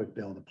it for a quick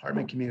build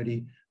apartment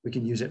community, we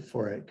can use it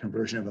for a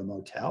conversion of a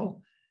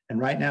motel. And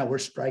right now we're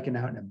striking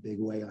out in a big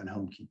way on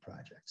home key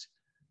projects.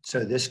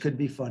 So this could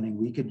be funding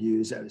we could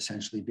use that would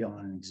essentially be on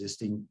an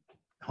existing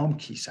home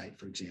key site,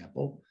 for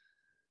example.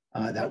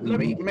 That we Let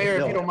me, need to Mayor, if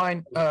you build. don't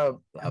mind,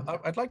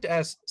 I'd like to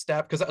ask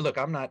staff, because look,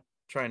 I'm not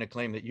trying to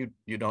claim that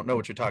you don't know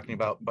what you're talking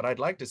about, but I'd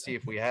like to see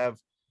if we have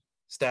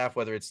staff,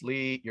 whether it's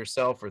Lee,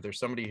 yourself, or there's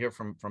somebody here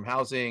from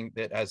housing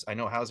that, as I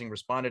know housing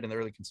responded in the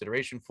early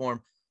consideration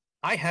form.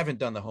 I haven't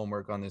done the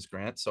homework on this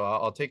grant, so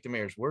I'll take the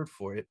mayor's word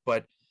for it.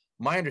 But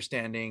my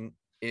understanding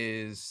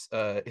is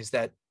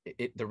that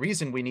the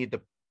reason we need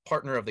the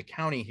partner of the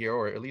county here,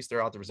 or at least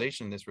their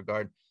authorization in this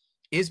regard,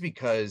 is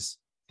because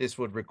this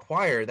would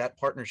require that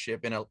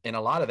partnership, and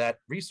a lot of that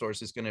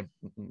resource is going to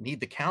need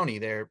the county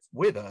there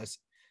with us.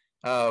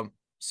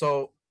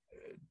 So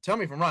tell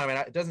me if I'm wrong. I mean,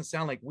 it doesn't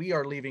sound like we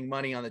are leaving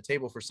money on the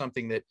table for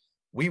something that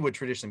we would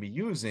traditionally be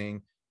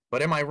using,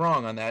 but am I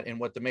wrong on that?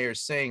 And what the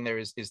mayor's saying there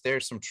is there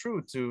some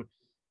truth to,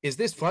 is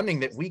this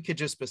funding that we could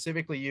just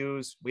specifically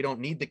use? We don't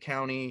need the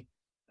county.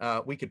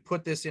 We could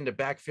put this into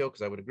backfill,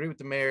 because I would agree with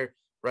the mayor,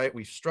 right?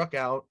 We've struck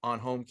out on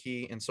home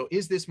key. And so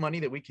is this money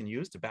that we can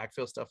use to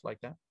backfill stuff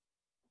like that?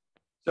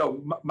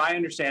 So my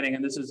understanding,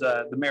 and this is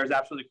the mayor's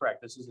absolutely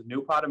correct. This is a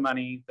new pot of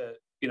money that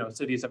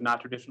cities have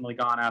not traditionally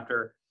gone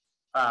after,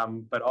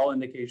 but all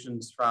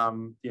indications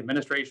from the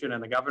administration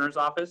and the governor's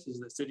office is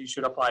that cities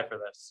should apply for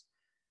this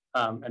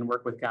and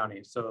work with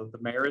counties. So the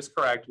mayor is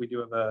correct. We do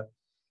have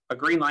a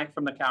green light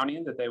from the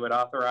county that they would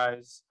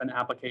authorize an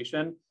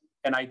application,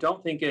 and I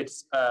don't think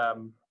it's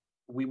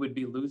we would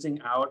be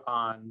losing out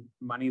on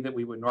money that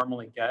we would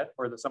normally get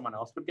or that someone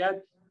else would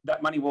get.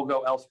 That money will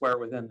go elsewhere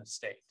within the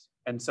state,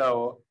 and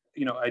so.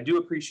 I do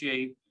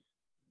appreciate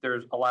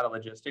there's a lot of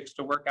logistics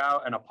to work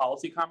out and a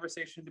policy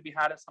conversation to be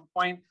had at some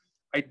point.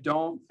 I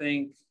don't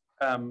think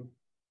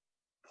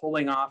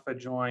pulling off a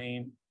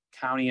joint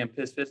county and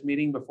PISFIS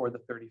meeting before the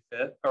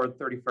 35th or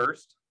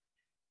 31st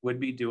would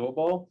be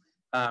doable.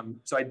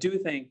 So I do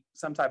think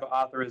some type of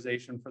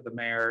authorization for the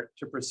mayor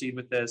to proceed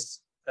with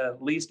this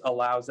at least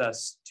allows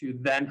us to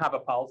then have a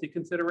policy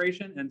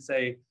consideration and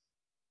say,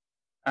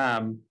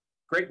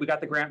 great, we got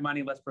the grant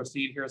money, let's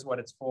proceed, here's what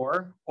it's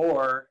for.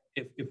 Or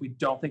if we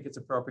don't think it's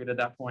appropriate at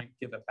that point,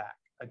 give it back.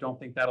 I don't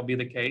think that'll be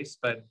the case,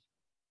 but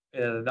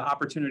the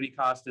opportunity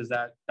cost is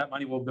that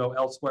money will go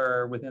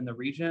elsewhere within the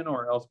region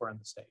or elsewhere in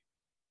the state.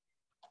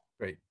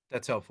 Great,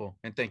 that's helpful.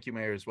 And thank you,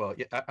 Mayor, as well.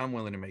 Yeah, I'm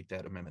willing to make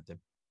that amendment then.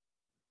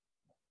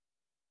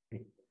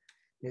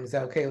 Is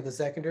that okay with the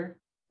seconder?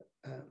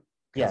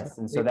 Yes,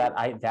 and so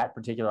that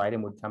particular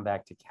item would come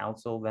back to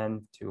council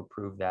then to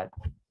approve that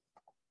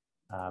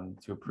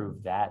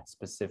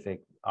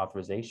specific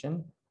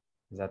authorization.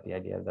 Is that the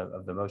idea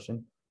of the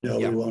motion? No,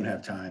 we won't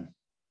have time.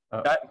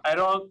 I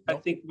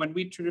think when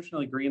we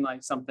traditionally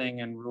greenlight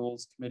something and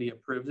rules committee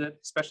approves it,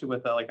 especially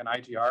with like an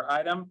IGR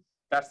item,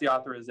 that's the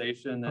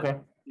authorization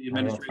that the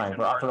administration.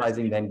 For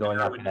authorizing then going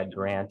after that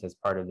grant as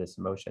part of this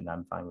motion,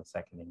 I'm fine with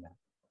seconding that.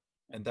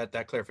 And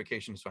that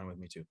clarification is fine with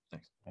me too.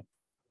 Thanks. Okay.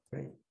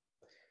 Great.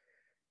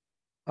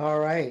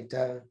 All right.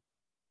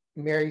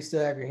 Mary, you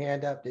still have your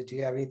hand up. Did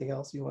you have anything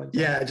else you want to?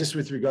 Yeah, just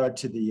with regard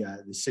to the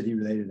city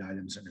related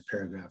items under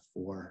paragraph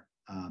 4,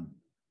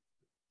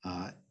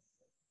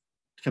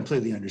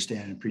 completely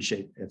understand and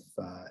appreciate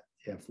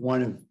if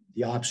one of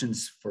the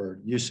options for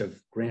use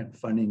of grant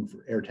funding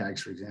for air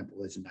tags, for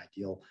example, isn't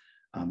ideal.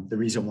 The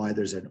reason why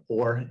there's an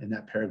or in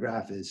that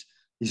paragraph is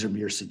these are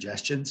mere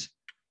suggestions.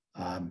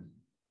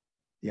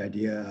 The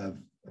idea of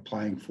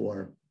applying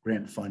for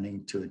grant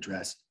funding to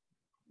address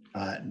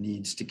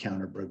needs to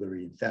counter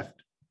burglary and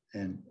theft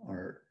in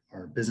our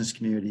business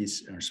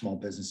communities and our small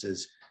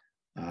businesses,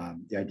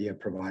 the idea of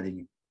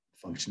providing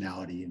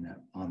functionality in an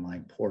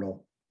online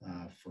portal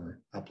for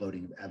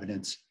uploading of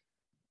evidence,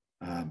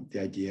 the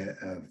idea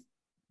of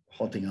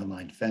halting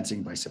online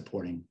fencing by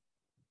supporting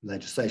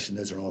legislation.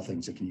 Those are all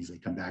things that can easily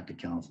come back to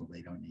council.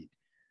 They don't need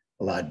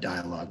a lot of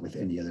dialogue with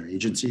any other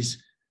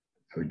agencies.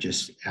 I would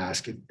just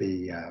ask if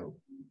the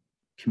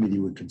committee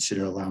would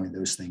consider allowing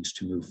those things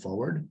to move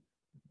forward.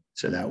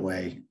 So that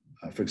way,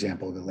 for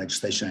example, the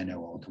legislation I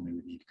know ultimately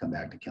would need to come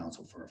back to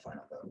council for a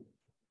final vote.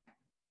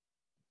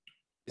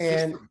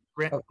 And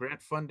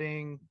grant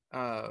funding,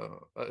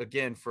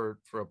 again, for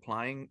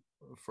applying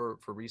for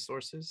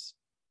resources?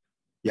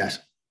 Yes,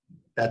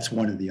 that's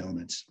one of the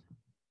elements.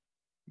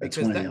 That's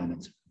because one of the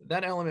elements.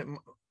 That element,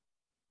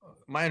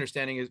 my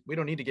understanding is we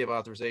don't need to give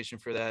authorization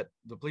for that.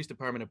 The police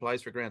department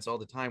applies for grants all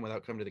the time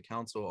without coming to the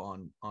council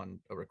on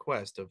a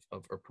request of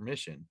or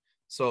permission.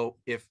 So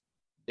if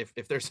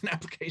there's an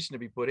application to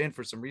be put in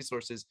for some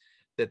resources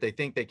that they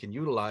think they can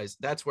utilize,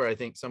 that's where I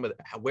think some of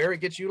where it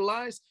gets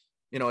utilized,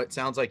 it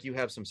sounds like you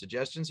have some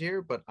suggestions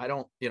here, but I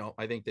don't,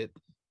 I think that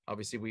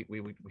obviously we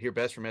hear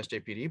best from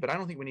SJPD, but I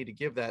don't think we need to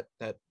give that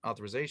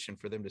authorization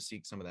for them to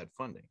seek some of that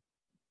funding.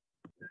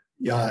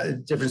 Yeah,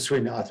 difference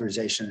between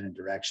authorization and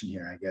direction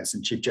here, I guess.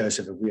 And Chief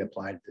Joseph, if we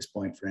applied at this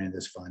point for any of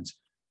those funds,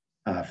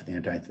 for the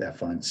anti-theft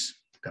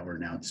funds that were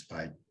announced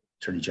by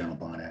Attorney General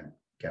Bonnet,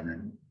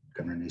 Governor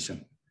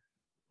Newsom.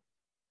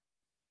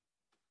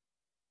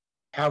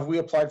 Have we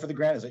applied for the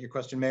grant? Is that your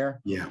question,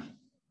 Mayor? Yeah.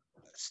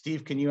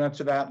 Steve, can you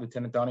answer that,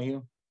 Lieutenant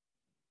Donahue?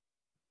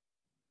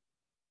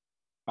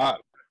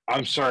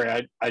 I'm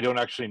sorry, I don't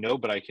actually know,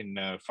 but I can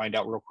find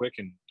out real quick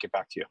and get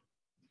back to you.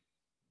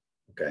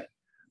 Okay.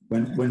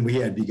 When we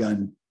had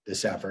begun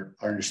this effort,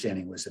 our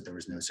understanding was that there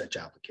was no such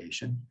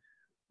application.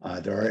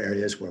 There are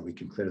areas where we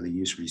can clearly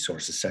use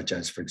resources, such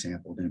as, for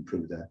example, to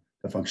improve the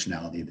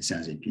functionality of the San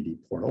Jose PD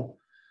portal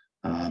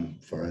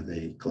for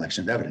the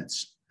collection of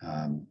evidence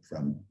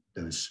from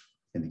those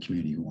in the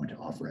community who want to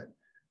offer it.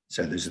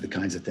 So those are the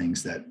kinds of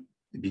things that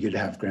it'd be good to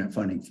have grant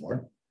funding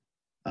for,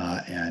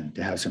 and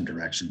to have some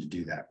direction to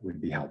do that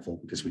would be helpful,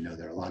 because we know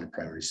there are a lot of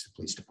priorities to the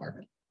police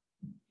department.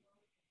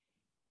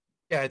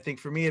 Yeah, I think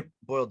for me, it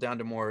boiled down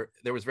to more,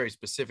 there was very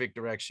specific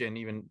direction,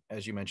 even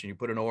as you mentioned, you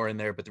put an or in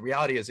there, but the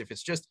reality is if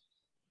it's just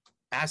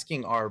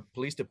asking our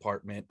police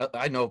department,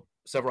 I know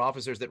several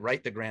officers that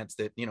write the grants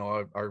that, you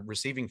know, are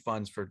receiving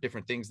funds for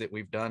different things that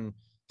we've done,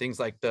 things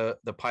like the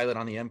pilot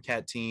on the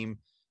MCAT team.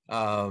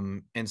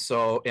 And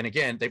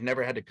again, they've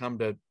never had to come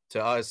to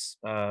us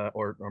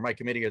or my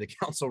committee or the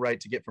council, right,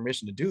 to get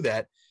permission to do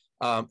that.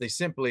 They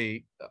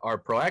simply are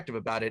proactive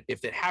about it.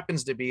 If it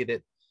happens to be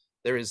that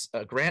there is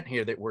a grant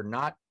here that we're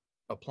not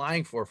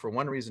applying for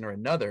one reason or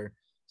another,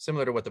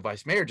 similar to what the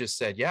vice mayor just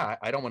said, yeah,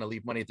 I don't want to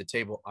leave money at the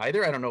table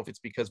either. I don't know if it's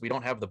because we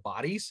don't have the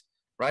bodies,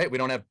 right? We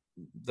don't have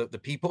the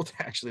people to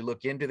actually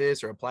look into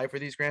this or apply for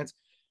these grants.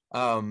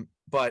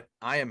 But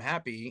I am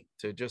happy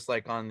to, just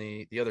like on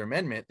the other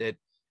amendment, that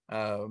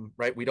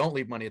right, we don't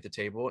leave money at the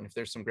table. And if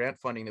there's some grant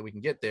funding that we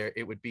can get there,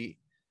 it would be,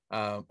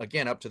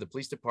 again, up to the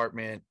police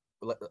department,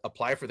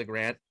 apply for the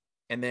grant.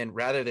 And then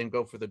rather than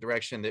go for the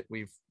direction that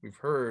we've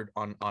heard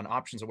on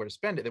options of where to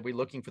spend it, that we're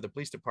looking for the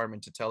police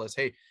department to tell us,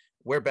 hey,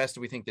 where best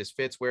do we think this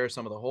fits? Where are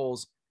some of the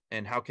holes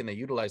and how can they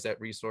utilize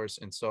that resource?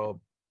 And so,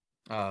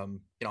 you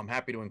know, I'm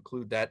happy to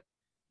include that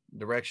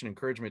direction,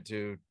 encouragement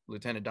to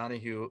Lieutenant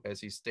Donahue,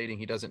 as he's stating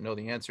he doesn't know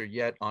the answer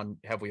yet on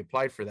have we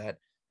applied for that,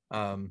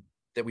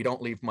 that we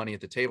don't leave money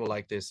at the table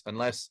like this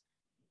unless,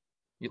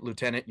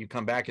 Lieutenant, you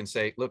come back and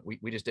say, look,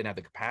 we just didn't have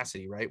the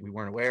capacity, right? We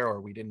weren't aware, or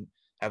we didn't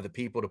have the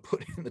people to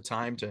put in the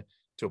time to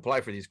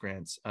apply for these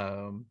grants.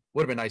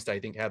 Would have been nice to, I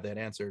think, have that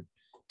answered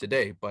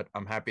today, but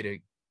I'm happy to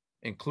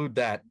include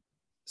that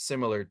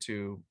similar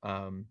to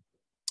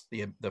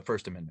the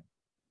First Amendment.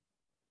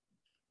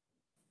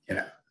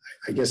 Yeah,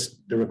 I guess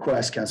the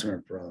request,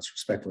 Councilmember Perales,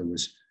 respectfully,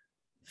 was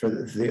for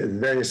the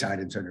various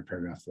items under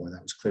paragraph 4.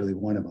 That was clearly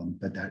one of them,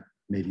 but that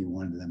may be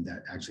one of them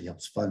that actually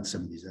helps fund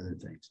some of these other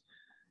things.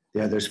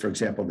 The others, for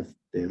example,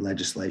 the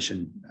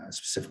legislation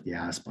specifically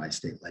asked by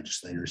state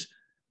legislators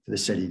for the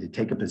city to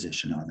take a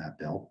position on that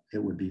bill. It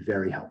would be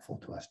very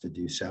helpful to us to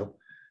do so.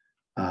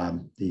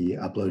 The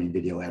uploading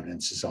video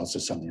evidence is also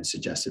something that's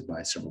suggested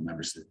by several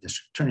members of the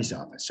district attorney's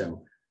office.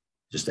 So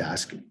just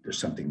ask if there's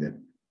something that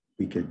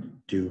we could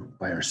do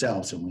by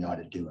ourselves, and we ought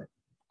to do it.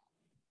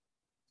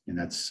 And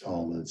that's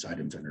all those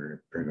items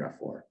under paragraph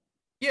 4.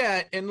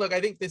 Yeah, and look,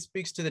 I think this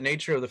speaks to the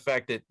nature of the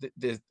fact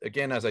that,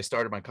 again, as I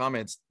started my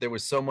comments, there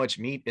was so much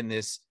meat in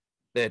this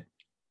that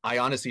I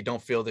honestly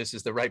don't feel this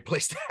is the right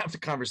place to have the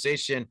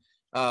conversation.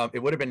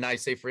 It would have been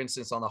nice, say, for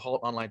instance, on the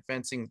halt online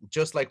fencing,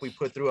 just like we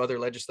put through other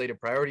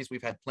legislative priorities,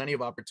 we've had plenty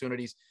of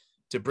opportunities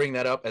to bring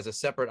that up as a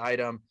separate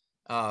item,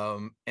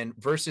 and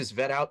versus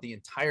vet out the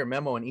entire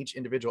memo and each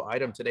individual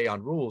item today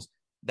on rules.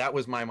 That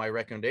was my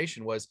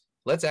recommendation was,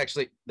 let's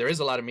actually, there is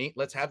a lot of meat.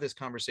 Let's have this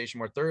conversation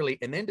more thoroughly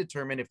and then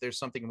determine if there's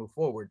something to move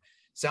forward.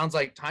 Sounds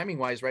like timing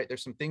wise, right?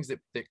 There's some things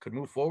that could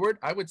move forward.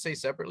 I would say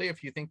separately,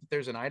 if you think that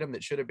there's an item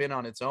that should have been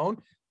on its own,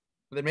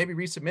 then maybe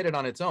resubmit it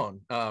on its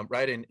own,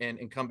 right?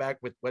 And come back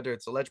with whether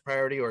it's alleged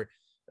priority or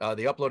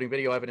the uploading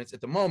video evidence.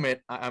 At the moment,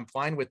 I'm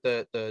fine with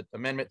the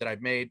amendment that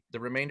I've made. The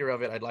remainder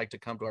of it, I'd like to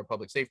come to our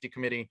public safety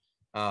committee,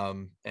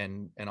 and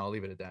I'll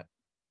leave it at that.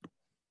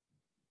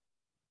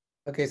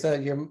 Okay, so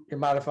you're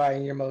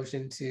modifying your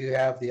motion to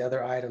have the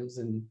other items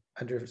and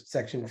under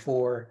section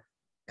 4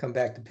 come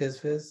back to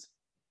PISFIS?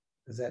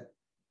 Is that?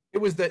 It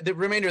was the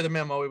remainder of the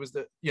memo. It was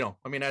the, you know,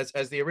 I mean, as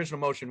the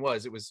original motion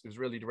was, it was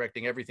really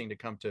directing everything to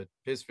come to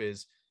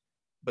PISFIS,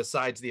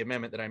 besides the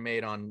amendment that I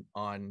made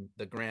on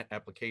the grant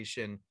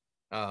application.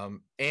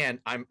 And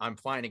I'm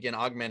fine, again,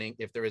 augmenting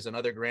if there is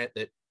another grant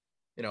that,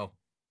 you know,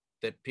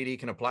 that PD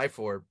can apply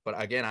for. But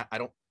again,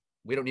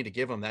 we don't need to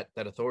give them that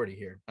authority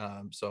here.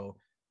 So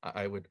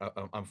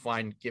I'm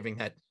fine giving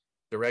that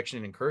direction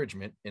and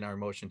encouragement in our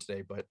motion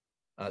today, but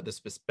the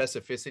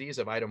specificities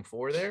of item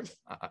 4 there,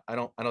 I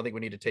don't think we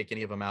need to take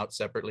any of them out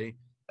separately.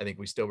 I think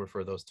we still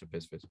refer those to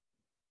PISFIS.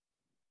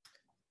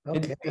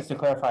 Okay. Just to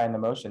clarify on the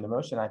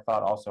motion I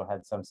thought also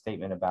had some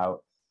statement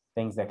about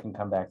things that can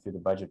come back through the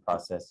budget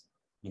process,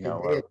 you know,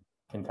 or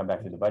can come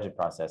back through the budget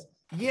process.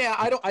 Yeah,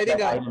 I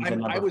think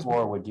I was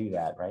 4 would do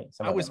that, right?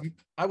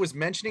 I was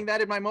mentioning that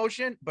in my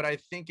motion, but I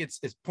think it's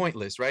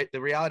pointless, right?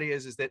 The reality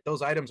is that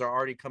those items are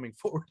already coming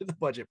forward in the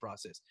budget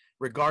process,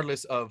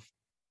 regardless of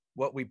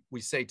what we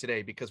say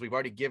today, because we've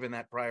already given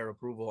that prior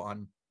approval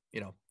on,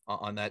 you know,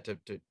 on that to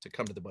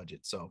come to the budget.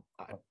 So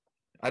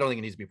I don't think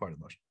it needs to be part of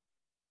the motion.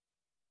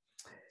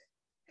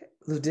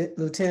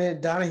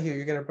 Lieutenant Donahue,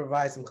 you're going to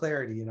provide some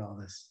clarity in all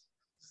this.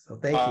 So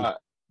thank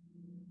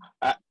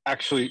you.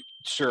 Actually,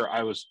 sure.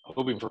 I was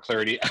hoping for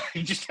clarity.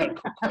 I just had a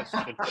quick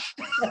question.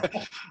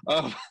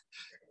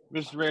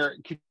 Mr. Mayor,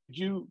 could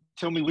you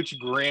tell me which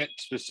grant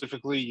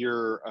specifically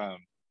you're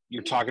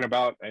talking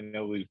about? I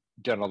know we've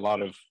done a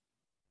lot of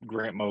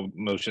grant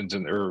motions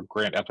or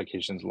grant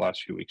applications the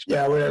last few weeks.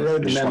 Yeah, what I wrote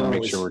in the just want memo to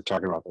make sure we're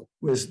talking about that.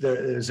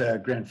 There's a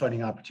grant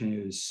funding opportunity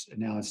that was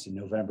announced in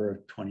November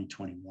of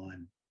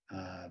 2021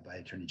 by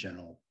Attorney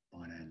General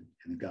Bonin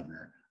and the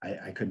governor.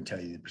 I couldn't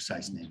tell you the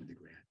precise name of the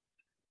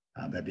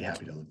grant, but I'd be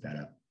happy to look that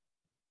up.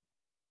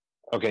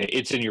 Okay,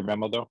 it's in your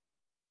memo though.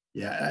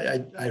 Yeah,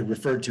 I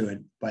referred to it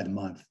by the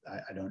month.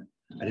 I don't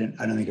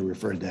think it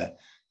referred to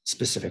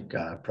specific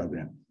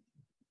program.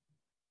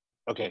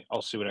 Okay,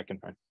 I'll see what I can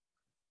find.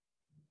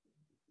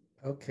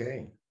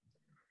 Okay.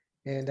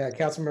 And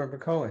Councilmember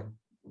Cohen.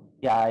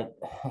 Yeah, I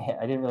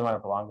didn't really want to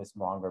prolong this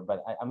longer,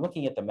 but I'm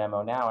looking at the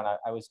memo now, and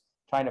I was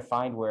trying to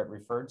find where it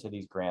referred to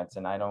these grants,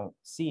 and I don't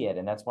see it,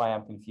 and that's why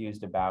I'm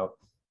confused about,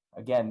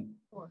 again,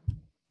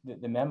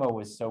 the memo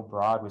was so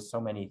broad with so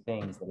many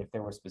things that if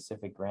there were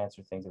specific grants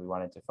or things that we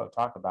wanted to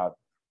talk about,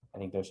 I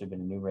think those should have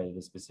been enumerated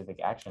as specific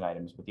action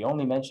items. But the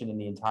only mention in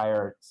the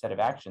entire set of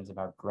actions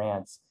about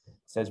grants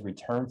says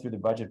return through the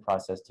budget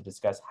process to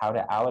discuss how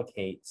to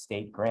allocate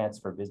state grants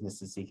for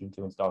businesses seeking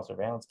to install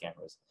surveillance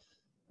cameras.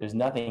 There's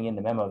nothing in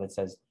the memo that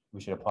says we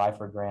should apply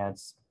for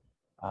grants.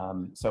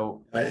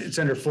 So it's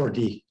under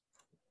 4D.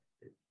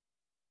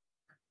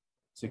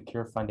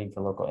 Secure funding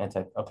for local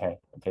okay,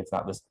 it's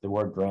not listed. The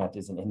word grant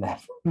isn't in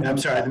that. I'm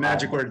sorry, the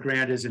magic word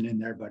grant isn't in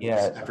there, but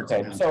yeah,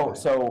 okay.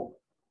 So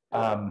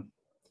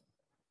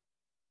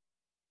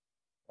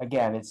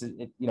again,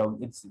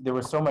 there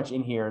was so much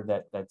in here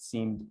that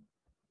seemed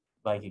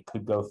like it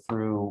could go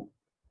through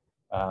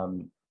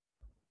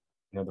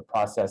the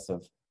process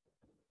of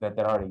that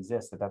already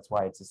exists. That's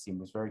why it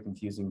was very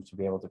confusing to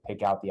be able to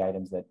pick out the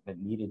items that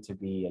needed to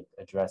be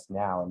addressed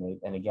now.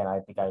 And again, I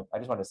think I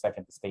just want to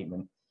second the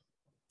statement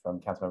from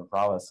Councilmember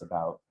Morales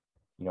about,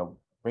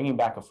 bringing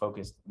back a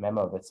focused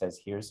memo that says,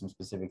 here's some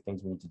specific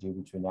things we need to do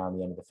between now and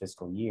the end of the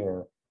fiscal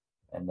year,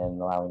 and then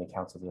allowing the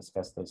council to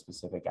discuss those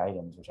specific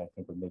items, which I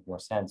think would make more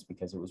sense,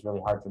 because it was really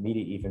hard for me to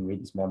even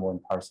read this memo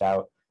and parse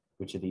out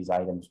which of these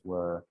items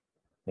were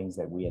things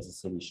that we as a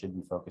city should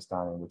be focused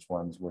on and which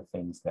ones were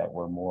things that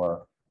were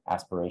more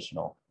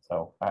aspirational.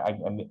 So I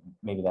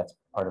maybe that's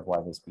part of why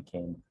this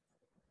became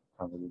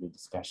a convoluted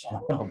discussion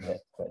a little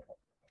bit, but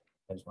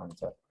I just wanted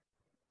to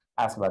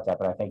ask about that,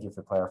 but I thank you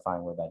for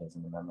clarifying where that is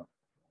in the memo.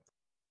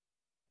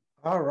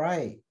 All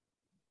right.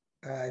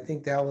 I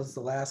think that was the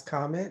last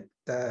comment.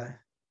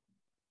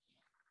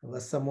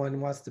 Unless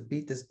someone wants to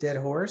beat this dead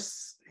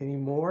horse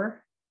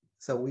anymore.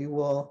 So we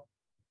will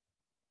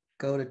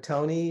go to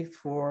Tony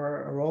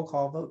for a roll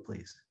call vote,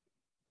 please.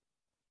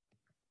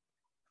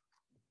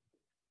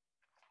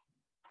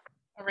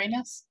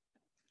 Arenas?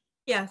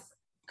 Yes.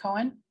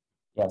 Cohen?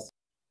 Yes.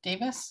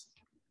 Davis?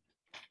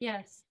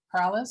 Yes.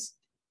 Morales?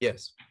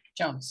 Yes.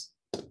 Jones?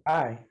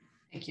 Aye.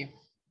 Thank you.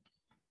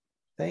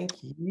 Thank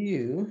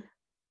you.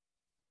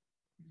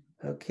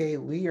 Okay,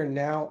 we are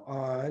now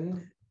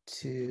on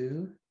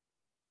to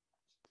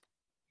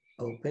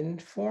open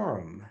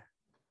forum.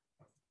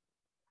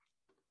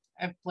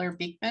 I have Blair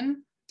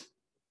Beekman.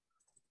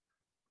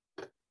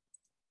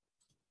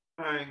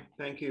 Hi,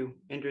 thank you.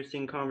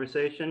 Interesting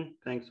conversation.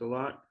 Thanks a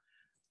lot.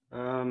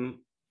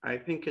 I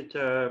think it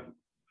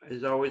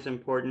is always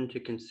important to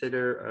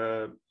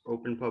consider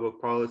open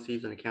public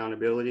policies and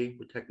accountability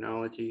with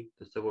technology.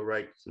 The civil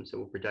rights and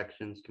civil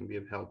protections can be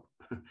of help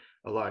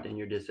a lot in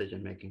your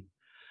decision making.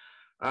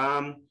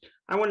 I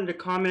wanted to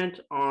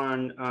comment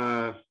on,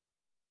 I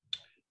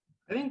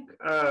think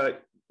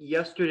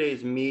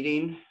yesterday's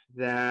meeting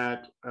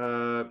that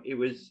it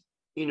was,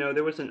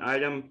 there was an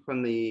item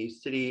from the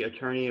city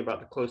attorney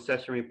about the closed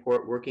session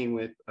report working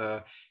with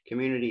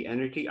community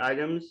energy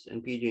items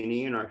and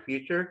PG&E in our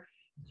future.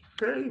 It's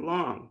fairly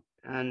long.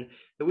 And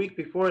the week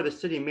before, the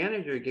city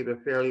manager gave a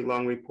fairly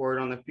long report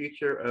on the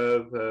future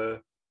of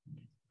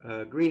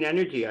green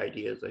energy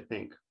ideas, I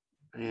think.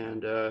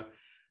 And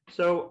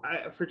so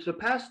for the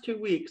past 2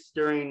 weeks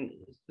during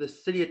the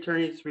city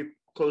attorney's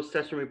closed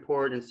session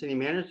report and city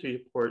manager's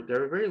report,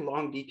 there are very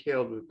long,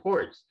 detailed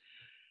reports.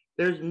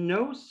 There's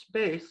no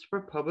space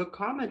for public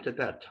comment at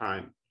that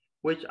time,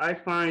 which I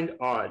find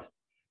odd.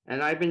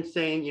 And I've been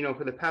saying,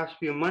 for the past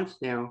few months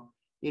now,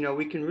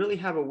 we can really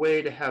have a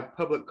way to have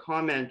public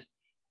comment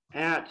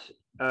at,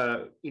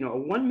 a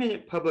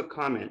 1-minute public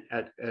comment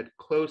at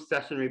closed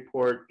session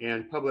report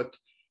and public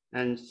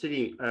and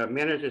city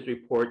manager's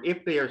report,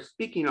 if they are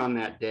speaking on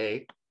that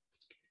day,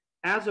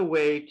 as a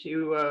way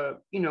to,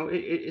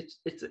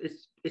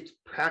 it's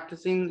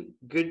practicing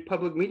good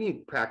public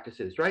meeting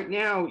practices. Right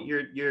now,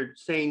 you're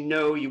saying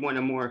no, you want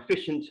a more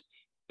efficient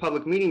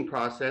public meeting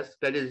process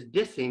that is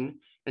dissing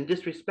and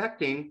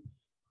disrespecting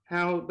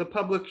how the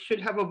public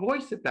should have a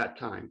voice at that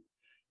time.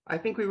 I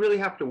think we really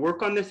have to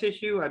work on this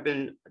issue. I've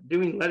been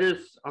doing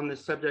letters on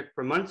this subject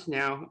for months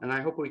now, and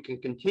I hope we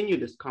can continue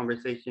this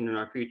conversation in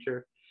our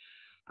future.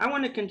 I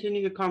want to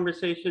continue the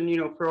conversation, you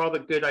know, for all the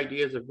good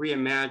ideas of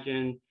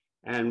reimagine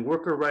and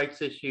worker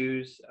rights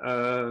issues,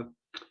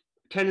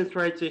 tenants'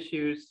 rights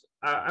issues.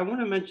 I want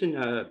to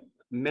mention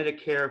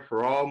Medicare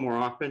for all more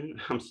often.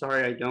 I'm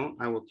sorry I don't.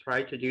 I will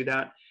try to do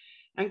that.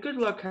 And good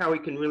luck how we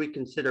can really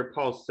consider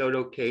Paul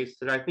Soto case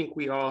that I think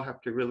we all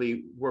have to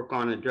really work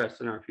on and address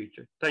in our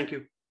future. Thank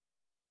you.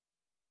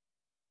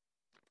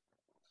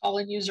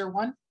 Calling user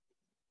 1.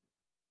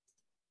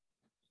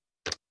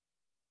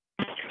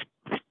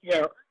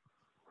 Yeah,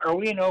 are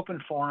we in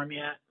open forum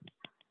yet?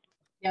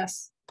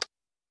 Yes.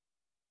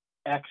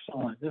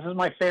 Excellent. This is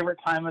my favorite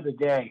time of the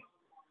day.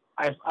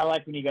 I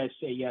like when you guys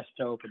say yes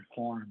to open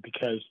forum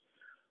because,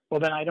 well,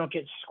 then I don't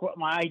get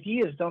my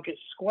ideas don't get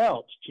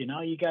squelched. You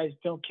know, you guys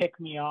don't kick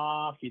me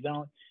off. You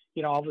don't,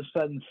 you know, all of a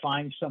sudden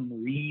find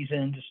some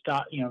reason to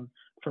stop, you know,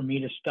 for me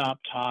to stop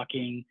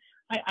talking.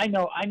 I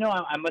know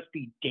I must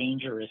be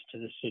dangerous to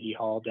the city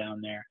hall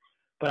down there,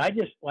 but I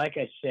just, like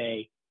I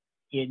say,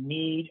 you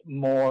need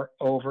more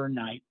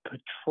overnight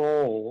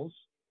patrols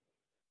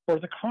for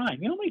the crime.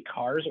 You know how many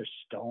cars are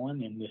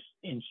stolen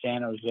in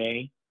San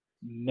Jose?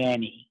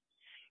 Many.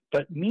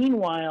 But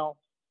meanwhile,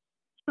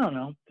 I don't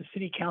know, the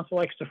city council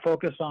likes to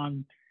focus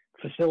on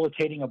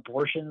facilitating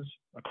abortions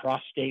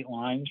across state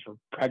lines for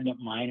pregnant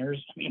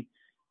minors. I mean,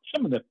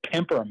 some of the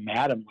pimp or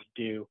madam would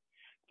do.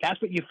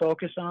 That's what you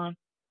focus on?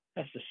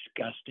 That's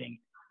disgusting.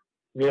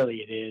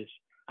 Really, it is.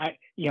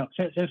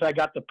 Since I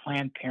got the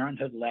Planned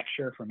Parenthood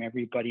lecture from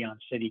everybody on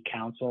city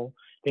council,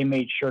 they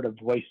made sure to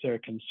voice their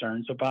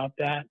concerns about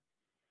that.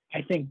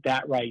 I think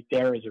that right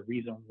there is a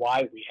reason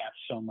why we have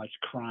so much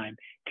crime,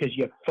 because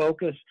you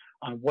focus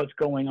on what's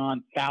going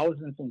on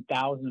thousands and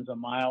thousands of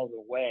miles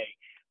away.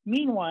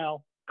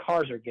 Meanwhile,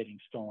 cars are getting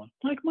stolen,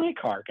 like my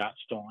car got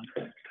stolen.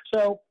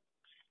 So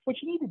what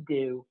you need to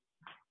do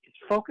is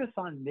focus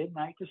on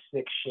midnight to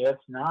 6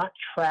 shifts, not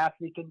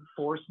traffic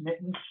enforcement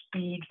and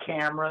speed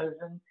cameras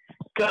and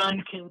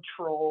gun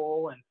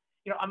control and,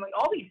 you know, I mean,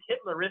 all these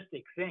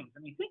Hitleristic things. I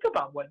mean, think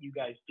about what you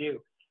guys do.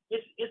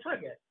 It's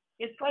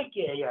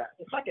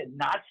like a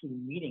Nazi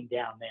meeting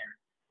down there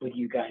with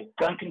you guys.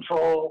 Gun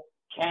control,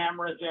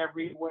 cameras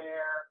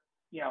everywhere,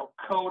 you know,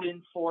 code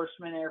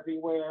enforcement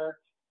everywhere.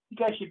 You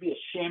guys should be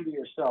ashamed of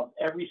yourself,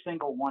 every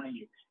single one of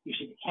you. You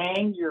should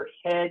hang your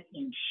head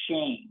in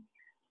shame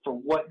for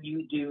what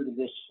you do to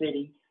this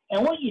city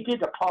and what you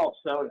did to Paul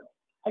Soto.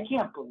 I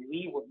can't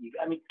believe what you.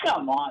 I mean,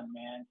 come on,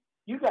 man.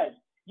 You guys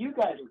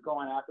are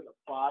going after the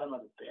bottom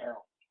of the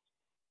barrel.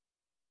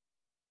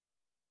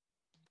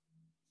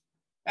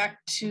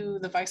 Back to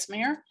the vice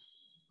mayor.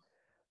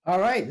 All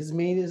right, this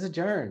meeting is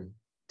adjourned.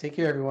 Take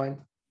care, everyone.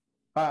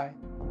 Bye.